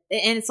chocolate,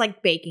 and it's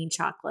like baking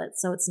chocolate,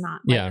 so it's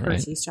not like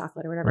Hershey's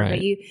chocolate or whatever. Right.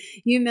 But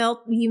you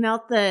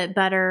melt the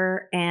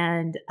butter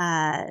and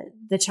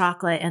the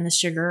chocolate and the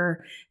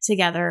sugar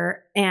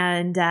together,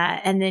 and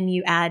then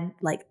you add,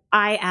 like,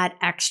 I add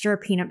extra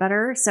peanut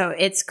butter, so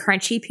it's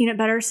crunchy peanut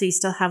butter, so you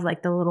still have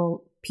like the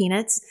little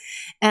peanuts,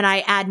 and I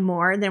add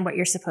more than what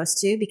you're supposed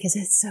to because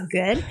it's so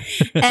good.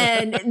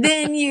 And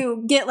then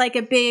you get like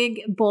a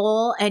big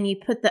bowl, and you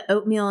put the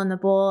oatmeal in the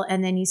bowl,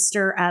 and then you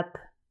stir up,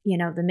 you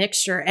know, the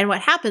mixture. And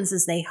what happens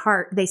is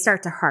they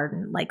start to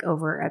harden, like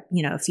over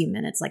a few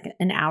minutes, like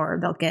an hour,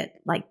 they'll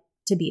get like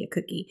to be a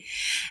cookie.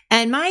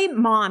 And my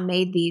mom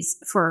made these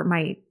for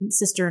my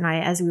sister and I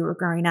as we were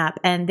growing up,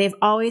 and they've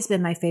always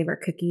been my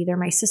favorite cookie. They're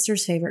my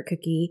sister's favorite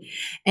cookie.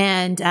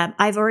 And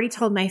I've already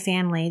told my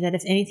family that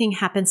if anything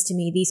happens to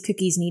me, these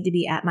cookies need to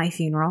be at my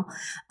funeral.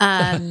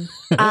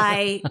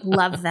 I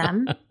love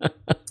them.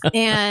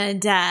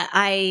 And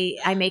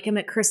I make them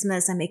at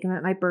Christmas. I make them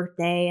at my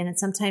birthday. And then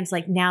sometimes,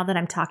 like, now that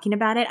I'm talking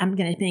about it, I'm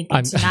going to make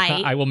them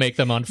tonight. I will make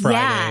them on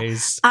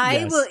Fridays. Yeah,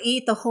 I will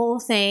eat the whole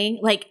thing.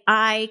 Like,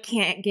 I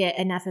can't get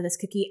enough of this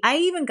cookie. I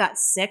even got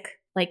sick,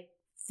 like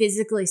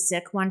physically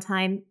sick one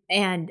time,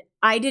 and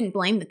I didn't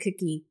blame the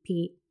cookie,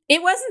 Pete.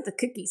 It wasn't the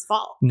cookie's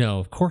fault. No,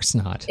 of course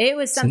not. It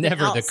was something else.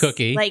 Never the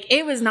cookie. Like,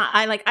 it was not.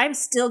 I'm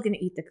still going to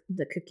eat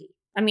the cookie.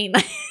 I mean,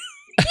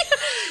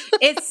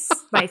 it's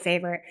my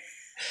favorite.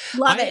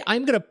 Love it.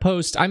 I'm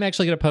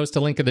actually going to post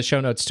a link in the show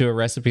notes to a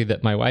recipe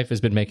that my wife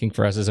has been making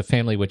for us as a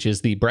family, which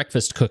is the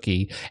breakfast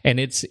cookie. And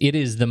it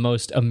is the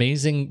most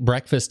amazing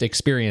breakfast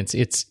experience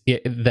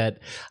that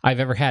I've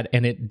ever had.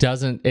 And it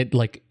doesn't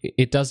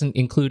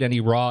include any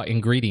raw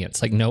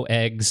ingredients, like no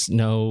eggs,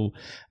 no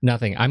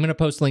nothing. I'm going to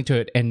post a link to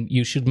it, and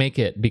you should make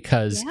it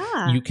because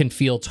you can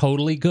feel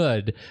totally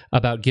good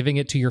about giving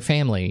it to your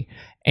family.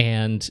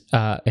 And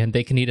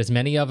they can eat as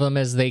many of them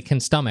as they can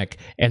stomach,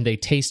 and they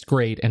taste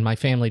great, and my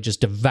family just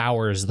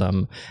devours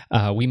them.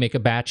 We make a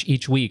batch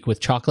each week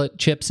with chocolate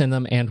chips in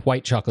them and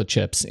white chocolate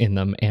chips in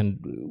them, and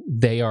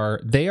they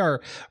are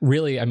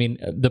really, I mean,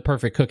 the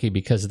perfect cookie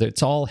because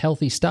it's all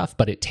healthy stuff,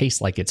 but it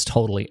tastes like it's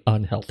totally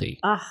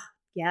unhealthy.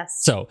 Yes.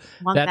 So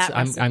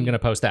I'm going to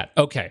post that.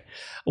 Okay.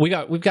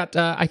 We've got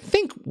I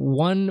think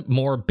one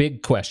more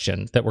big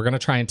question that we're going to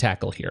try and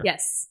tackle here.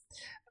 Yes.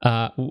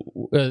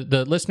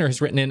 The listener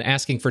has written in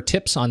asking for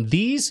tips on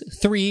these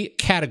 3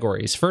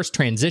 categories. First,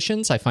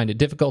 transitions. I find it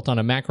difficult on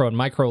a macro and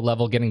micro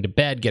level, getting to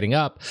bed, getting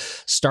up,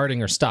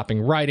 starting or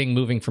stopping writing,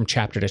 moving from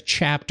chapter to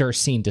chapter,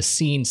 scene to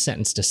scene,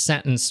 sentence to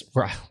sentence.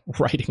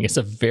 Writing is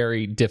a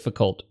very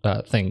difficult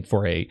thing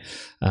for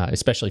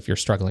especially if you're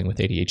struggling with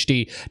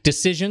ADHD.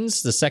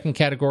 Decisions, the second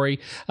category,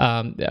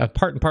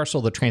 part and parcel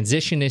of the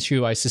transition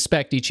issue. I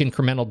suspect each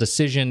incremental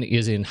decision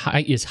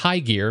is high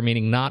gear,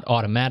 meaning not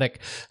automatic,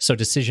 so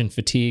decision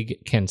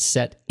fatigue can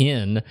set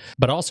in,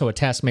 but also a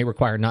task may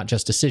require not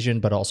just decision,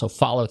 but also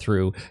follow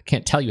through.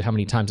 Can't tell you how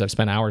many times I've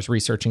spent hours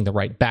researching the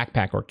right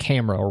backpack or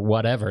camera or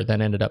whatever,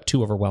 then ended up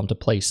too overwhelmed to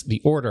place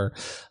the order.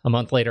 A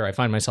month later, I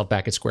find myself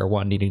back at square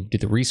one, needing to do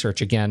the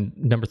research again.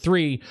 Number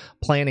 3,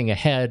 planning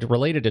ahead,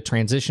 related to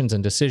transitions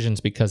and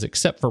decisions, because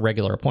except for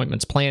regular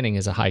appointments, planning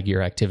is a high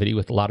gear activity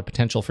with a lot of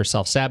potential for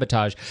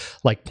self-sabotage,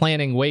 like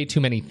planning way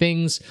too many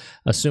things,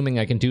 assuming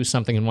I can do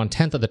something in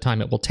 1/10 of the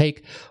time it will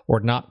take, or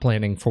not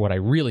planning for what I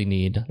really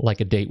need,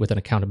 like a date with an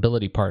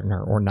accountability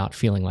partner, or not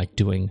feeling like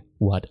doing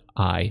what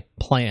I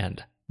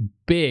planned.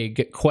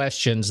 Big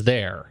questions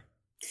there.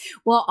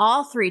 Well,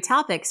 all 3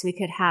 topics we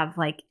could have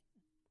like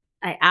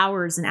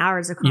hours and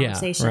hours of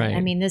conversation. Yeah, right.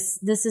 I mean, this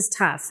is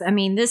tough. I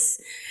mean, this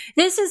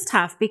is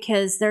tough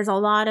because there's a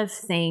lot of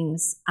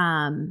things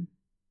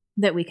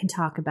that we can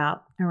talk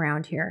about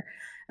around here,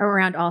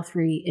 around all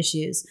 3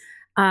 issues.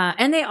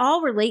 And they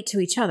all relate to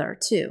each other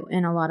too,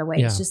 in a lot of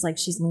ways, just like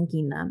she's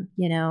linking them,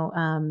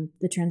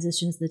 the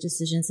transitions, the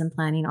decisions, and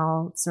planning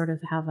all sort of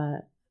have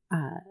a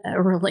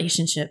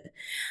relationship.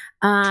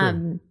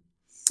 I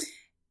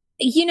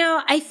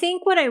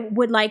think what I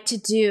would like to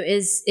do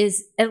is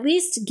at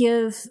least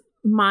give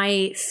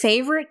my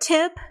favorite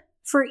tip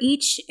for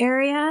each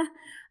area,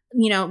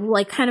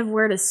 like kind of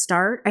where to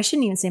start. I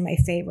shouldn't even say my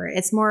favorite.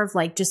 It's more of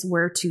like just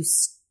where to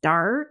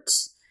start.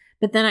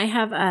 But then I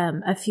have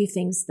a few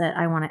things that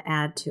I want to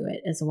add to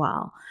it as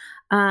well.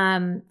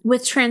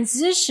 With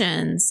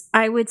transitions,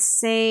 I would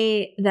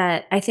say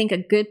that I think a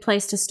good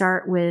place to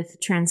start with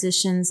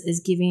transitions is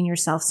giving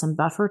yourself some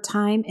buffer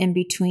time in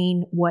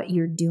between what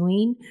you're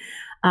doing,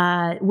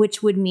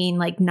 which would mean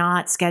like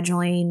not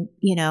scheduling,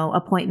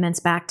 appointments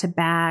back to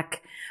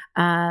back,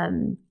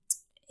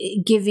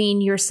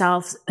 giving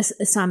yourself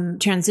some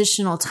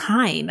transitional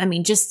time. I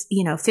mean, just,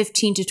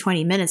 15 to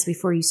 20 minutes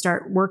before you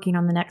start working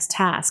on the next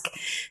task.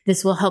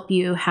 This will help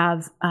you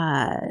have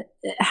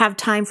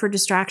time for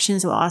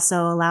distractions. It will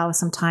also allow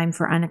some time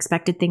for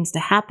unexpected things to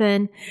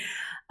happen.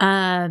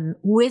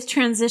 With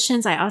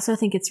transitions, I also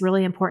think it's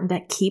really important to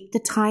keep the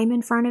time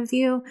in front of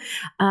you.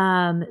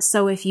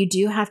 So if you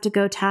do have to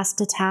go task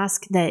to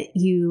task, that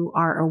you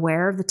are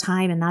aware of the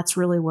time, and that's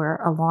really where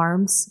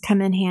alarms come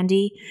in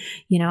handy,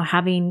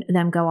 having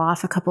them go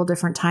off a couple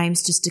different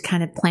times just to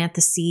kind of plant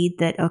the seed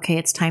that, okay,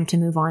 it's time to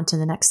move on to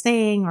the next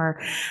thing, or,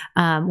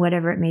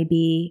 whatever it may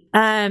be.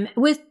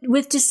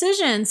 With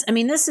decisions, I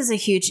mean, this is a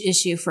huge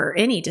issue for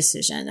any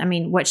decision. I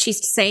mean, what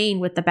she's saying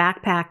with the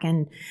backpack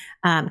and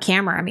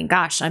camera, I mean,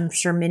 gosh, I'm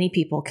sure many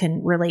people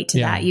can relate to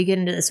that. You get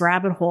into this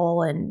rabbit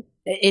hole and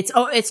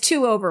it's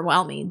too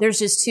overwhelming. There's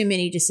just too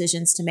many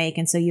decisions to make.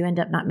 And so you end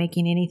up not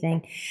making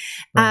anything.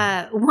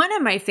 Right. One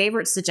of my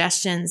favorite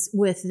suggestions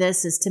with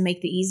this is to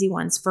make the easy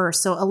ones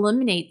first. So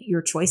eliminate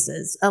your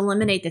choices,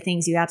 eliminate the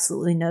things you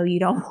absolutely know you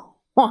don't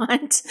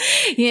want.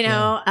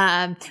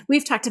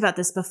 We've talked about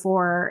this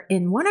before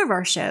in one of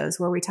our shows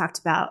where we talked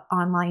about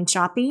online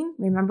shopping.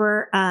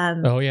 Remember?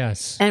 Oh,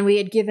 yes. And we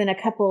had given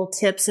a couple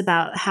tips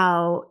about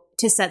how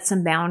to set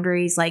some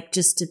boundaries, like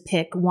just to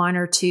pick 1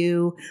 or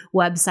 2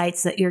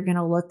 websites that you're going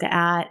to look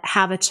at,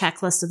 have a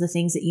checklist of the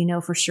things that you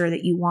know for sure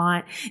that you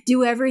want,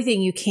 do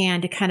everything you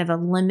can to kind of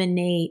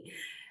eliminate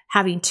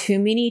having too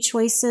many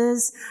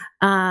choices.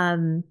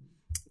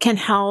 Can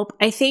help.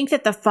 I think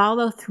that the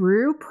follow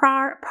through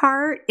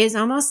part is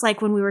almost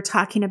like when we were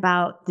talking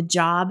about the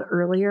job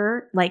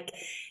earlier, like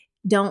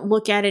don't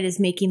look at it as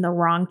making the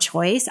wrong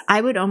choice. I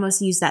would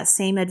almost use that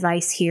same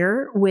advice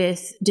here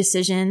with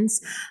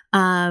decisions.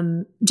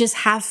 Just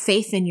have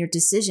faith in your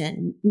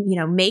decision,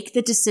 make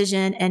the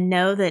decision and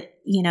know that,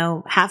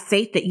 have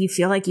faith that you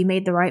feel like you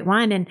made the right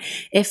one. And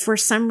if for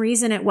some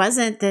reason it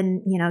wasn't,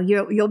 then,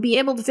 you'll be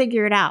able to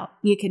figure it out.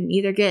 You can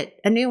either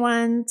get a new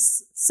one,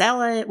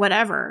 sell it,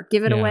 whatever,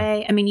 give it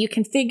away. I mean, you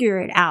can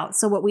figure it out.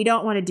 So what we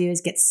don't want to do is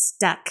get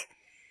stuck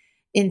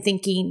in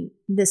thinking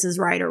this is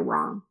right or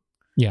wrong.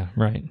 Yeah,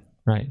 right.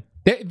 Right.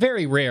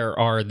 Very rare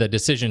are the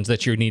decisions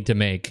that you need to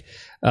make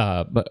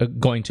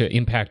going to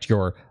impact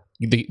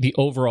the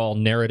overall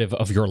narrative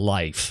of your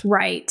life.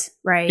 Right.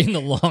 In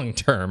the long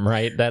term,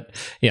 right?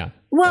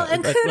 Well,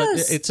 and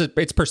kudos.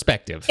 It's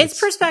perspective. It's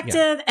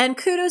perspective, and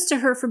kudos to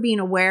her for being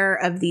aware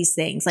of these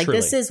things. Like, Truly.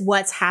 This is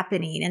what's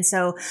happening. And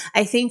so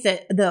I think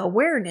that the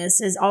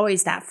awareness is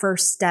always that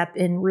first step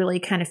in really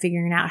kind of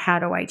figuring out, how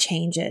do I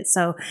change it?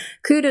 So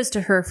kudos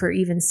to her for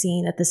even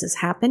seeing that this is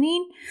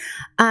happening.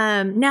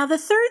 Now, the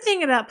third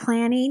thing about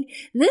planning,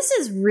 this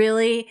is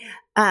really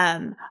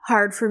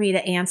hard for me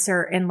to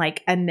answer in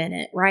like a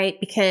minute, right?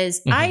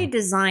 Because I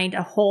designed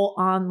a whole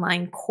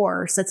online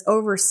course that's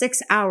over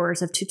 6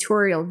 hours of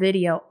tutorial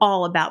video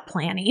all about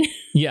planning.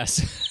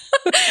 Yes.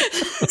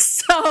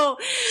 So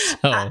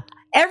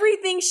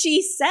everything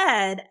she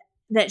said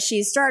that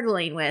she's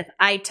struggling with,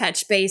 I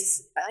touch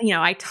base,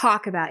 I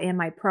talk about in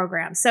my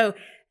program. So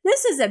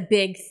this is a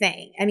big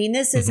thing. I mean,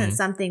 this isn't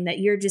something that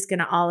you're just going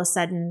to all of a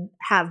sudden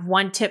have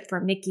one tip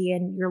from Nikki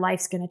and your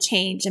life's going to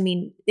change. I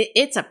mean,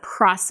 it's a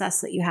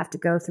process that you have to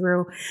go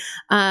through.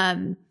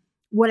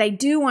 What I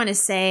do want to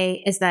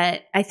say is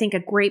that I think a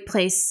great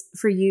place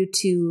for you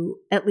to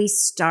at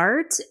least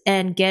start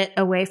and get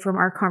away from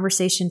our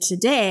conversation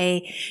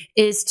today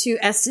is to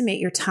estimate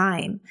your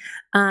time.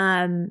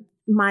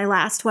 My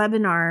last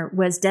webinar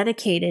was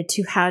dedicated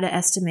to how to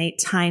estimate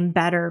time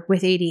better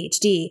with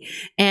ADHD.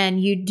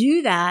 And you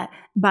do that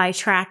by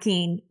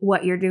tracking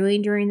what you're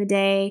doing during the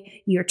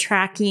day. You're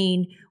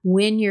tracking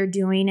when you're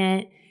doing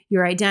it.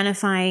 You're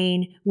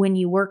identifying when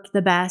you work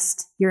the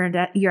best.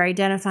 You're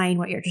identifying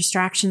what your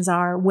distractions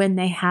are, when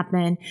they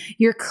happen.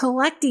 You're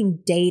collecting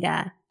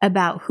data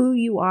about who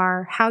you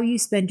are, how you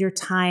spend your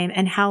time,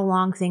 and how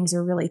long things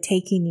are really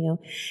taking you.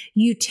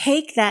 You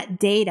take that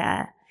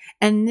data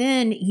and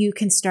then you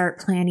can start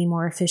planning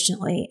more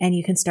efficiently and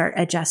you can start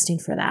adjusting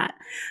for that.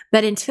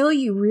 But until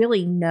you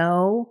really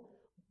know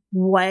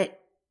what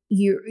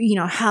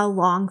how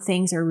long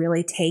things are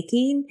really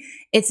taking,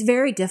 it's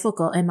very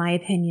difficult, in my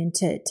opinion,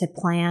 to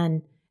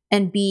plan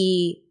and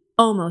be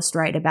almost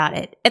right about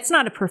it. It's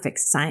not a perfect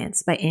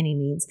science by any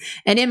means.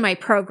 And in my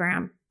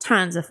program,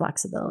 tons of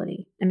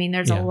flexibility. I mean,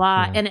 there's a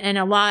lot and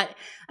a lot.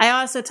 I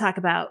also talk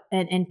about,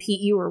 and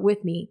Pete, you were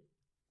with me,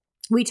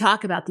 we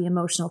talk about the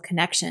emotional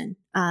connection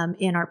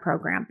in our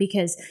program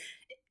because,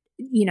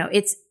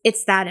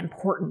 it's that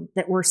important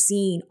that we're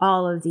seeing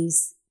all of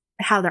these,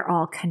 how they're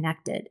all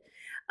connected.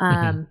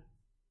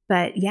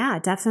 But yeah,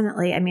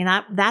 definitely. I mean,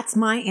 that's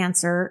my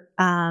answer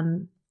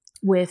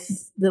with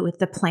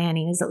the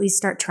planning is at least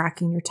start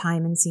tracking your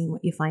time and seeing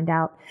what you find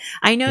out.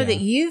 I know that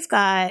you've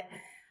got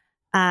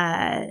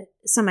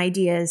some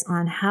ideas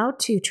on how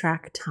to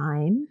track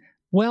time.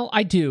 Well,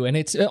 I do, and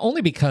it's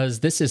only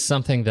because this is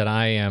something that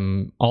I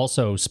am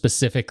also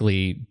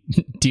specifically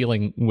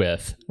dealing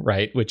with,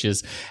 right? Which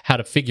is how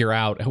to figure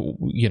out,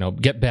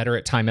 get better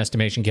at time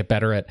estimation, get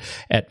better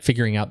at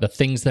figuring out the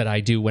things that I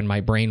do when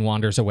my brain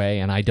wanders away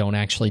and I don't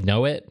actually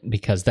know it,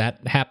 because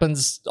that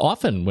happens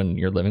often when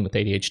you're living with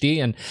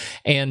ADHD.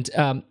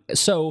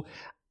 So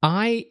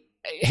I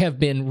have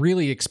been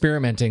really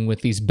experimenting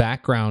with these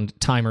background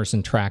timers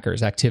and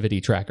trackers, activity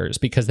trackers,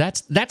 because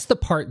that's the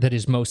part that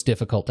is most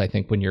difficult, I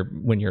think, when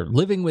you're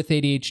living with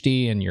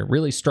ADHD and you're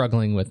really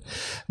struggling with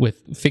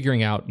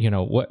figuring out,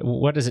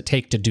 what does it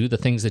take to do the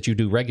things that you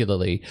do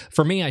regularly.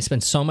 For me, I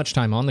spend so much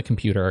time on the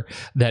computer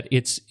that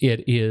it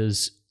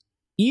is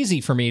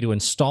easy for me to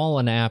install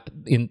an app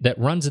that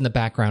runs in the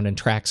background and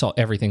tracks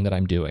everything that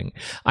I'm doing.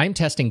 I'm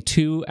testing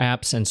 2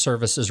 apps and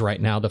services right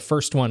now. The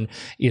first one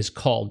is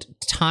called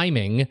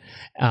Timing,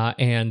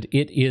 and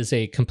it is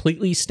a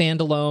completely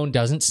standalone,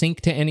 doesn't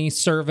sync to any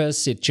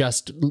service. It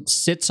just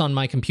sits on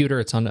my computer.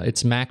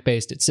 It's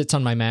Mac-based. It sits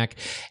on my Mac,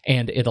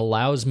 and it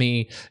allows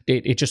me,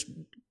 it just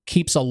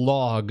keeps a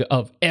log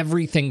of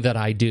everything that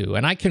I do.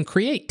 And I can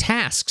create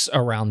tasks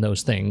around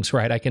those things,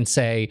 right? I can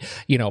say,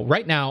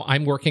 right now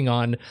I'm working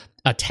on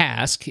a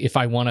task if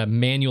I want to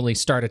manually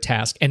start a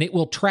task, and it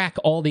will track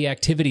all the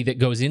activity that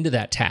goes into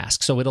that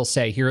task. So it'll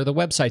say, here are the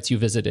websites you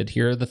visited,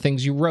 here are the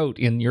things you wrote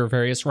in your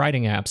various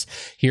writing apps,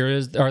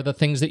 are the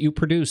things that you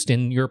produced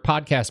in your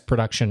podcast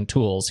production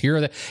tools,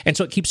 and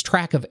so it keeps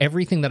track of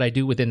everything that I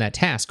do within that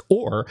task.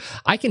 Or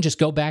I can just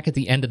go back at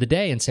the end of the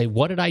day and say,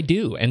 what did I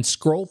do? And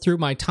scroll through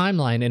my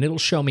timeline, and it'll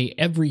show me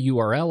every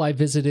URL I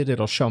visited.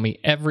 It'll show me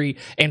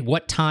and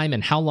what time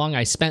and how long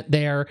I spent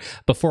there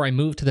before I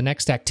moved to the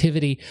next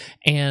activity,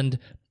 and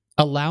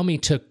allow me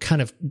to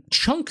kind of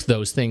chunk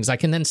those things. I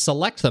can then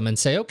select them and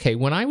say, okay,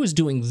 when I was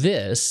doing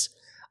this,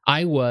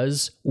 I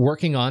was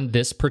working on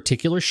this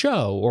particular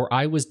show, or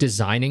I was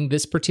designing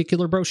this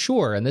particular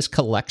brochure, and this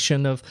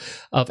collection of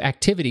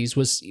activities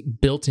was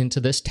built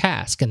into this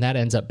task, and that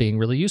ends up being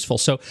really useful.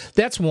 So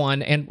that's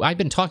one, and I've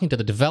been talking to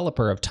the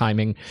developer of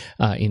Timing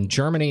in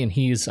Germany, and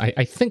he's,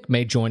 I think,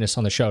 may join us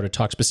on the show to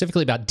talk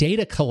specifically about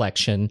data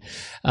collection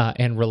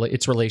and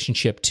its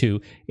relationship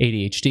to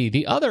ADHD.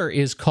 The other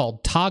is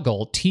called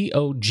Toggl,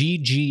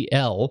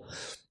 Toggl.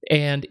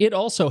 And it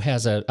also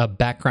has a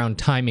background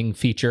timing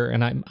feature,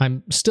 and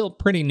I'm still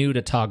pretty new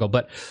to Toggl,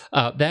 but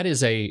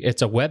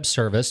it's a web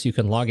service. You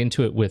can log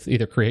into it with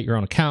either create your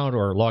own account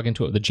or log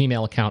into it with a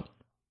Gmail account.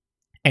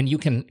 And you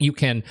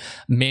can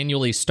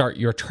manually start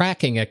your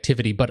tracking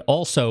activity, but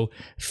also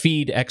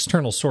feed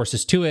external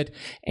sources to it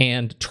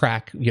and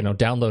track,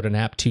 download an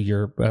app to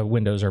your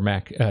Windows or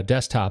Mac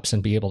desktops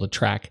and be able to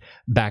track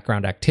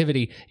background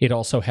activity. It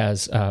also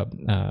has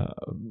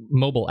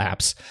mobile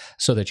apps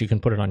so that you can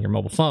put it on your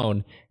mobile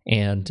phone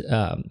and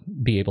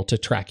be able to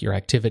track your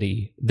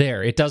activity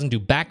there. It doesn't do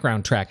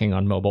background tracking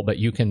on mobile, but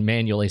you can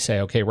manually say,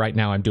 okay, right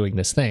now I'm doing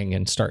this thing,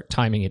 and start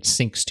timing it.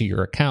 Syncs to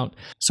your account,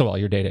 so all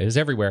your data is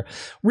everywhere.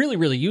 Really,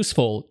 really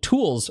useful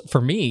tools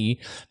for me,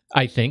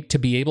 I think, to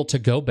be able to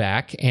go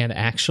back and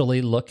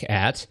actually look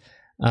at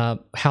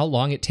how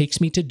long it takes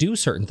me to do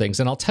certain things.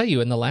 And I'll tell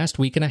you, in the last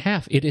week and a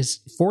half, it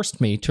has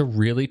forced me to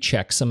really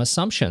check some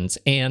assumptions.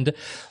 And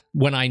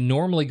when I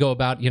normally go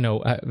about,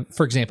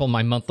 for example,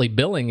 my monthly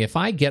billing, if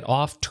I get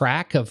off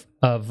track of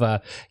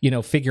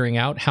figuring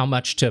out how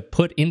much to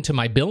put into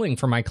my billing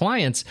for my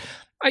clients,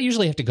 I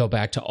usually have to go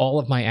back to all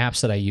of my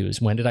apps that I use.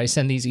 When did I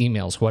send these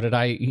emails? What did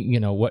I,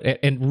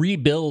 and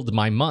rebuild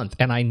my month.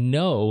 And I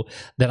know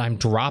that I'm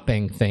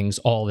dropping things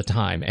all the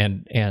time,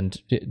 and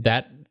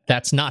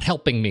that's not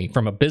helping me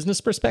from a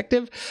business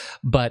perspective.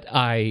 But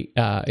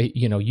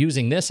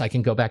using this, I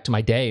can go back to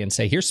my day and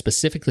say, here's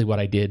specifically what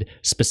I did,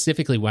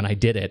 specifically when I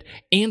did it.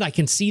 And I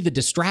can see the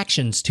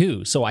distractions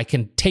too. So I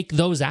can take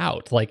those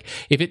out. Like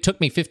if it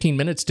took me 15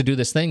 minutes to do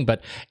this thing,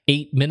 but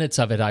 8 minutes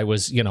of it I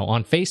was,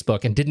 on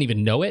Facebook and didn't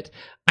even know it,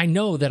 I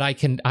know that I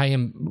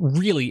am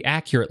really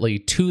accurately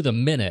to the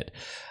minute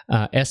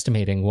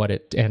estimating what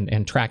it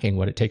and tracking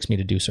what it takes me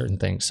to do certain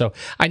things. So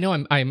I know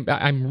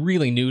I'm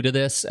really new to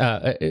this,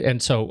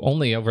 and so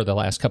only over the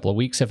last couple of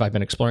weeks have I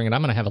been exploring it.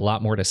 I'm going to have a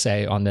lot more to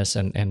say on this,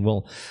 and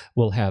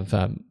we'll have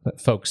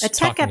folks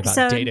talking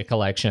about data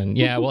collection.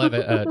 Yeah, we'll have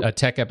a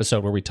tech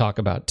episode where we talk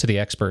about to the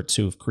experts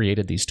who've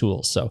created these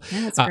tools. So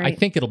I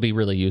think it'll be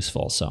really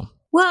useful. So.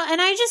 Well,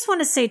 and I just want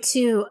to say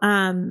too,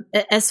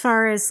 as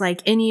far as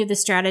like any of the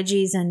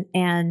strategies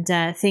and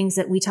things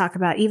that we talk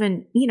about,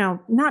 even,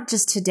 not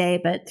just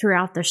today, but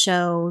throughout the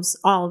shows,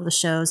 all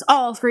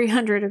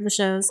 300 of the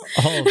shows,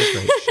 all of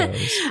the great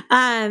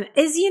shows,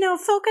 is,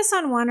 focus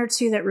on one or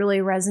two that really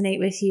resonate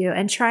with you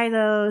and try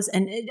those.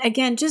 And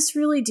again, just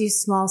really do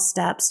small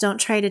steps. Don't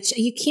try to,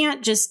 you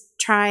can't just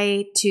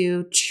try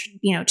to,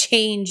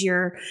 change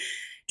your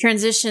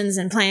transitions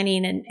and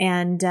planning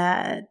and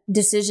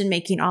decision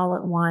making all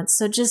at once.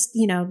 So just,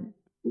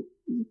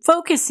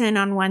 focus in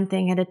on one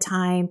thing at a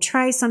time.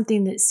 Try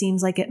something that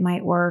seems like it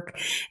might work,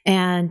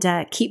 and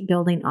keep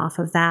building off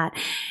of that.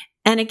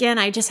 And again,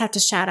 I just have to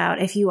shout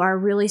out, if you are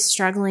really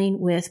struggling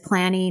with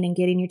planning and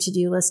getting your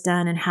to-do list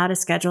done and how to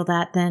schedule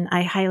that, then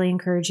I highly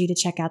encourage you to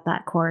check out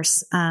that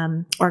course,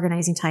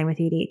 Organizing Time with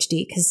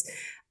ADHD, because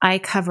I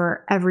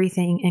cover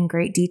everything in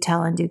great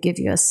detail and do give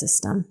you a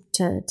system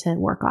to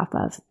work off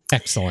of.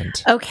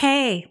 Excellent.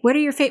 Okay.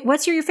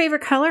 What's your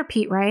favorite color,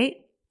 Pete, right?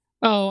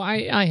 Oh,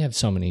 I have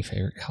so many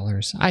favorite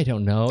colors. I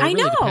don't know. I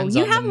know.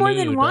 You have more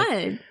than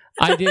one.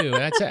 I do.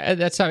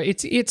 That's how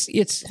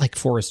it's like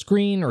forest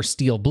green or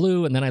steel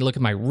blue. And then I look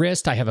at my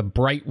wrist. I have a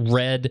bright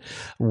red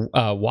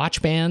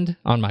watch band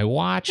on my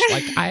watch.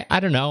 Like I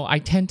don't know.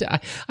 I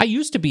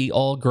used to be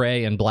all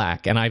gray and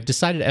black, and I've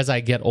decided as I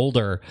get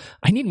older,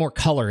 I need more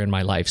color in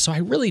my life. So I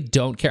really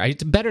don't care.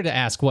 It's better to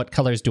ask what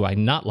colors do I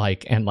not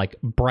like, and like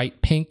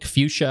bright pink,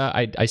 fuchsia,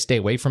 I stay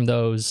away from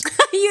those.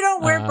 You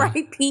don't wear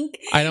bright pink.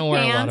 I don't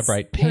wear a lot of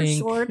bright pink.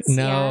 Shorts.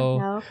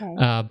 No. Yeah,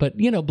 okay.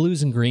 But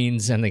blues and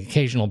greens and the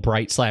occasional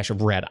bright slash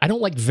of red. I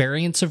don't like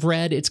variants of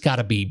red. It's got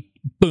to be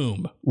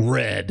boom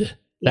red.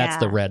 That's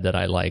the red that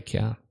I like.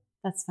 Yeah.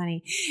 That's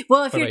funny.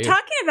 Well, if you're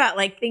talking about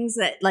like things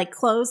that like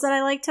clothes that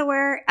I like to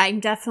wear,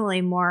 I'm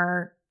definitely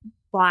more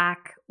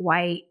black,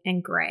 white,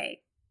 and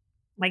gray.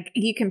 Like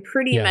you can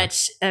pretty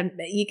much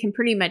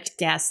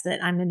guess that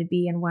I'm going to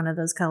be in one of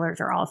those colors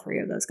or all three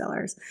of those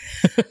colors.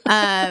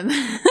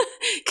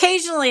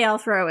 Occasionally I'll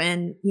throw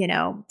in,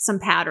 some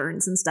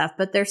patterns and stuff,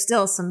 but there's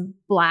still some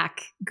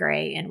black,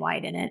 gray, and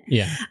white in it.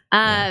 Yeah.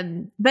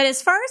 But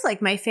as far as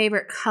like my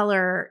favorite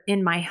color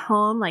in my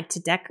home, like to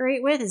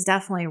decorate with, is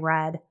definitely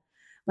red.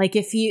 Like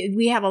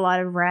we have a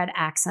lot of red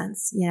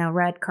accents,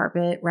 red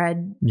carpet,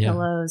 red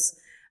pillows,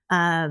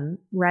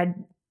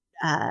 red,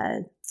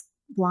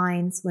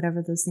 blinds,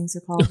 whatever those things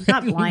are called.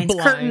 Not blinds,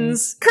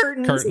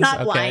 curtains,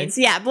 not blinds.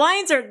 Yeah,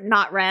 blinds are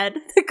not red.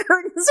 The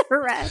curtains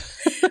are red.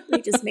 Let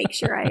me just make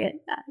sure I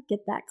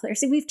get that clear.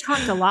 See, we've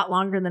talked a lot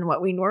longer than what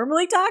we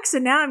normally talk, so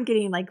now I'm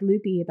getting like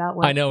loopy about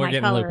what I know. We're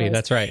getting loopy. Is.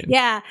 That's right.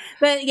 Yeah,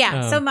 but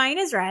so mine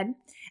is red.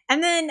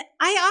 And then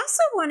I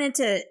also wanted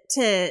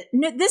to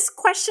this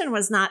question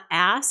was not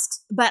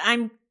asked, but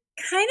I'm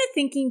kind of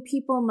thinking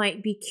people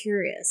might be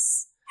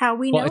curious how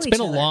we know each other. It's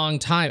been a long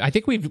time. I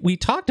think we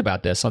talked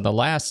about this on a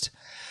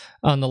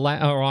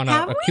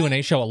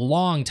Q&A show a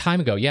long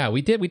time ago. Yeah,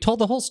 we did. We told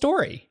the whole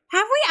story.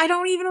 Have we? I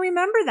don't even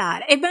remember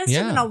that. It must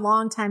have been a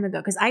long time ago,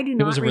 because I do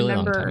not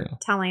remember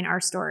telling our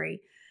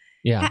story.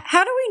 Yeah.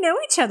 How do we know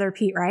each other,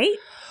 Pete, right?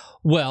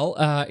 Well,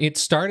 it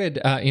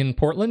started in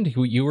Portland.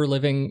 You were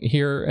living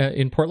here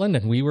in Portland,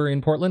 and we were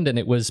in Portland, and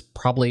it was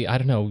probably, I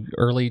don't know,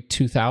 early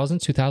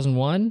 2000s,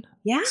 2001?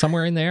 Yeah.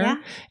 Somewhere in there. Yeah.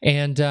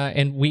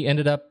 And we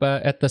ended up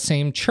at the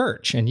same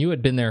church, and you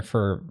had been there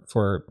for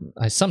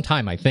some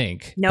time, I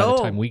think, by the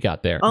time we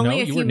got there.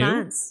 Only a few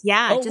months.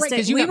 Yeah. Oh,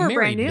 because you got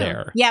married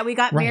there. Yeah, we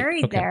got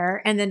married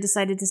there and then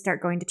decided to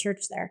start going to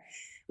church there.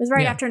 It was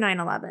right after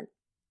 9/11.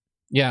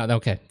 Yeah,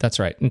 okay, that's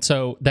right. And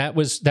so that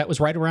was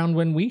right around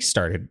when we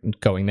started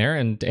going there,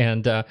 and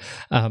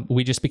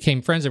we just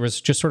became friends. There was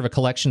just sort of a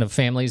collection of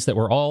families that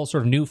were all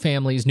sort of new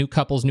families, new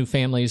couples, new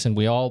families, and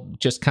we all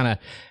just kind of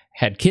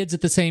had kids at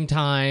the same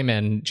time,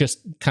 and just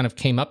kind of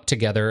came up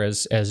together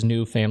as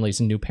new families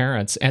and new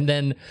parents, and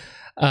then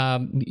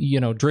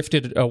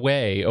drifted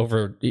away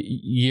over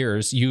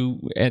years. You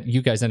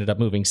guys ended up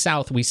moving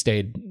south. We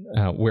stayed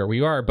where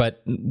we are,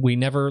 but we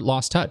never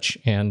lost touch,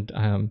 and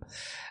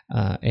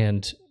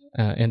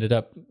ended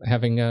up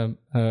having a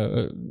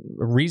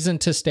reason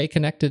to stay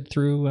connected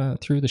through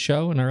the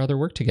show and our other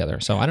work together.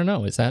 So I don't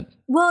know. Is that?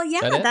 Well,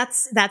 yeah,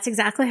 that's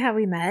exactly how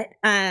we met.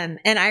 And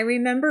I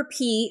remember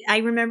Pete. I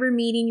remember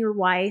meeting your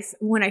wife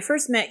when I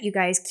first met you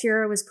guys.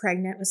 Kira was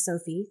pregnant with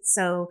Sophie,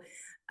 so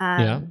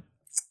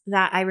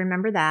that I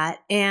remember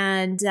that.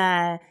 And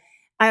I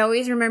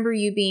always remember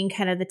you being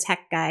kind of the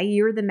tech guy.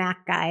 You were the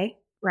Mac guy,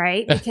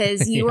 right?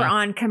 Because you were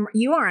on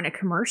a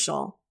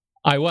commercial.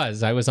 I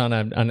was on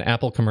an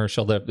Apple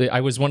commercial. I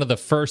was one of the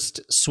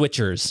first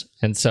switchers,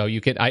 and so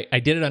I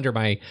did it under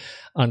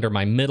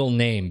my middle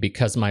name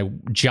because my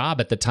job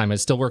at the time, I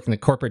was still working the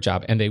corporate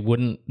job, and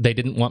they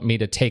didn't want me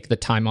to take the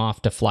time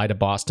off to fly to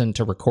Boston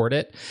to record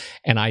it,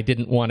 and I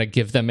didn't want to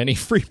give them any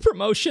free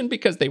promotion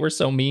because they were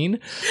so mean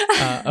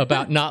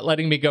about not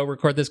letting me go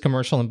record this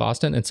commercial in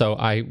Boston, and so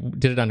I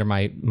did it under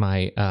my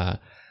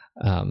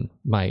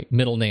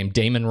middle name,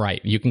 Damon Wright.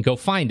 You can go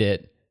find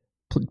it.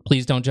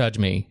 Please don't judge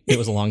me. It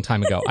was a long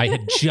time ago. I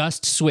had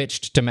just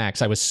switched to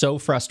Macs. I was so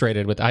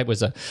frustrated I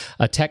was a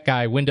tech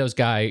guy, Windows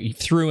guy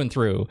through and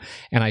through,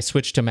 and I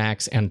switched to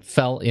Macs and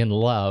fell in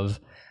love.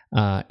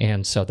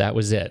 And so that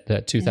was it,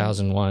 that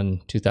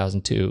 2001,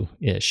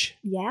 2002-ish.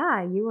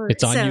 Yeah, you were.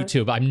 It's on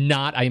YouTube.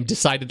 I'm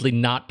decidedly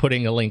not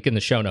putting a link in the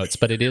show notes,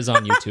 but it is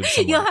on YouTube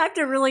somewhere. You'll have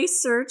to really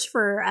search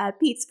for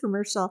Pete's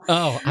commercial.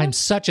 Oh, I'm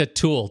such a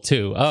tool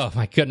too. Oh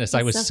my goodness.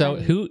 I was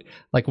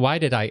how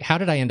did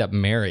I end up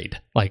married?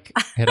 Like,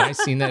 had I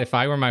seen that? If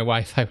I were my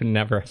wife, I would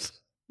never.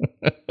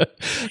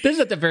 This is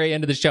at the very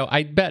end of the show.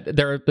 I bet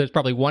there's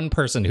probably one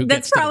person who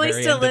gets to the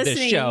very end of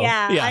this show.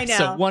 Yeah, I know.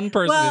 So one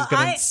person is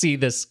going to see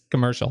this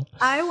commercial.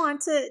 I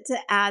want to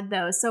add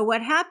though. So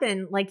what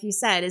happened, like you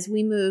said, is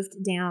we moved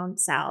down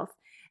south,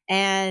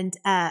 and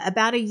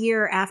about a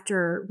year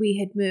after we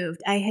had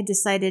moved, I had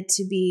decided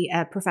to be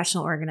a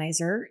professional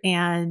organizer,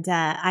 and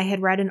I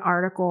had read an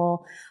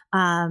article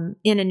in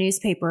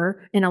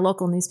a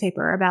local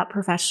newspaper about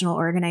professional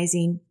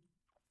organizing.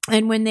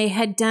 And when they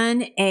had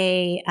done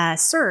a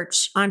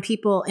search on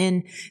people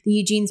in the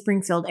Eugene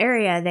Springfield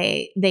area,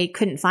 they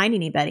couldn't find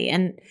anybody.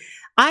 And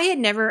I had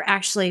never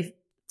actually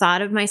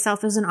thought of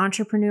myself as an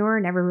entrepreneur,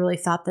 never really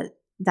thought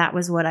that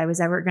was what I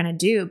was ever going to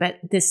do. But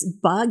this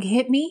bug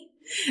hit me.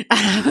 And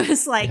I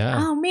was like,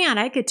 oh man,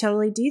 I could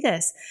totally do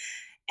this.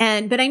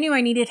 But I knew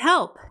I needed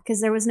help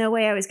because there was no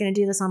way I was going to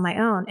do this on my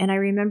own. And I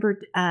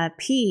remembered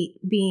Pete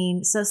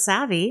being so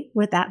savvy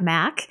with that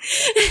Mac.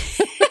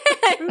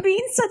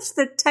 Being such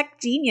the tech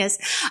genius,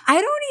 I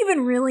don't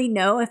even really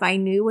know if I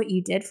knew what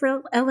you did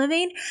for a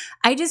living.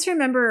 I just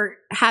remember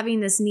having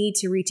this need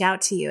to reach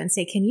out to you and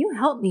say, can you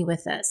help me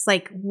with this?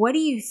 Like, what do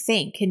you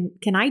think?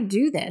 Can I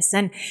do this?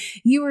 And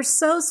you were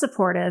so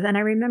supportive. And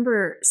I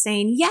remember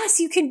saying, yes,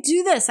 you can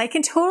do this. I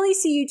can totally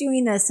see you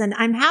doing this. And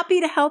I'm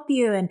happy to help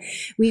you. And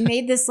we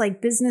made this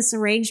like business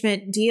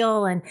arrangement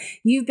deal. And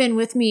you've been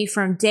with me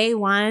from day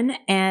one.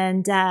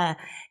 And,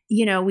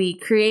 we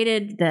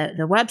created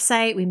the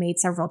website, we made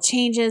several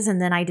changes,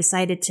 and then I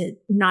decided to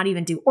not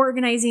even do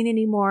organizing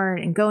anymore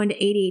and go into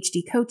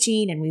ADHD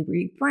coaching, and we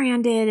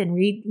rebranded and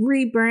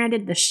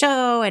rebranded the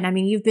show. And I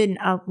mean, you've been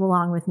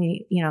along with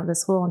me,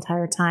 this whole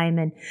entire time.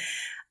 And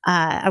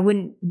I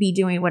wouldn't be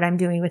doing what I'm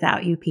doing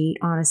without you, Pete,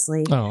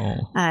 honestly. Oh,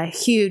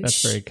 huge.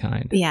 That's very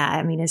kind. Yeah.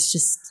 I mean, it's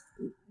just,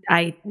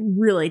 I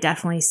really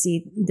definitely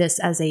see this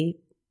as a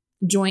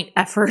joint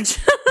effort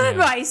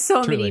by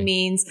so truly. Many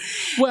means.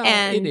 Well,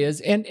 it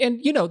is. And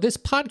this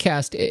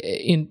podcast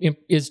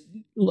is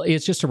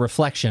just a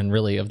reflection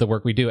really of the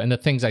work we do and the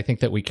things I think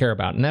that we care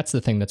about. And that's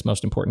the thing that's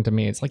most important to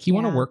me. It's like, you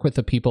want to work with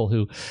the people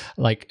who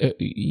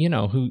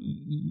who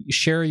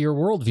share your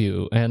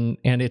worldview. And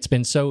it's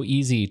been so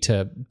easy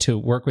to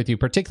work with you,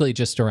 particularly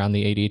just around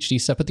the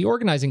ADHD stuff, but the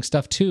organizing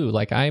stuff too.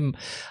 Like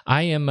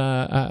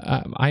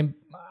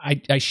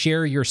I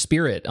share your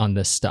spirit on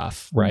this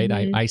stuff, right?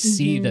 Mm-hmm. I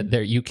see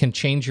that you can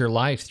change your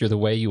life through the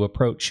way you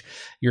approach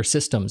your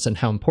systems and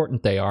how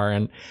important they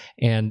are.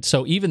 And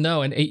so even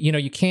though,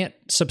 you can't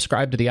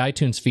subscribe to the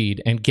iTunes feed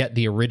and get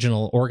the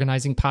original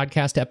organizing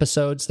podcast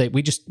episodes,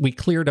 we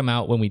cleared them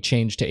out when we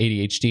changed to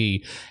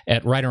ADHD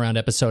at right around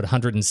episode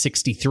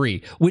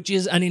 163, which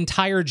is an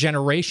entire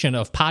generation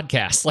of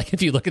podcasts. Like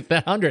if you look at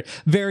that 100,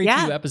 very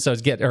few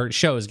episodes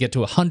shows get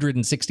to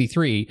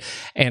 163.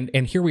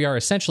 And here we are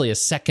essentially a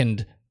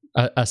second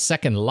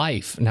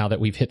life now that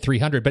we've hit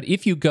 300. But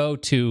if you go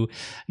to,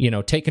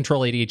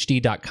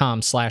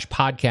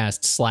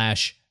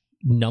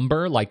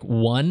 takecontroladhd.com/podcast/number, like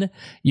 1,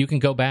 you can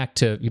go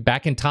back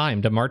in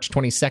time to March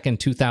 22nd,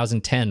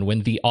 2010,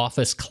 when The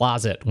Office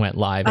Closet went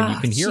live, and you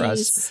can hear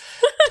us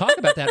talk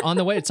about that on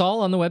the way. It's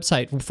all on the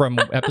website from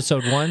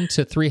episode 1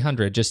 to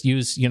 300. Just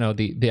use,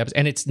 the episode,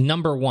 and it's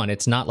number 1.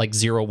 It's not like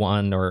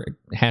 01 or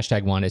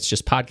 #1. It's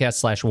just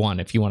podcast/1.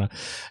 If you want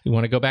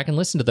to go back and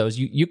listen to those,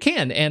 you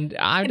can. And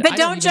but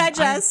don't judge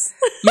us.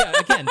 Yeah,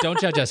 again, don't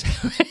judge us.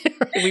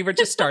 We were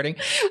just starting.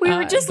 We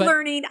were just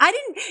learning.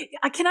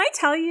 Can I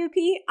tell you,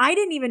 Pete? I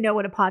didn't even know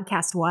what a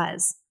podcast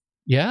was.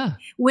 Yeah.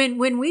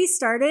 When we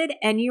started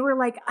and you were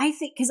like, I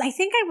think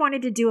I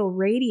wanted to do a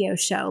radio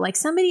show. Like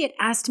somebody had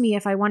asked me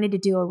if I wanted to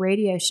do a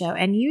radio show,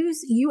 and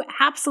you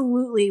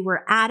absolutely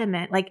were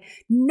adamant. Like,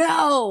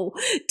 no,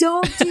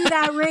 don't do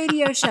that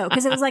radio show.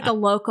 Cause it was like a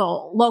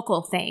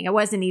local thing. It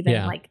wasn't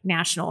even like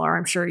national, or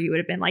I'm sure you would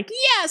have been like,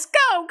 yes,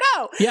 go.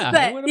 Yeah.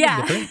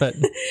 But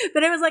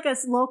but it was like a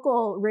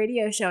local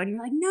radio show. And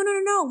you're like,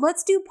 no,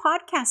 let's do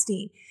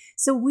podcasting.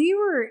 So we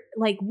were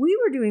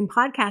doing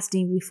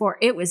podcasting before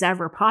it was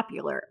ever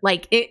popular.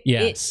 Like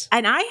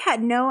and I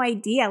had no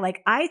idea.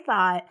 Like I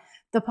thought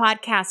the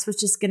podcast was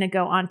just going to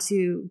go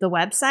onto the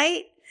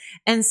website.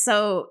 And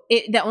so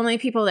the only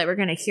people that were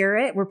going to hear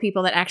it were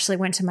people that actually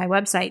went to my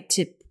website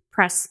to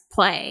press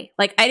play.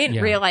 Like I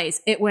didn't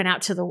realize it went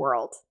out to the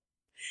world.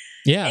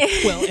 Yeah.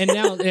 Well, and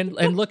now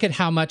and look at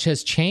how much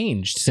has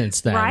changed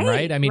since then,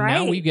 right? I mean,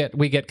 now we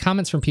get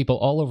comments from people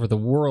all over the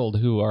world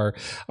who are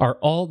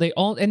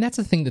all, and that's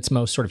the thing that's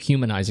most sort of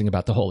humanizing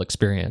about the whole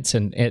experience.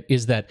 And it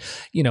is that,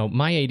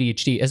 my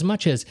ADHD, as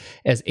much as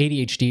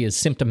ADHD is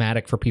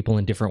symptomatic for people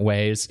in different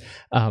ways,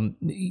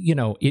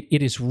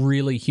 it is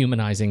really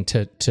humanizing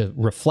to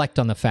reflect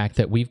on the fact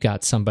that we've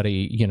got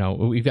somebody,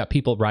 we've got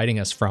people writing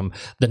us from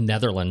the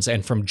Netherlands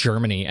and from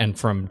Germany and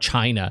from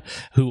China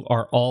who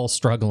are all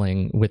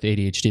struggling with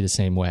ADHD the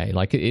same way.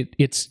 Like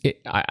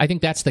I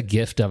think that's the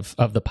gift of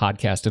the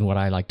podcast, and what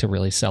I like to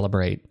really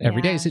celebrate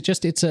every day is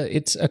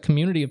it's a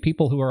community of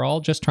people who are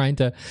all just trying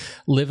to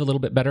live a little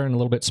bit better and a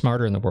little bit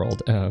smarter in the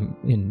world,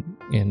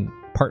 in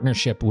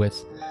partnership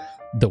with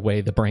the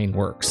way the brain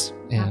works.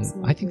 And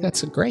absolutely. I think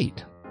that's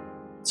great.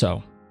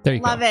 So there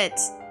you go. Love it.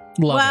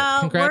 Love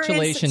it.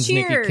 Congratulations,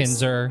 Nikki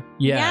Kinzer.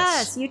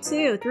 Yes, you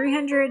too.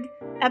 300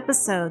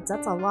 episodes.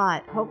 That's a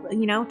lot. Hope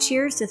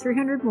cheers to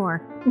 300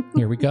 more.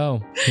 Here we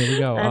go.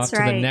 That's off to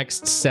the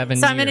next 7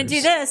 years. So I'm going to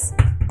do this.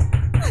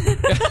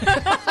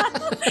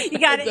 You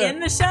got to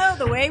end the show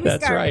the way we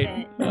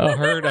started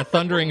it. A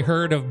thundering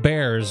herd of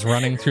bears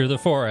running through the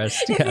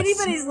forest. If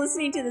anybody's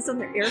listening to this on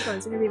their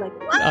earphones, they're going to be like,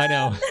 what? I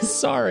know.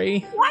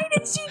 Sorry. Why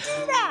did she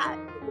do that?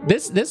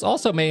 This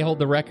also may hold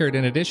the record,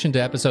 in addition to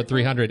episode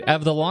 300,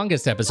 of the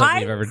longest episode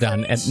we've ever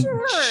done. And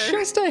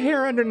just a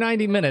hair under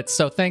 90 minutes.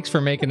 So thanks for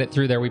making it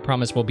through there. We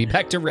promise we'll be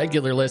back to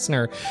regular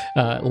listener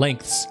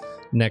lengths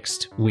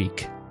next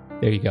week.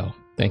 There you go.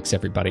 Thanks,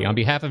 everybody. On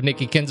behalf of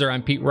Nikki Kinzer,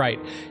 I'm Pete Wright.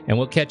 And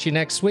we'll catch you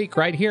next week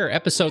right here,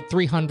 episode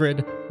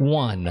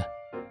 301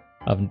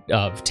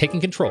 of Taking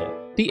Control,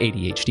 the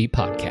ADHD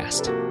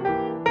podcast.